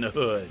BLT up in the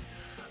hood?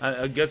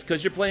 I guess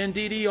because you're playing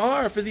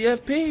DDR for the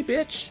FP,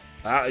 bitch.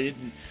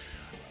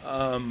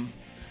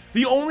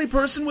 The only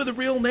person with a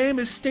real name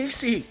is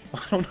Stacy.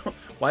 I don't know.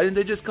 Why didn't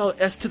they just call it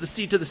S to the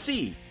C to the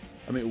C?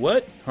 I mean,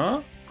 what?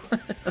 Huh?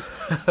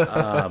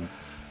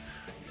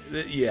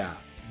 Yeah,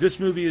 this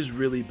movie is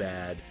really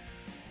bad,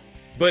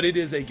 but it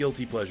is a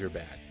guilty pleasure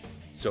bad.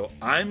 So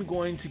I'm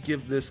going to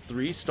give this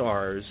 3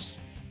 stars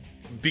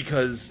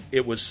because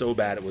it was so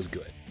bad it was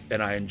good,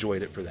 and I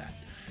enjoyed it for that.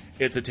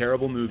 It's a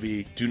terrible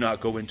movie. Do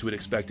not go into it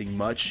expecting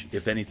much,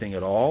 if anything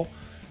at all,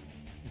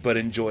 but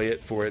enjoy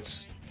it for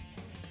its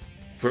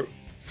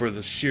for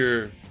the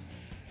sheer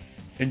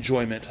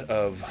enjoyment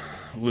of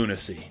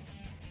lunacy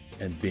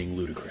and being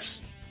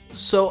ludicrous.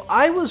 So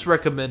I was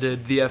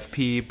recommended the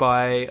FP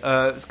by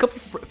a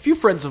few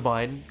friends of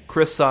mine,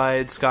 Chris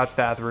Side, Scott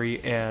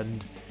Fathery,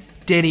 and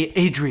Danny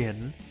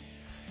Adrian.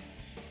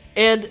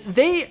 And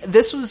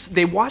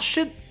they watched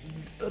it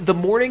the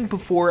morning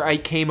before I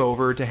came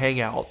over to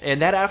hang out,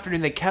 and that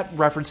afternoon they kept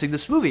referencing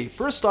this movie.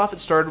 First off, it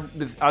started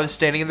with I was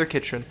standing in their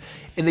kitchen,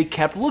 and they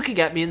kept looking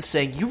at me and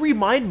saying, "You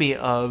remind me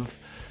of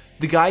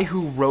the guy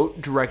who wrote,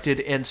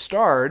 directed, and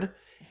starred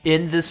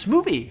in this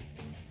movie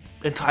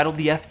entitled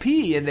The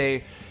FP." And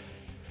they,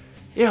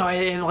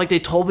 and like they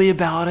told me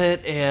about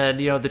it, and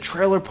the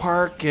trailer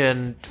park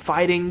and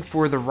fighting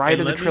for the right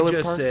of the trailer park. Let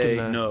me just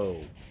say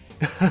no.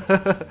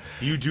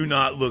 You do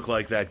not look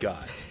like that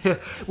guy.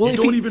 Well, you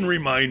don't even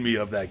remind me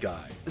of that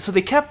guy. So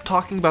they kept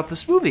talking about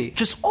this movie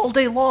just all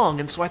day long,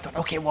 and so I thought,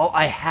 okay, well,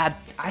 I had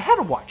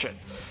to watch it.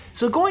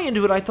 So going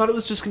into it, I thought it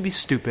was just gonna be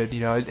stupid.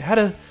 I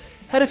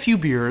had a few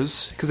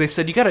beers because they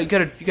said you gotta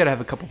have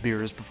a couple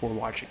beers before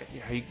watching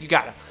it. You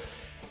gotta.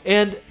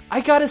 And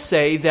I gotta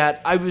say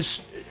that I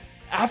was,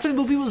 after the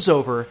movie was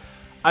over,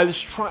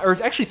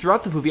 actually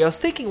throughout the movie, I was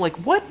thinking, like,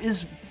 what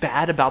is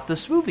bad about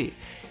this movie?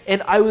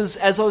 And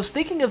as I was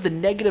thinking of the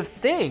negative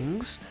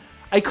things,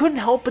 I couldn't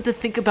help but to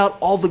think about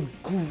all the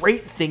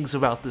great things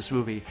about this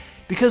movie.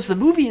 Because the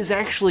movie is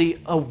actually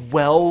a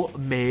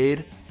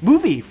well-made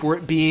movie for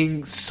it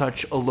being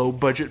such a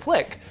low-budget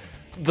flick.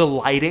 The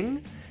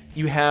lighting,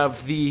 you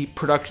have the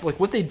production, like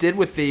what they did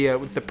with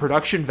the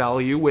production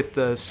value, with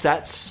the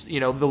sets,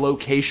 the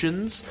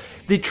locations.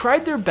 They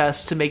tried their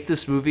best to make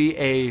this movie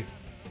a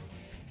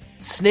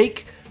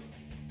Snake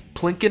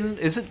Plissken.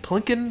 Is it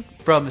Plissken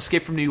from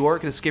Escape from New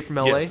York and Escape from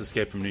LA? Yes,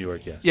 Escape from New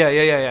York. Yes.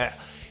 Yeah.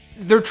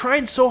 They're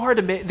trying so hard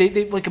to make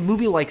they like a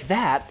movie like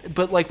that,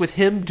 but like with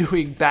him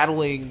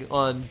battling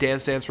on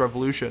Dance Dance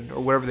Revolution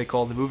or whatever they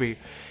call the movie,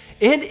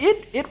 and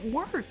it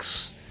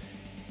works.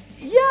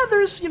 Yeah,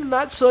 there's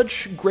not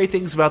such great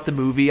things about the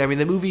movie. I mean,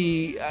 the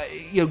movie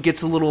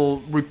gets a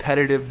little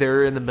repetitive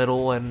there in the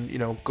middle, and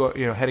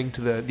heading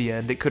to the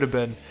end. It could have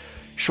been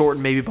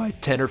shortened maybe by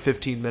 10 or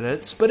 15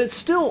 minutes, but it's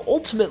still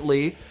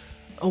ultimately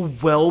a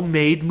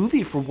well-made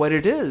movie for what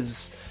it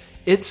is.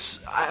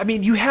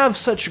 You have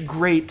such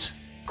great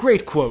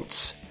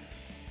quotes.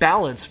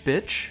 Balance,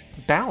 bitch.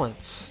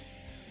 Balance.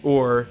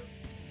 Or,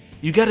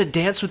 you gotta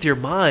dance with your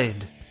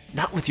mind,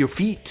 not with your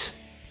feet.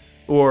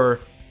 Or,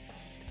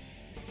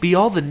 be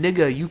all the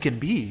nigga you can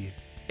be.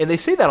 And they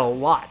say that a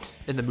lot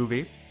in the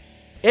movie.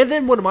 And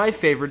then one of my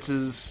favorites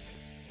is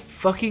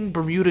fucking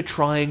Bermuda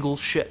Triangle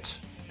shit.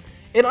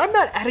 And I'm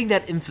not adding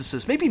that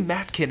emphasis. Maybe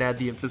Matt can add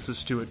the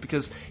emphasis to it,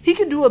 because he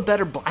can do a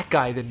better black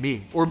guy than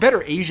me. Or a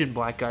better Asian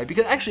black guy.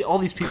 Because actually all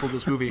these people in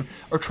this movie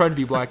are trying to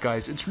be black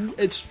guys. It's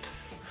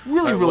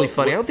really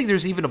funny. I don't think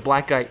there's even a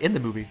black guy in the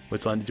movie.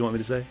 What song did you want me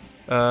to say?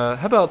 How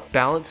about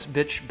Balance,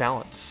 Bitch,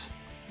 Balance?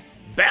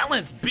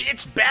 Balance,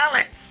 bitch,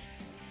 balance!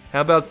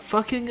 How about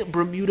fucking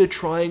Bermuda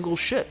Triangle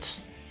shit?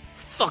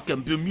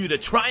 Fucking Bermuda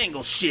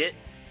Triangle shit!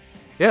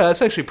 Yeah,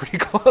 that's actually pretty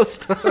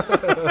close.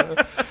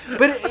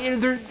 But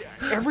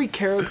every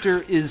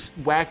character is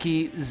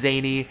wacky,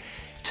 zany.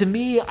 To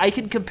me, I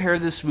can compare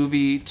this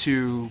movie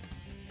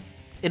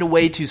in a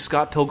way to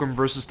Scott Pilgrim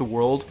vs. the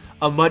World,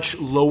 a much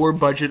lower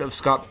budget of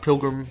Scott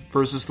Pilgrim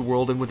vs. the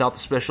World and without the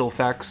special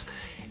effects,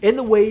 in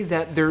the way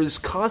that there's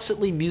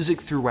constantly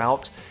music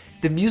throughout.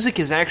 The music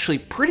is actually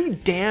pretty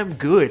damn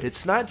good.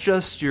 It's not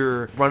just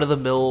your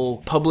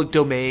run-of-the-mill, public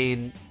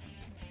domain,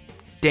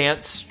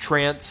 dance,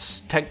 trance,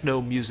 techno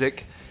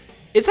music.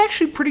 It's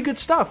actually pretty good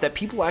stuff that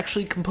people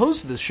actually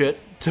composed this shit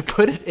to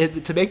put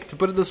in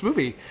this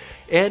movie,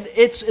 and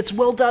it's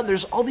well done.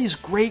 There's all these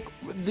great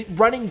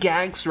running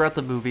gags throughout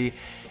the movie,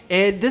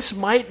 and this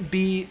might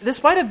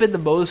have been the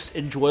most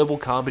enjoyable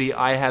comedy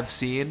I have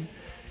seen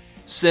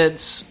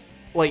since,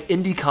 like,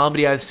 indie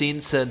comedy I've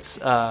seen since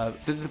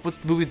what's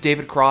the movie with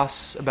David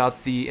Cross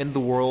about the end of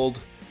the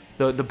world,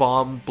 the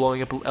bomb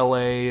blowing up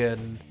LA,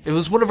 and it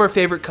was one of our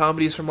favorite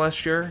comedies from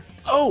last year.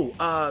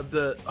 I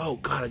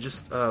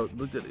just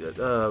looked at it.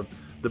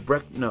 It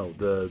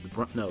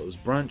was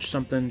Brunch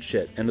something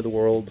shit. End of the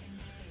world.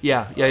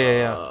 Yeah.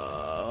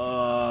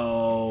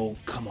 Oh,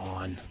 come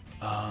on.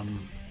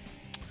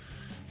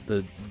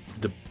 The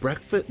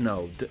breakfast.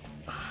 No.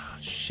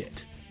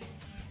 Shit.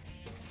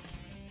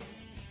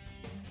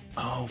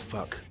 Oh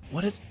fuck.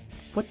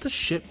 What the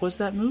shit was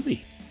that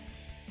movie?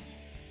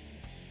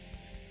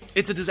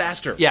 It's a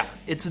disaster. Yeah,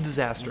 it's a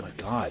disaster. Oh my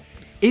god.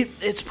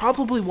 It's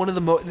probably one of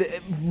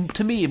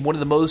to me, one of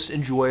the most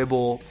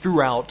enjoyable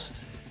throughout.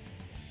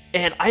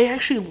 And I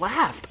actually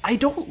laughed. I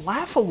don't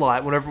laugh a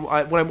lot when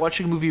I'm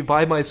watching a movie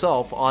by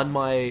myself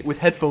with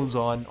headphones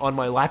on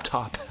my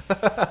laptop.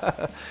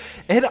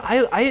 And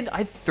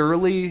I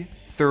thoroughly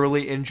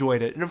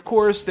enjoyed it. And of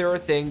course, there are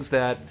things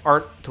that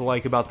aren't to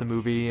like about the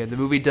movie, and the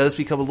movie does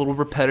become a little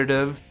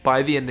repetitive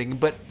by the ending,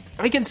 but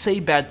I can say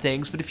bad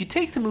things, but if you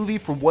take the movie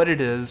for what it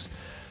is,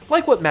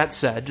 like what Matt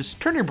said, just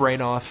turn your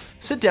brain off,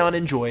 sit down,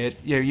 enjoy it.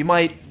 You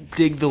might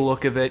dig the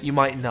look of it, you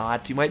might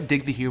not. You might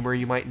dig the humor,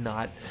 you might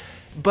not.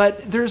 But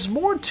there's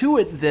more to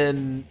it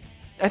than,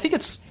 I think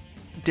it's,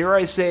 dare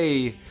I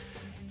say,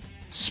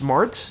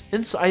 smart.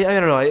 I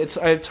don't know. It's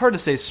hard to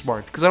say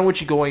smart because I don't want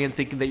you going and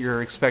thinking that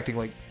you're expecting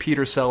like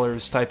Peter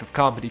Sellers type of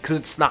comedy, because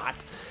it's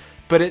not.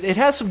 But it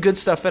has some good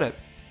stuff in it,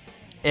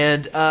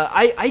 and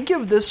I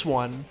give this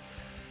one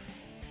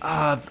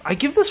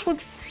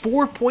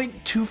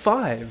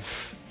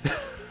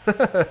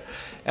 4.25.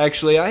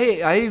 Actually,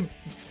 I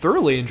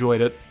thoroughly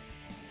enjoyed it.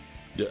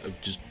 Yeah,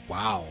 just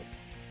wow.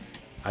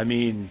 I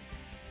mean,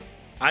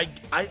 I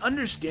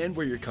understand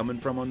where you're coming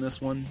from on this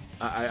one.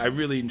 I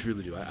really and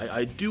truly do.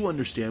 I do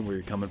understand where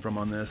you're coming from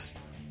on this,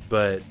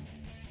 but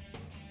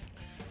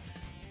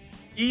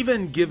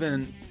even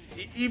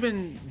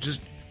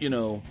just,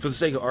 for the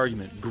sake of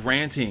argument,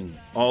 granting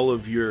all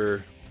of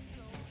your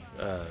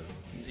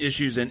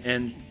issues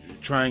and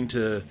trying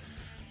to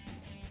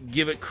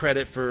give it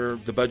credit for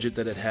the budget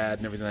that it had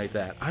and everything like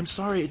that, I'm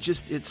sorry,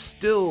 it's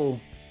still...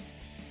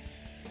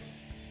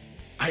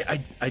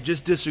 I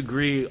just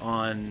disagree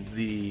on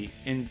the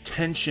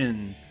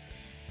intention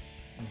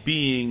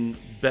being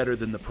better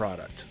than the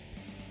product.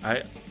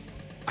 I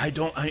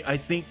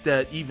think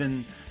that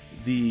even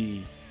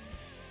the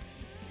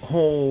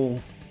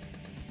whole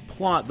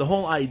plot, the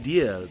whole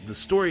idea, the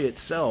story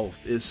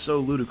itself is so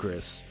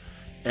ludicrous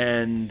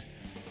and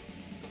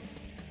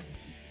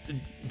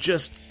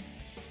just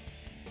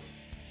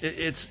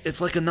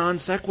it's like a non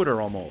sequitur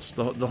almost.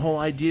 The whole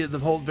idea, the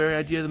whole very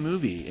idea of the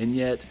movie, and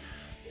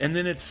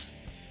then it's...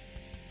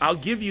 I'll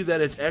give you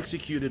that it's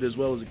executed as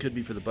well as it could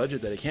be for the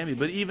budget that it can be,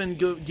 but even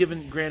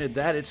granted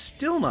that, it's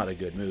still not a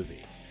good movie.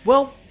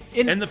 Well,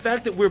 and the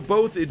fact that we're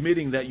both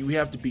admitting that you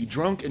have to be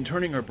drunk and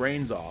turning our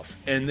brains off,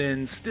 and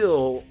then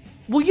still...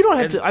 Well, you don't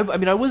have to... I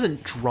mean, I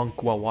wasn't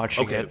drunk while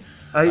watching it.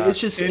 It's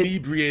just...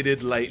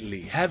 Inebriated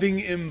lightly,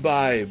 having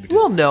imbibed.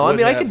 Well, no, I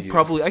mean, I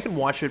can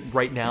watch it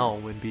right now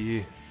and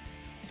be...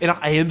 And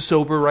I am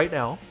sober right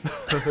now.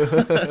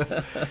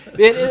 I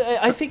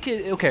think...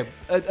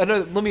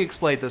 let me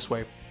explain it this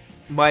way.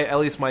 At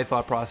least my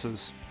thought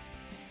process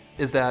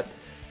is that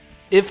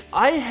if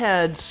I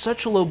had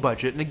such a low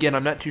budget, and again,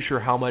 I'm not too sure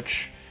how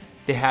much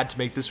they had to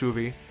make this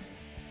movie.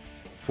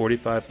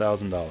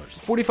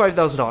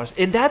 $45,000,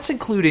 and that's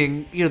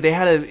including, they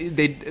had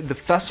the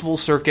festival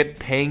circuit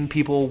paying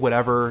people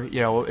whatever,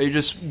 it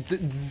just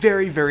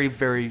very, very,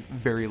 very,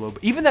 very low.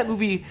 Even that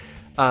movie,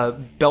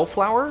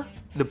 Bellflower,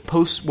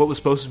 what was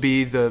supposed to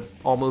be the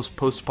almost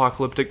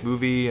post-apocalyptic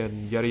movie,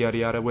 and yada yada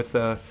yada, with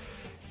the.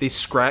 They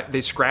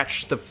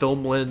scratched the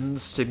film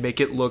lens to make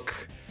it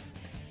look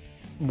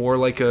more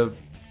like a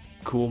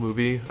cool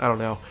movie. I don't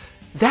know.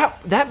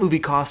 That movie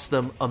cost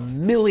them $1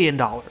 million.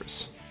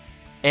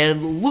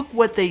 And look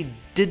what they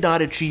did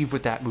not achieve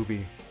with that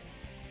movie.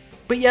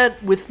 But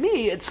yet, with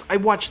me, I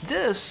watched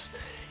this,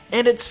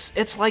 and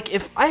it's like,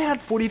 if I had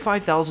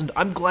 $45,000,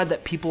 I'm glad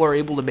that people are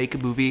able to make a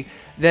movie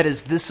that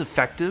is this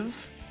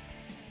effective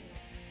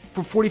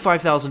for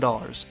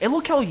 $45,000. And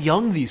look how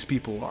young these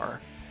people are.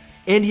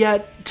 And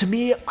yet, to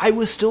me, I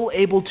was still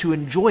able to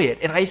enjoy it,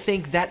 and I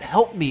think that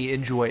helped me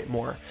enjoy it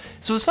more.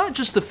 So it's not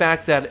just the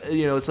fact that,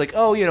 it's like,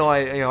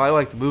 I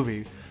like the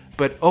movie,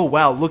 but oh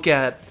wow, look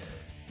at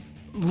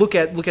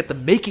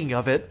the making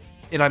of it,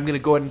 and I'm going to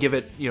go ahead and give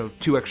it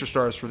 2 extra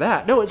stars for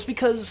that. No, it's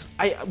because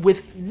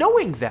with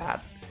knowing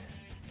that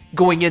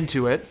going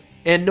into it,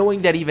 and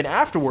knowing that even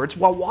afterwards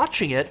while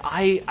watching it,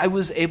 I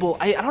was able.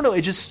 I don't know.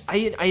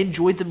 I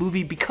enjoyed the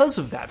movie because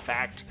of that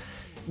fact.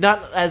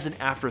 Not as an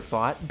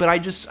afterthought, but I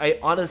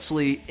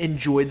honestly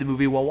enjoyed the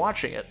movie while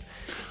watching it.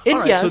 And all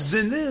right, yes,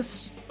 so then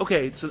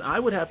so I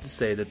would have to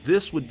say that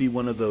this would be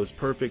one of those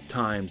perfect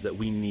times that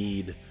we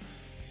need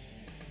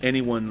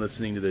anyone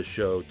listening to this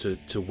show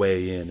to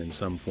weigh in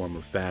some form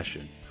or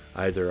fashion,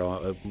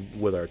 either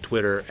with our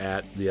Twitter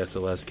at the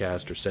SLS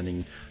Cast, or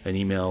sending an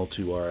email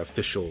to our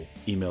official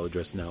email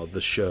address now,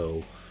 the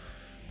show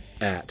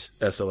at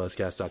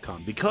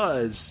slscast.com.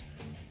 Because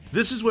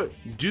this is what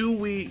do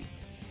we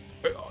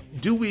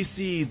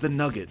see the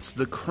nuggets,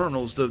 the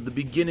kernels, the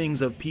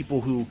beginnings of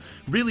people who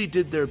really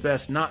did their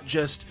best, not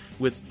just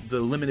with the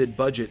limited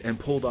budget and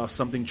pulled off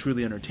something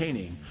truly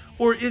entertaining?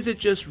 Or is it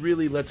just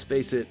really, let's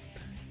face it,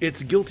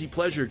 it's guilty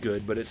pleasure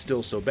good, but it's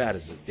still so bad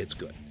as it's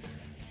good?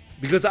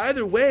 Because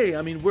either way,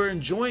 I mean, we're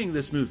enjoying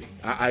this movie.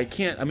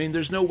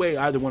 There's no way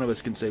either one of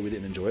us can say we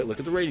didn't enjoy it. Look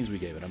at the ratings we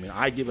gave it. I mean,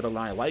 I give it a 9,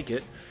 I like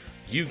it.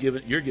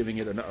 You're giving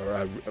it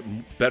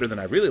better than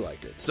I really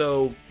liked it.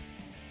 So,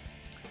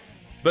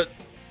 but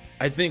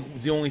I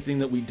think the only thing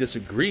that we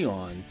disagree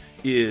on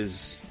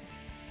is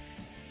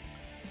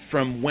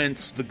from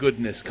whence the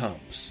goodness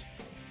comes.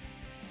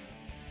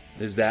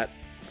 Is that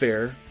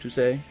fair to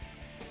say?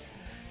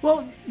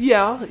 Well,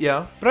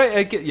 yeah. But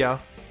I get,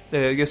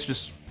 I guess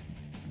just,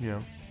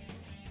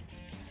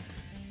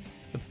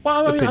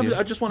 Well, I mean, opinion.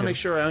 I just want to make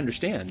sure I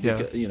understand. Yeah.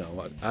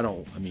 Because, I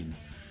don't,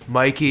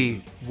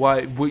 Mikey,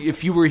 why?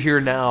 If you were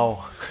here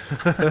now.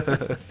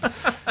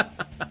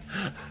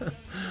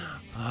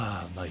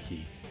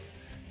 Mikey.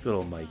 Good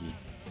old Mikey.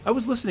 I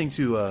was listening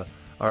to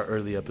our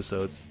early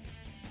episodes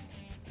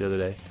the other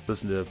day.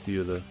 Listened to a few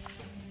of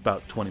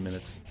about 20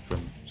 minutes from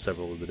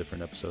several of the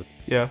different episodes.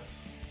 Yeah.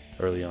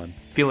 Early on.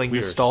 Feeling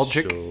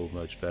nostalgic? We are so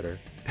much better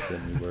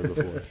than we were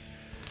before.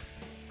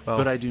 Well,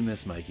 but I do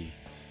miss Mikey.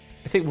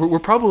 I think we're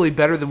probably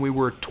better than we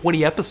were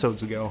 20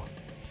 episodes ago.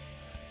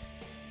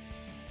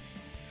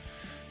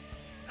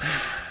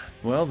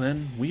 Well,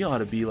 then, we ought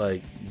to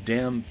be,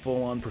 damn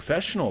full-on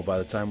professional by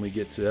the time we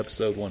get to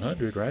episode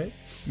 100, right?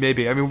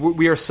 Maybe. I mean,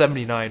 we are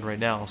 79 right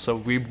now,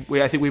 so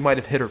I think we might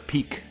have hit our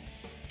peak.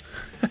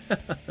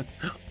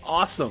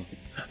 Awesome.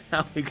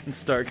 Now we can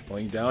start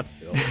going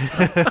downhill.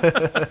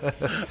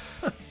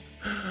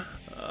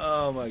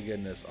 Oh, my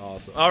goodness.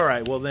 Awesome. All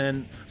right, well,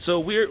 then,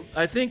 so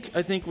I think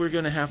we're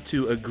going to have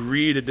to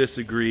agree to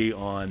disagree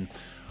on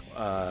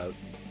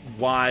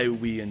why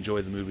we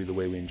enjoy the movie the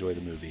way we enjoy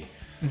the movie.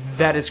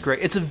 That is great.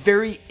 It's a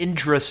very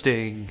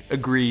interesting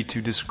agree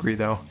to disagree,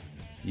 though.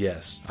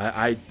 Yes,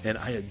 I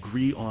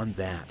agree on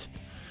that.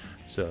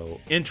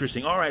 So,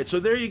 interesting. All right, so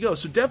there you go.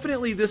 So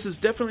this is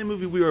definitely a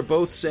movie we are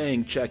both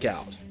saying check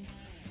out.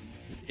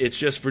 It's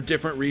just for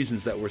different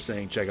reasons that we're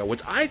saying check out,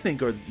 which I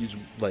think are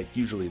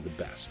usually the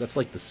best. That's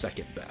the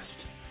second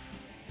best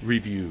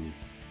review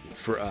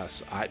for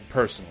us,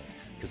 personally.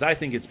 Because I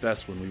think it's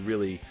best when we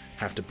really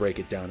have to break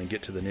it down and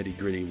get to the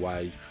nitty-gritty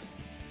why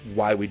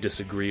we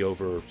disagree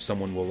over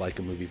someone will like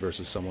a movie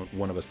versus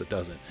one of us that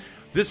doesn't.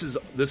 This is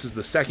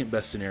the second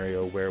best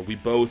scenario where we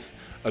both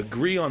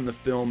agree on the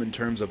film in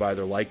terms of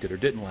either liked it or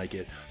didn't like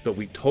it, but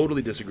we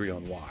totally disagree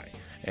on why.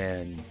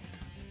 And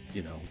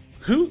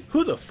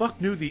who the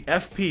fuck knew the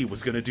FP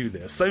was going to do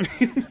this? I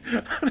mean,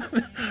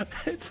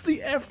 it's the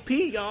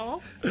FP,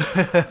 y'all.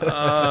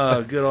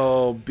 Good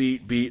old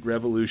beat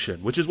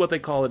revolution, which is what they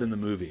call it in the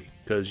movie,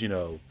 because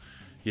you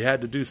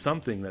had to do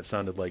something that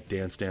sounded like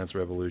Dance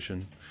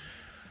Revolution.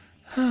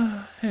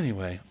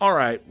 Anyway, all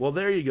right, well,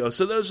 there you go.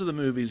 So those are the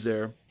movies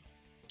there.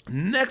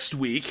 Next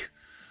week,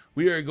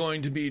 we are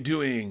going to be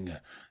doing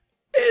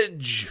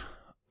Edge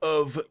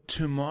of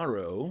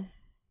Tomorrow,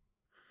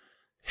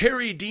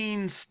 Harry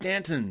Dean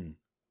Stanton,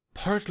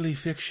 Partly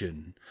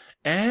Fiction,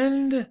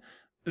 and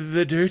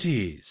The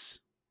Dirties.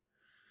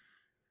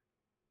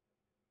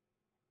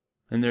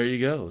 And there you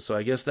go. So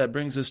I guess that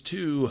brings us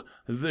to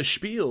the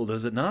spiel,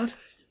 does it not?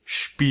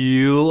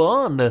 Spiel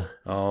on.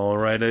 All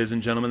right, ladies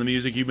and gentlemen, the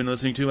music you've been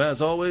listening to, as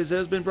always,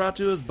 has been brought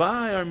to us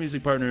by our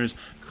music partners,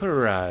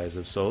 Cries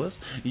of Solace.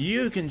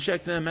 You can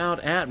check them out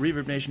at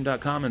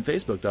ReverbNation.com and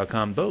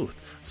Facebook.com, both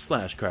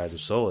 /Cries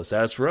of Solace.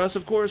 As for us,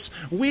 of course,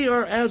 we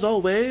are, as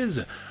always,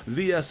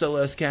 the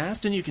SLS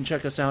Cast, and you can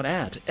check us out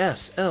at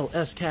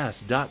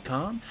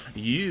slscast.com.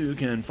 You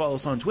can follow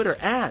us on Twitter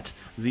at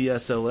the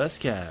SLS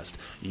Cast.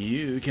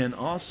 You can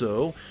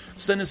also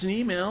send us an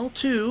email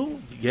to,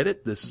 get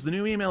it, this is the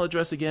new email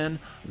address again,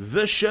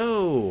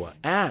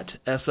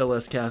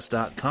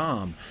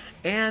 theshow@slscast.com.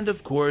 And,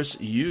 of course,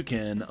 you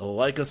can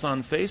like us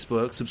on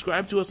Facebook,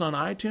 subscribe to us on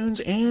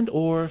iTunes, and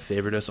or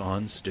favorite us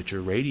on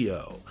Stitcher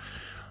Radio.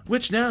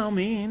 Which now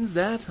means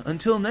that,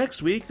 until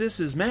next week, this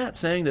is Matt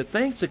saying that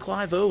thanks to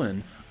Clive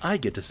Owen, I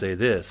get to say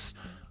this.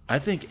 I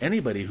think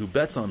anybody who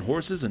bets on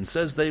horses and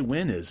says they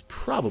win is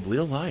probably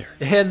a liar.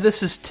 And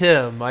this is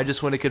Tim. I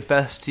just want to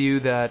confess to you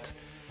that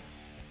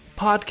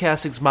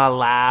podcasting's my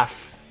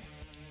life.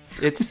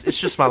 It's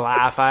just my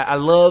life. I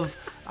love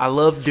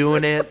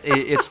doing it.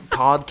 It's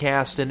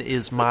podcasting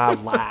is my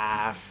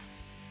life.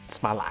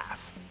 It's my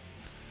life.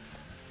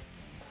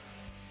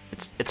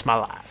 It's my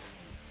life.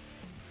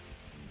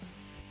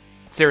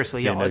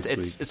 Seriously, y'all,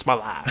 it's my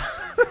life.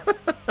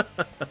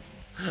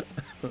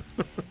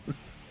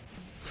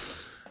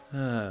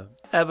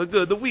 Have a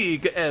good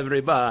week,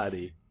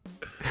 everybody.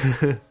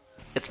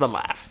 It's my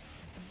life.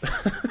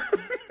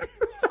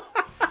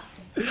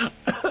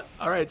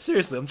 All right,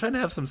 seriously, I'm trying to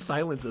have some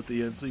silence at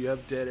the end so you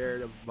have dead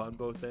air on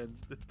both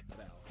ends to cut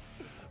out.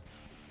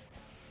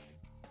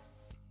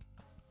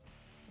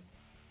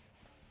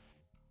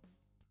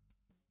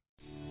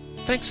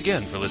 Thanks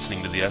again for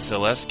listening to the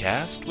SLS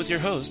Cast with your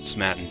hosts,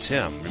 Matt and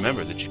Tim.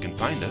 Remember that you can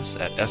find us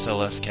at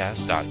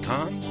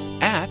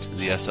slscast.com, at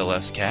the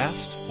SLS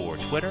Cast for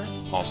Twitter,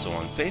 also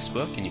on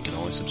Facebook, and you can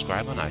always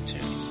subscribe on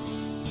iTunes.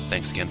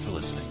 Thanks again for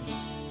listening.